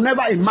things you've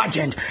never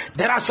imagined.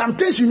 There are some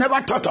things you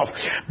never thought of.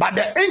 But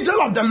the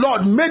angel of the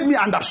Lord made me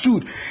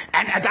understood.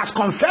 And it has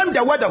confirmed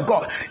the word of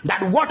God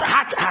that what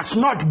heart has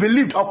not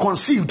believed or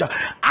conceived,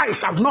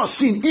 eyes have not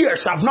seen,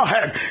 ears have not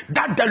heard,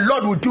 that the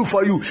Lord will do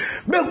for you.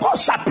 May God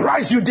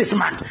surprise you this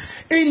month.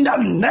 In the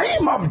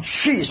name of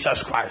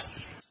Jesus Christ.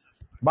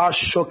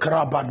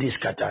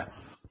 Bashokrabadiskata.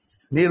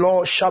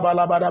 Milo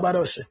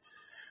shabalabadabadose.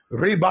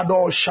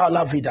 Ribado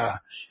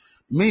shalavida.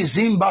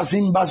 Mizimba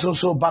zimba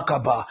zozo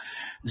bakaba.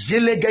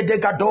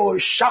 Zilegedegado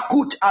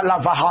shakut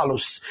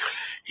alavahalus.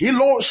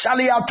 Hilo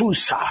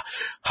shaliatusa.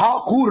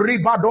 Haku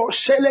ribado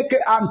seleke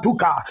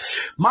antuka.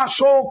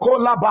 Maso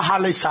kola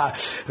bahalisa.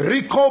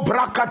 Rico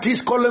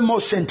brakatis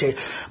kolemosente.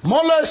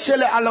 Mole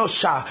sele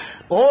alosa.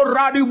 O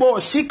radibo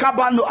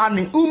sikabando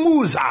ani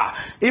umuza.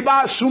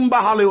 Iba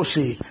sumba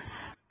haleosi.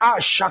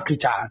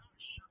 Ashakita.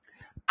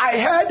 I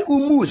heard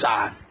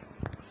umuza.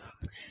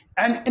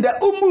 And the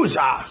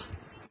umuza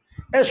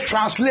is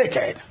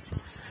translated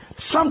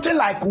something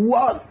like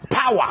wealth,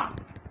 power,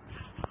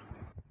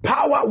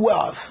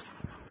 wealth,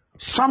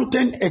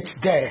 something. It's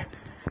there,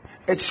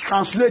 it's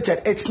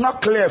translated. It's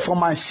not clear for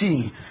my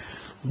seeing,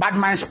 but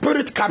my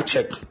spirit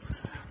captured.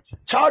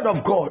 Child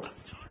of God,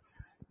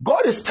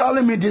 God is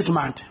telling me this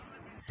month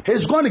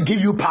He's going to give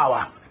you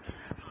power,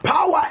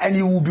 and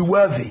you will be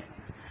worthy.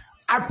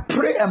 I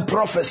pray and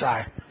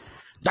prophesy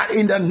that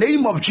in the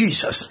name of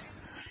Jesus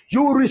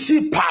you will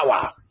receive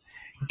power,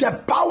 the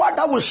power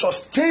that will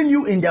sustain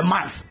you in the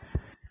month.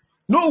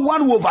 No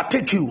one will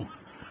overtake you.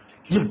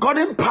 You've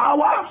gotten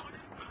power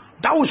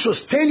that will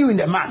sustain you in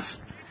the month.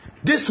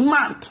 This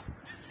month,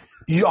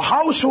 your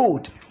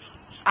household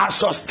are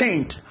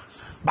sustained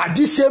by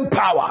this same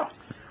power.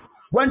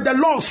 When the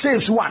Lord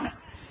saves one,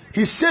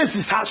 He saves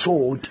His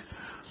household.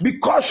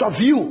 Because of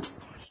you,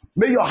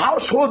 may your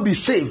household be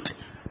saved.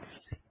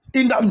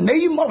 In the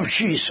name of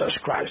Jesus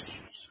Christ.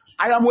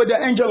 I am with the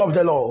angel of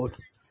the Lord.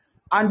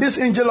 And this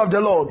angel of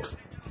the Lord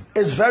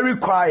is very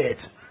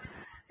quiet.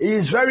 He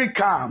is very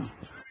calm.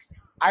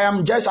 I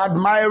am just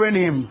admiring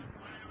him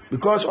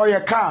because oh you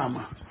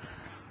calm.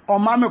 O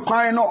mama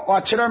kwan no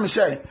o kire me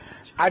say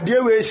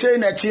ade we say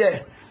na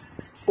tie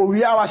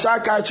owia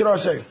wasaka kire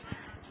say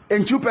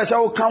entu pese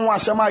wo kan wo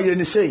asem aye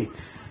ni say.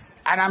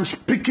 And I'm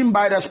speaking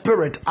by the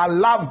Spirit. I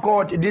love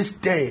God this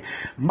day.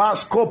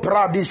 Masko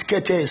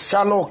pradiskete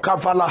salo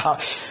kavalaha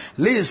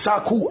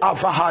lisaku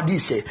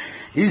avahadise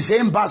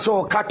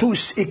izembazo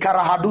katus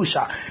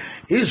ikarahadusha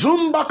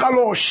izumba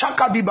kalo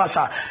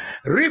shakadibasa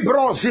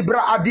ribro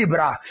zibra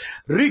adibra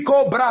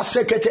riko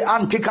brasekete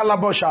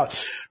antikalabosha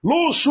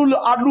lusul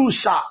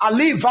alusa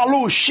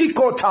alivalu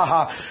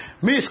shikotaha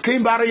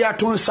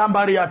miskimbariatun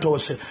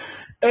sambariatose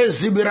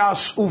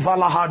ezibras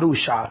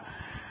uvalahadusha.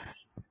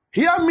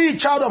 Hear me,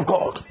 child of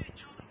God.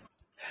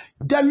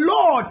 The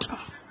Lord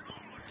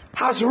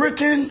has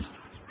written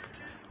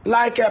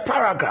like a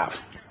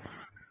paragraph,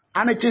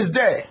 and it is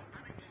there.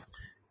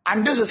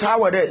 And this is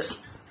how it is.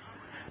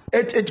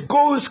 It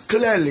goes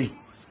clearly,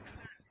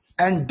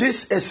 and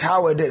this is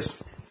how it is.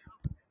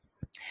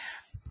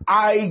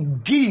 I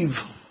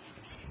give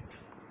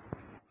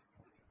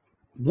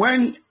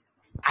when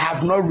I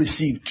have not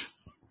received.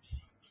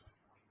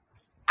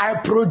 I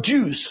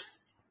produce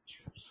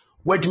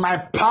with my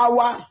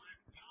power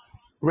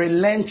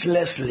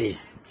relentlessly.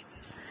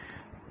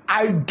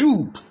 I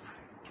do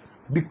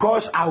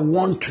because I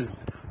want to.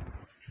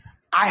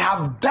 I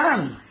have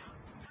done,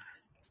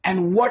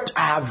 and what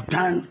I have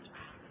done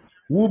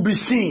will be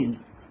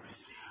seen.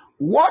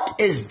 What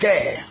is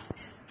there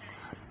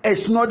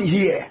is not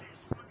here,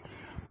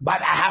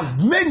 but I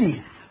have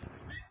many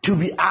to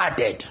be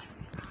added.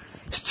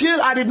 Still,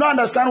 I did not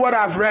understand what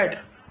I've read,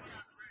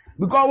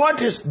 because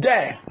what is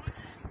there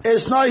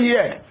is not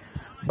here,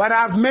 but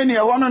I have many.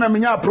 I want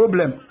to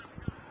problem.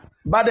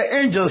 But the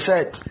angel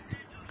said,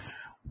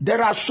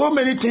 there are so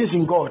many things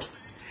in God.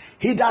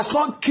 He does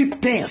not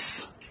keep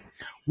things.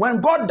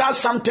 When God does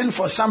something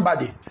for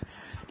somebody,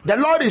 the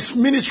Lord is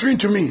ministering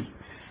to me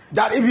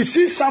that if you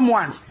see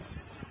someone,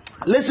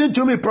 listen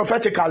to me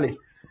prophetically.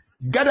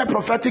 Get a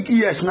prophetic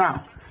ears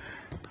now.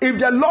 If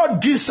the Lord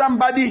gives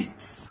somebody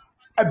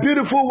a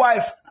beautiful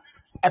wife,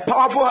 a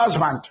powerful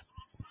husband,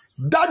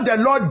 that the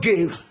Lord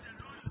gave,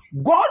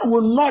 God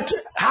will not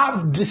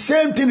have the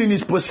same thing in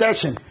his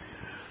possession.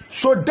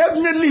 So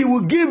definitely he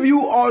will give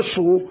you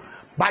also,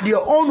 but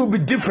your own will be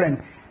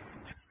different.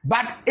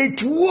 But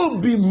it will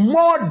be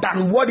more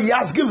than what he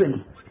has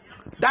given.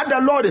 That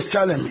the Lord is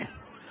telling me.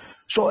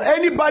 So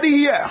anybody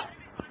here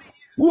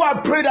who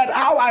have prayed that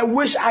how I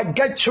wish I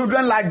get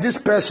children like this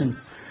person,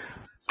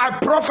 I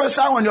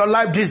prophesy on your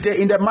life this day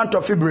in the month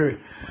of February.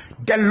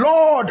 The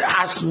Lord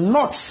has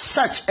not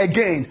such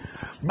again,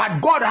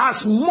 but God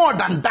has more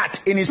than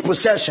that in his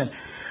possession.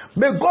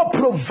 May God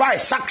provide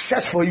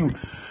success for you.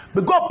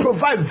 May God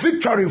provide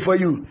victory for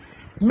you.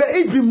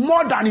 May it be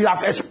more than you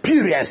have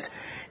experienced.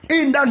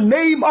 In the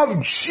name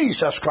of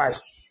Jesus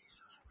Christ.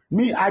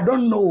 Me, I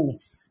don't know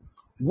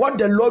what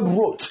the Lord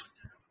wrote.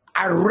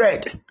 I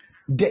read.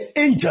 The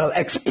angel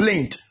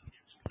explained.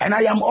 And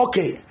I am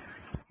okay.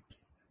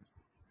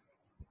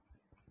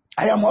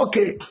 I am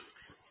okay.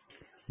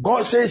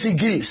 God says he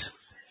gives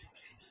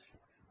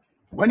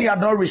when he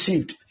had not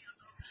received.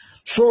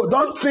 So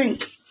don't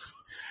think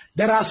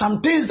there are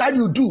some things that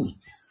you do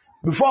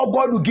before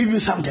God will give you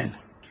something.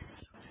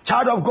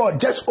 Child of God,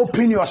 just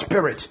open your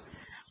spirit,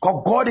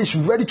 because God is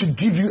ready to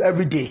give you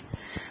every day.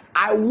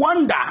 I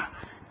wonder,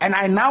 and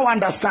I now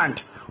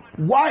understand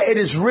why it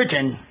is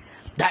written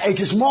that it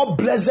is more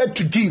blessed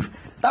to give.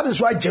 That is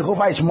why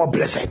Jehovah is more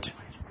blessed.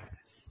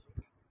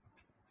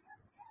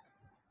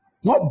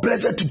 More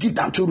blessed to give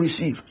than to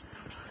receive.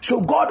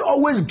 So God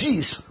always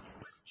gives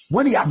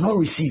when he has not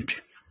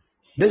received.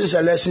 This is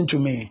a lesson to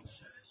me.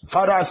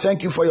 Father, I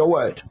thank you for your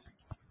word.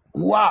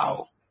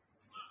 Wow.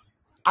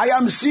 I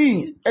am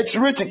seeing, it's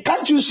written.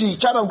 Can't you see,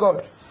 child of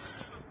God?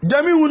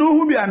 Demi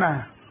wunu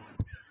hubiana.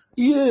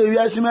 Yeah, we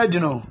are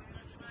simedino.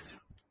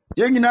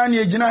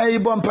 Yenginani ejina e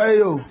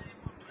bompayo.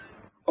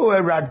 Oh,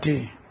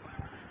 Erade.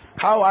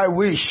 How I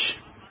wish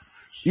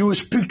you would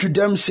speak to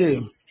them,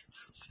 say,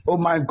 oh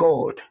my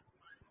God,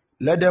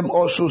 let them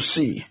also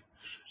see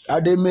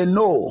that they may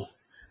know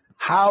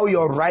how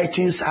your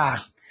writings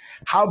are,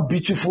 how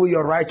beautiful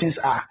your writings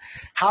are,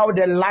 how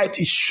the light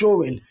is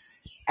showing,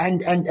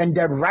 and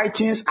the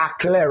writings are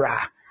clearer.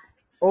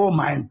 Oh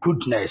my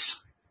goodness.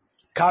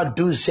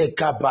 Kaduse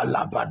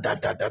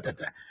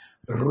kabalabadadadada.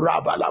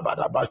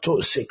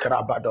 Rabalabadabatose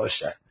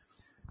krabadose.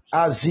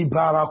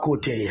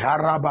 Azibarakote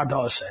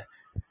harabadose.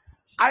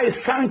 I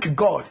thank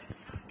God.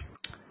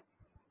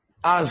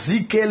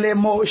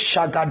 Azikelemo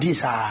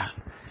shagadisa.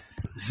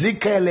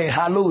 Zikele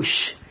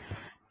halush.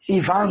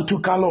 Ivan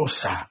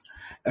tukalosa.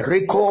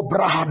 Reko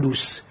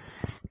brahadus.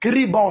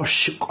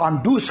 Kribosh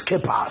andus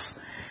kepas.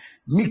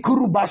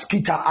 Mikuru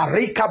baskita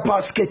areka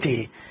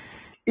baskete.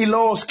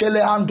 Ilos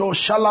keleando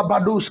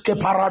shalabadus ke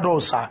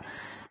paradosa.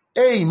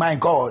 Hey, my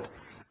God.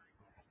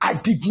 I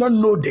did not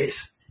know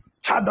this.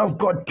 Child of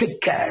God,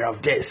 take care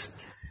of this.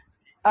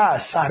 Ah,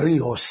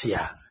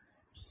 Sarihosia.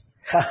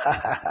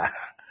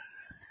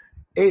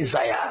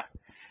 Isaiah.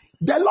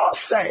 The Lord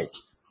said,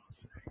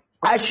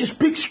 I should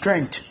speak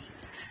strength.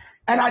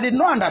 And I did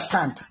not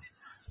understand.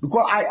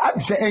 Because I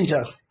asked the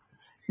angel,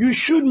 you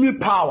showed me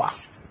power.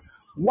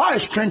 Why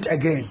strength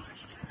again?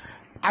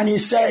 And he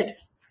said,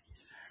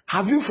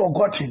 have you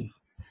forgotten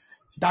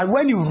that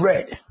when you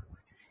read,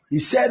 he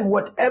said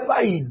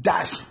whatever he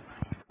does,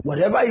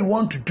 whatever he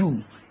wants to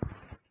do,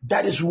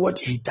 that is what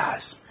he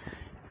does.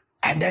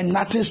 And then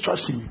nothing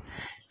stops him.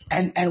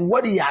 And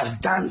what he has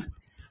done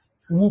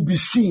will be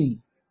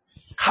seen.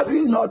 Have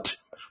you not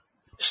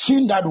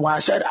seen that one? I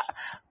said,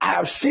 I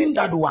have seen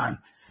that one.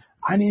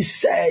 And he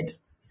said,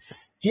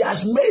 he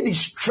has made his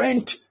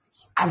strength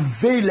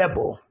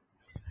available,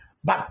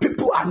 but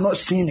people are not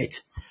seeing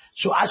it.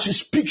 So as you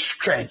speak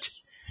strength,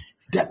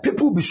 the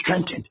people will be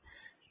strengthened.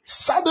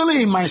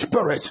 Suddenly in my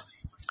spirit,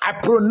 I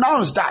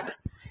pronounced that,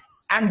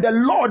 and the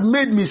Lord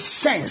made me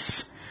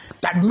sense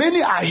that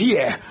many are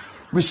here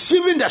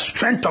receiving the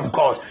strength of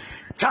God.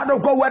 Child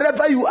of God,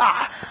 wherever you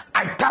are,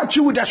 I touch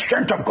you with the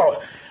strength of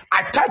God.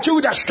 I touch you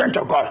with the strength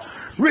of God.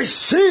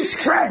 Receive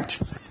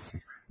strength.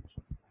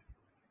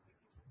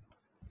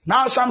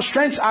 Now some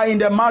strengths are in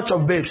the mouth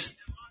of babes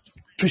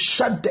to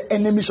shut the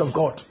enemies of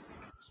God.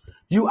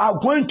 You are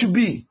going to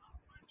be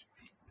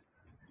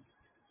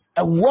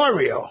a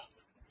warrior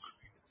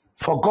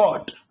for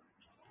God,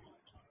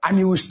 and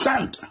you will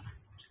stand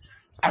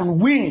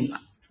and win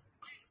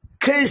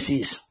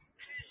cases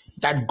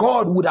that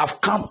God would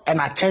have come and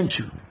attend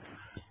to.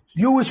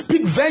 You will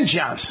speak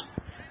vengeance,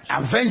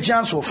 and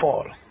vengeance will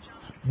fall,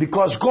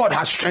 because God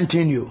has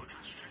strengthened you.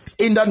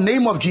 In the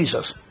name of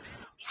Jesus,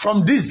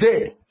 from this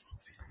day,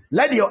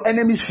 let your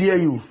enemies fear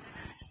you.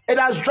 It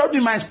has dropped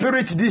in my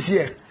spirit this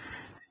year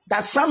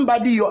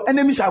that your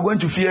enemies are going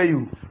to fear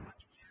you.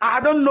 I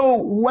don't know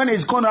when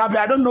it's going to happen.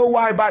 I don't know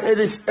why, but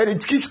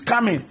it keeps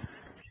coming.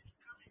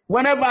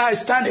 Whenever I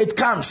stand, it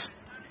comes.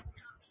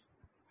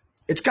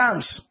 It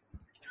comes.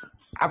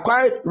 I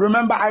quite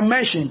remember I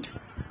mentioned,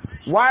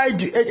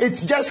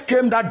 it just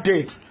came that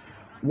day.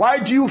 Why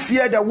do you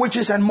fear the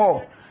witches and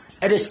more?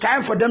 It is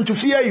time for them to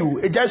fear you.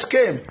 It just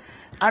came.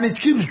 And it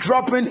keeps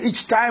dropping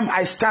each time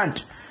I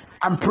stand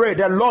and pray.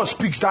 The Lord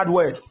speaks that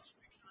word.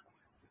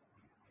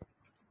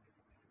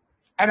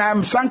 And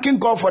I'm thanking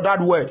God for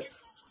that word.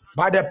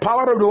 By the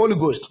power of the Holy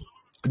Ghost.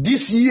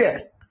 This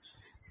year,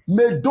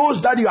 may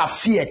those that you have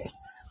feared,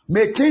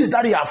 may things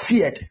that you have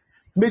feared,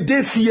 may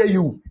they fear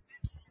you.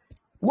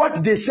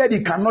 What they said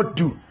you cannot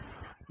do,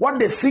 what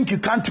they think you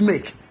can't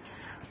make,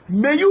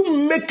 may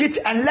you make it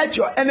and let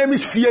your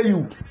enemies fear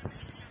you.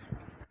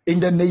 In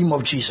the name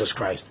of Jesus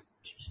Christ.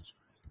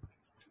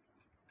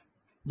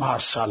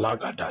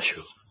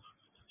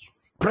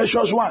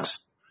 Precious ones,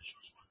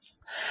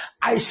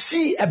 I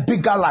see a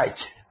bigger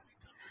light,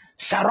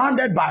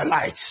 surrounded by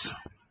lights.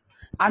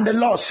 And the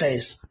Lord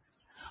says,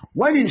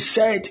 when he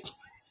said,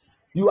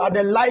 you are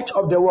the light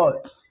of the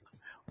world,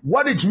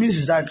 what it means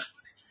is that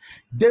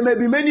there may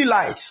be many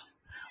lights,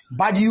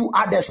 but you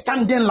are the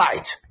standing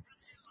light.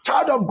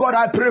 Child of God,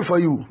 I pray for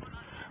you.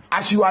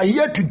 As you are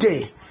here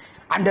today,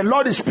 and the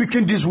Lord is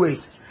speaking this way,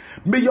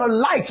 may your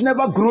light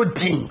never grow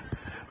dim.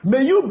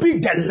 May you be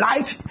the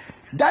light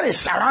that is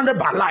surrounded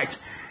by light.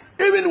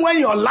 Even when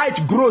your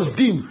light grows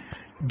dim,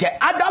 the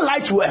other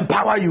lights will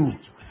empower you.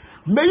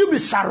 May you be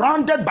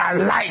surrounded by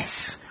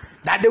lights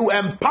that they will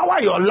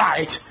empower your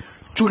light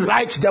to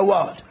light the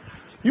world.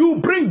 You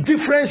bring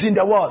difference in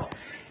the world.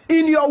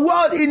 In your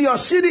world, in your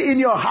city, in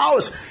your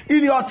house,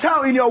 in your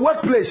town, in your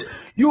workplace,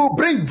 you will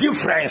bring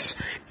difference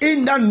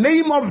in the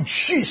name of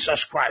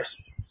Jesus Christ.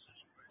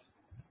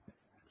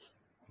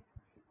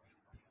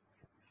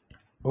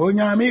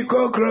 Onyame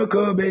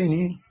kokroko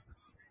beni,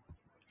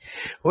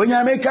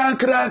 onyame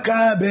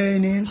kakraka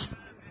beni,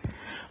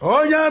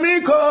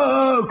 onyame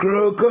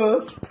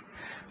kokroko,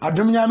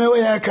 adum nyame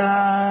we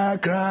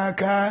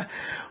kakraka,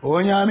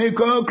 onyame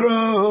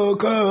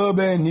kokroko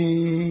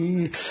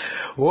beni,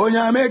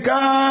 onyame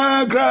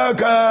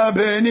kakraka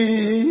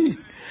beni,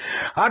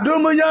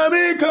 adum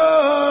nyame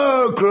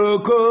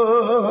kokroko.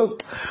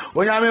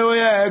 Onyame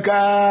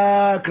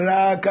oyeka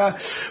kraka,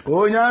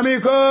 onyame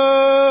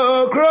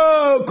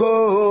kroko,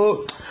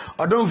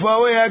 odumfa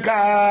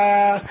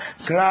oyeka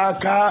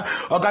kraka,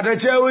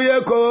 okateche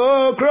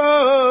oyeko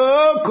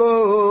kroko,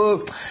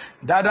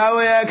 dada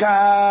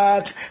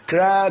oyeka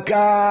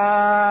kraka,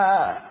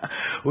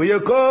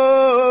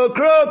 oyeko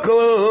kroko,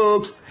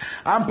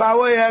 ampa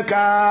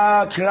oyeka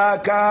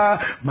kraka,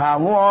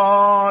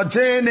 mawo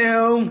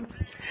teneu.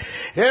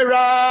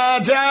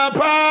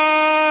 Erajapa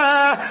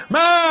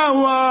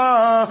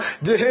mawa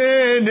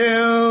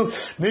denu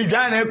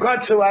mijane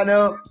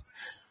kwatwano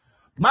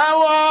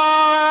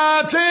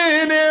mawa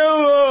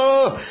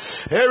tenu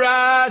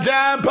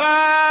erajapa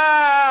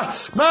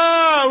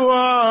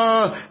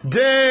mawa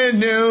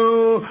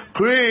denu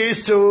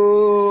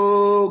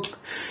Christo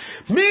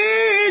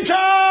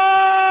mija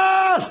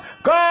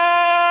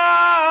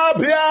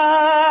kopia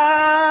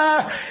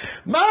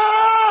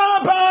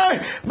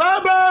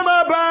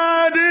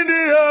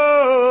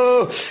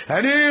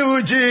and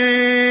you,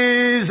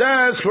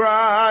 Jesus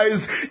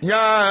Christ,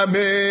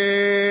 Yameneba,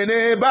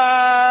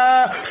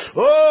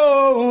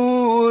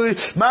 oh,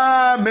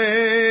 mame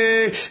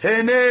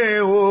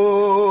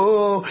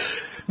eneo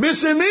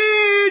Missy me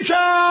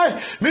try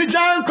me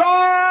janko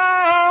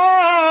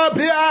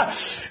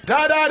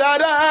da da da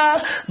da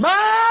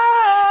my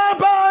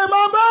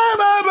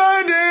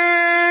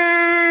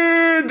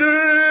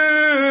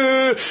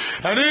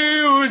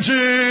and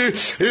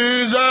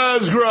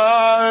Jesus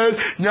Christ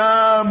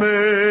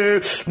nyame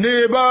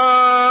neba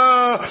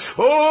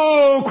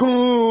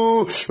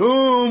oku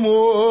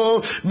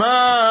umo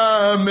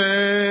mame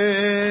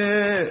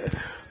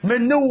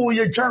menu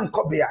ye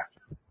jankobia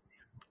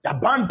ya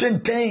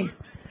bantenten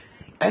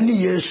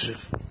ani Yesu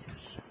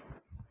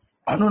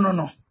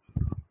no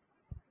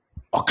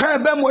okay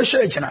be mo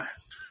hye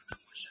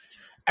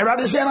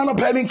Erade say na no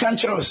pa mi kan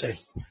kire o say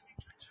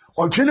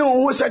otwene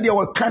wo say de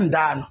wo kan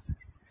da no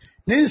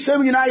ni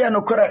nsem nyina ya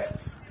no kore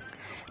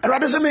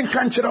Erade say mi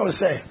kan kire o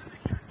say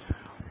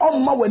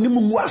omma wani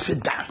mu ase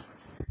da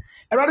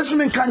Erade say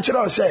mi kan kire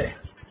o say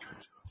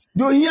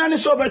do hia ni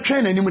so be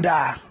twen anim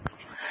da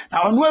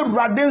na ono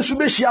Erade nso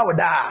be hia wo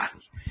da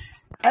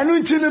enu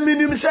ntinu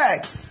minim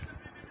say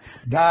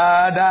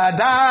da da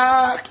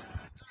da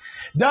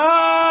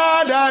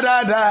da da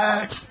da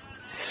da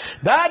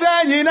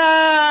Dada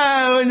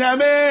nyina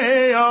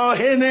onyame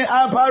ohene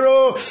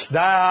aparo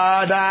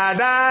da da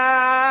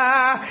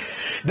da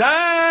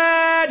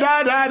da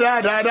da da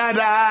da da da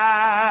da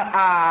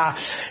ah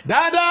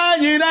dada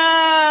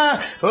nyina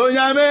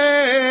onyame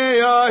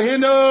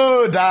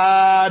ohene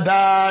da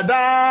da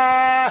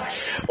da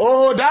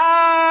oh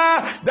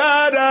da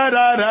da da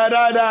da da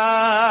da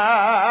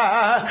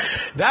da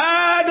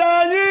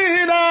dada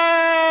nyina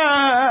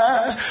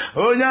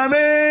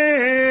onyame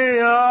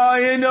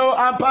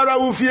Ampara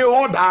ufie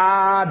o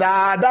da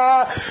da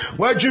da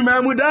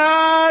wajumemu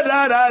da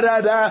da da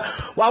da da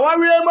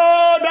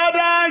wawariemo da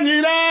da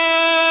nyina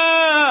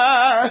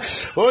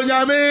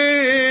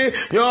onyame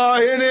yo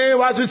hene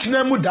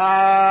wasutinemu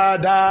da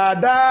da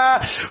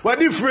da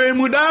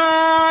wadifremu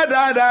da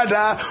da da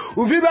da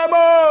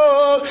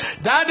ufibemo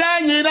da da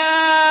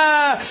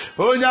nyina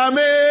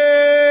onyame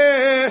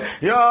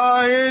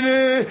yo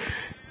hene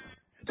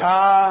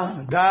da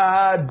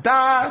da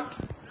da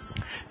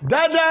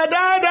da da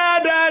da da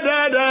da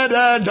da da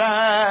da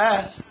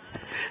da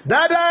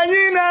da da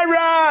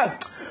yinara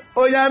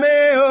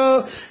oyame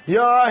o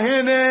yo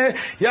hene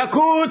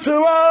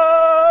yakutu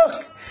o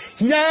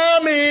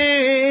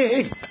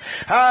nyami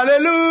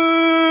hallelujah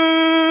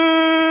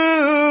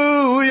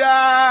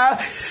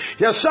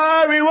ya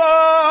sorry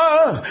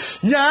wo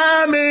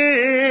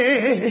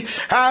nyami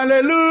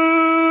hallelujah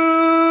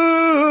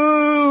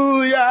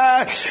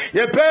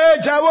ye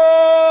peja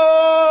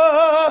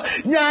wo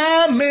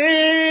nyami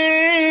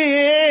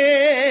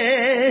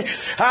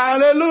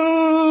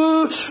hallelujah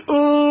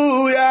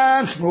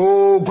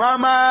oh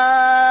grandma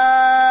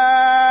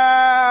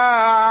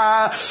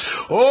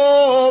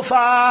oh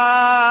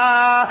father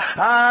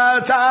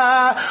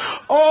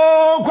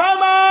oh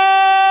grandma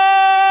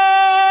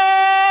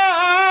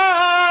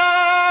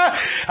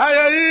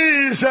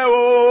I say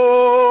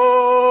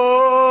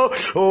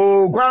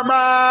oh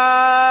grandma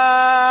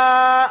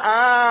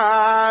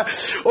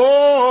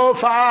oh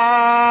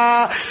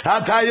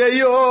father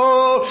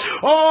yo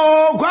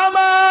oh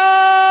grandma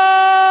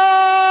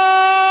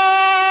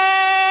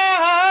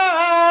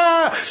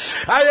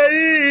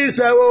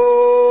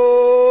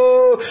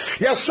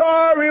yes,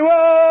 sorry,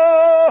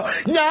 oh,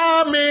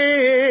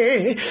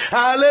 nyami,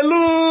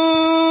 hallelujah,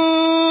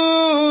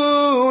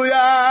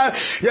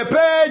 ye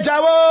peja,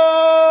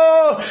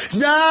 oh,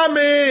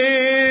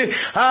 nyami,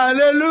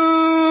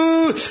 hallelujah,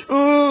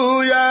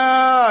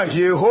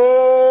 yeho,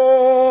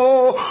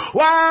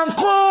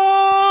 wanko,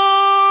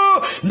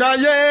 na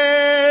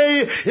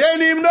ye,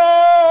 yenim no,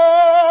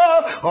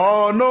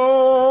 oh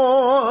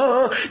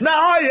no,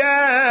 na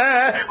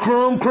ye,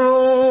 krum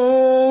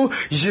krum,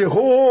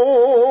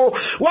 yeho,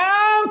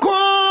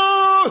 wanko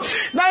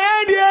na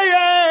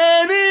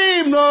yedie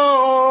nim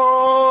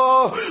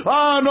no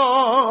ono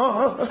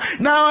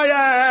na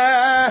ya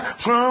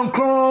kron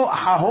kron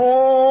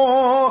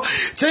aho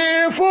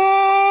tifu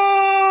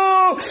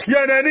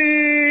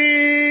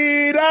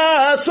yeneni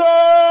da so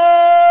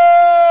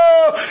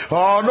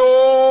ono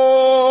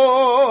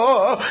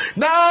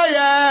na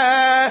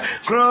ya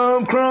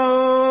kron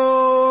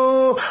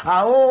kron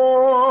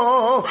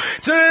aho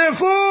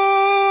tifu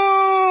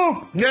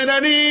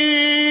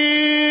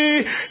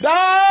yeneni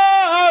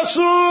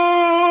dasu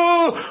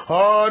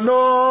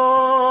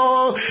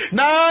ono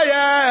na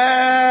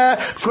ye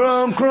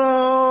krom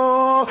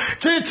krom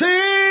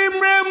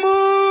titimremu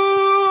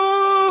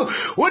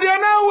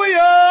wodiana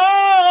wuyo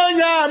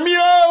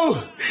nyamio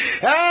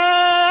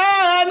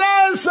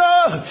ananso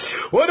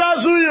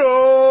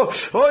wodazuyo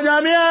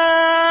onyamia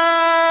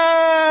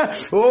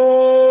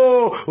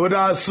oh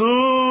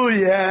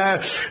odasuye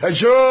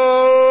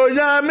jo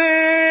nyami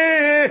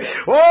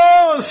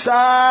oh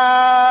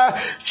sa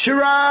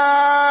chirada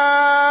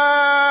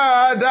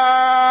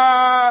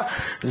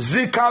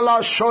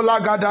Zikala shola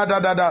gada da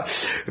da da.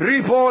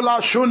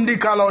 Ripola shundi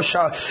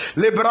kalosha.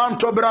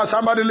 Libranto bra.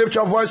 Somebody lift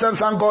your voice and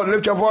thank God.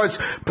 Lift your voice.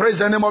 Praise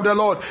the name of the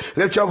Lord.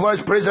 Lift your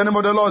voice. Praise the name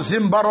of the Lord.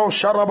 Zimbaro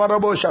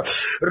sharabarabosha.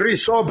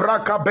 Riso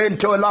braka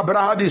bento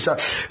labrahadisa.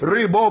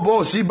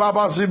 Ribobo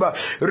zibaba ziba.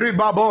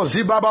 Ribabo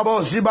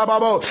zibababo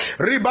zibababo.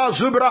 Riba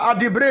zubra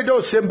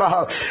adibredo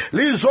simbaha.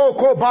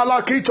 Lizoko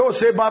balakito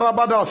se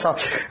barabadasa.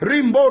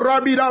 Rimbo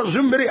rabida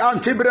zumbri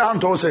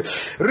antibrehantose.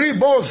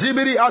 Ribo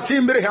zibiri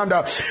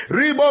atimbrehanda.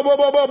 Ribo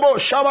bobo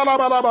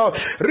shabalabalaba.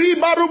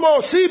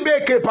 Ribarubo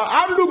sibekepa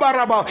andu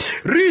baraba.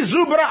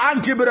 Rizubra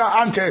antibra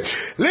ante.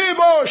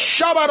 Libo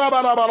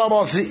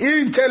shabarabalabalabasi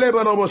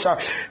intelebalobosa.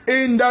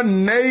 In the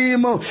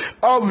name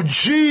of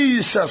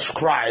Jesus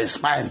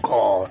Christ, my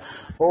God.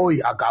 Oh,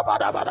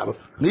 yakabadabadaba.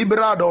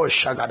 Librado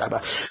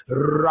shagadaba.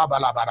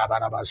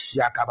 Rabalabadabadaba.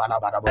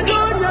 Siakabalabadaba.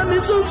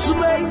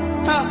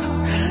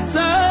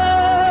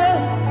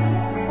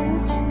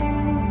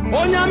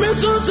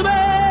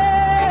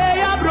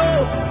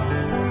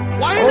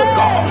 Oh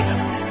God.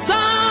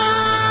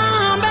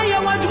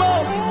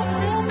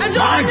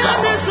 My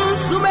God.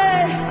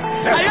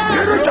 The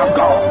Spirit of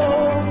God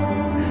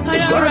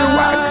is going to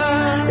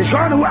work. It's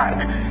going to work.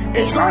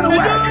 It's going to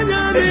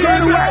work. It's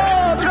going to work.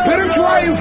 Spiritual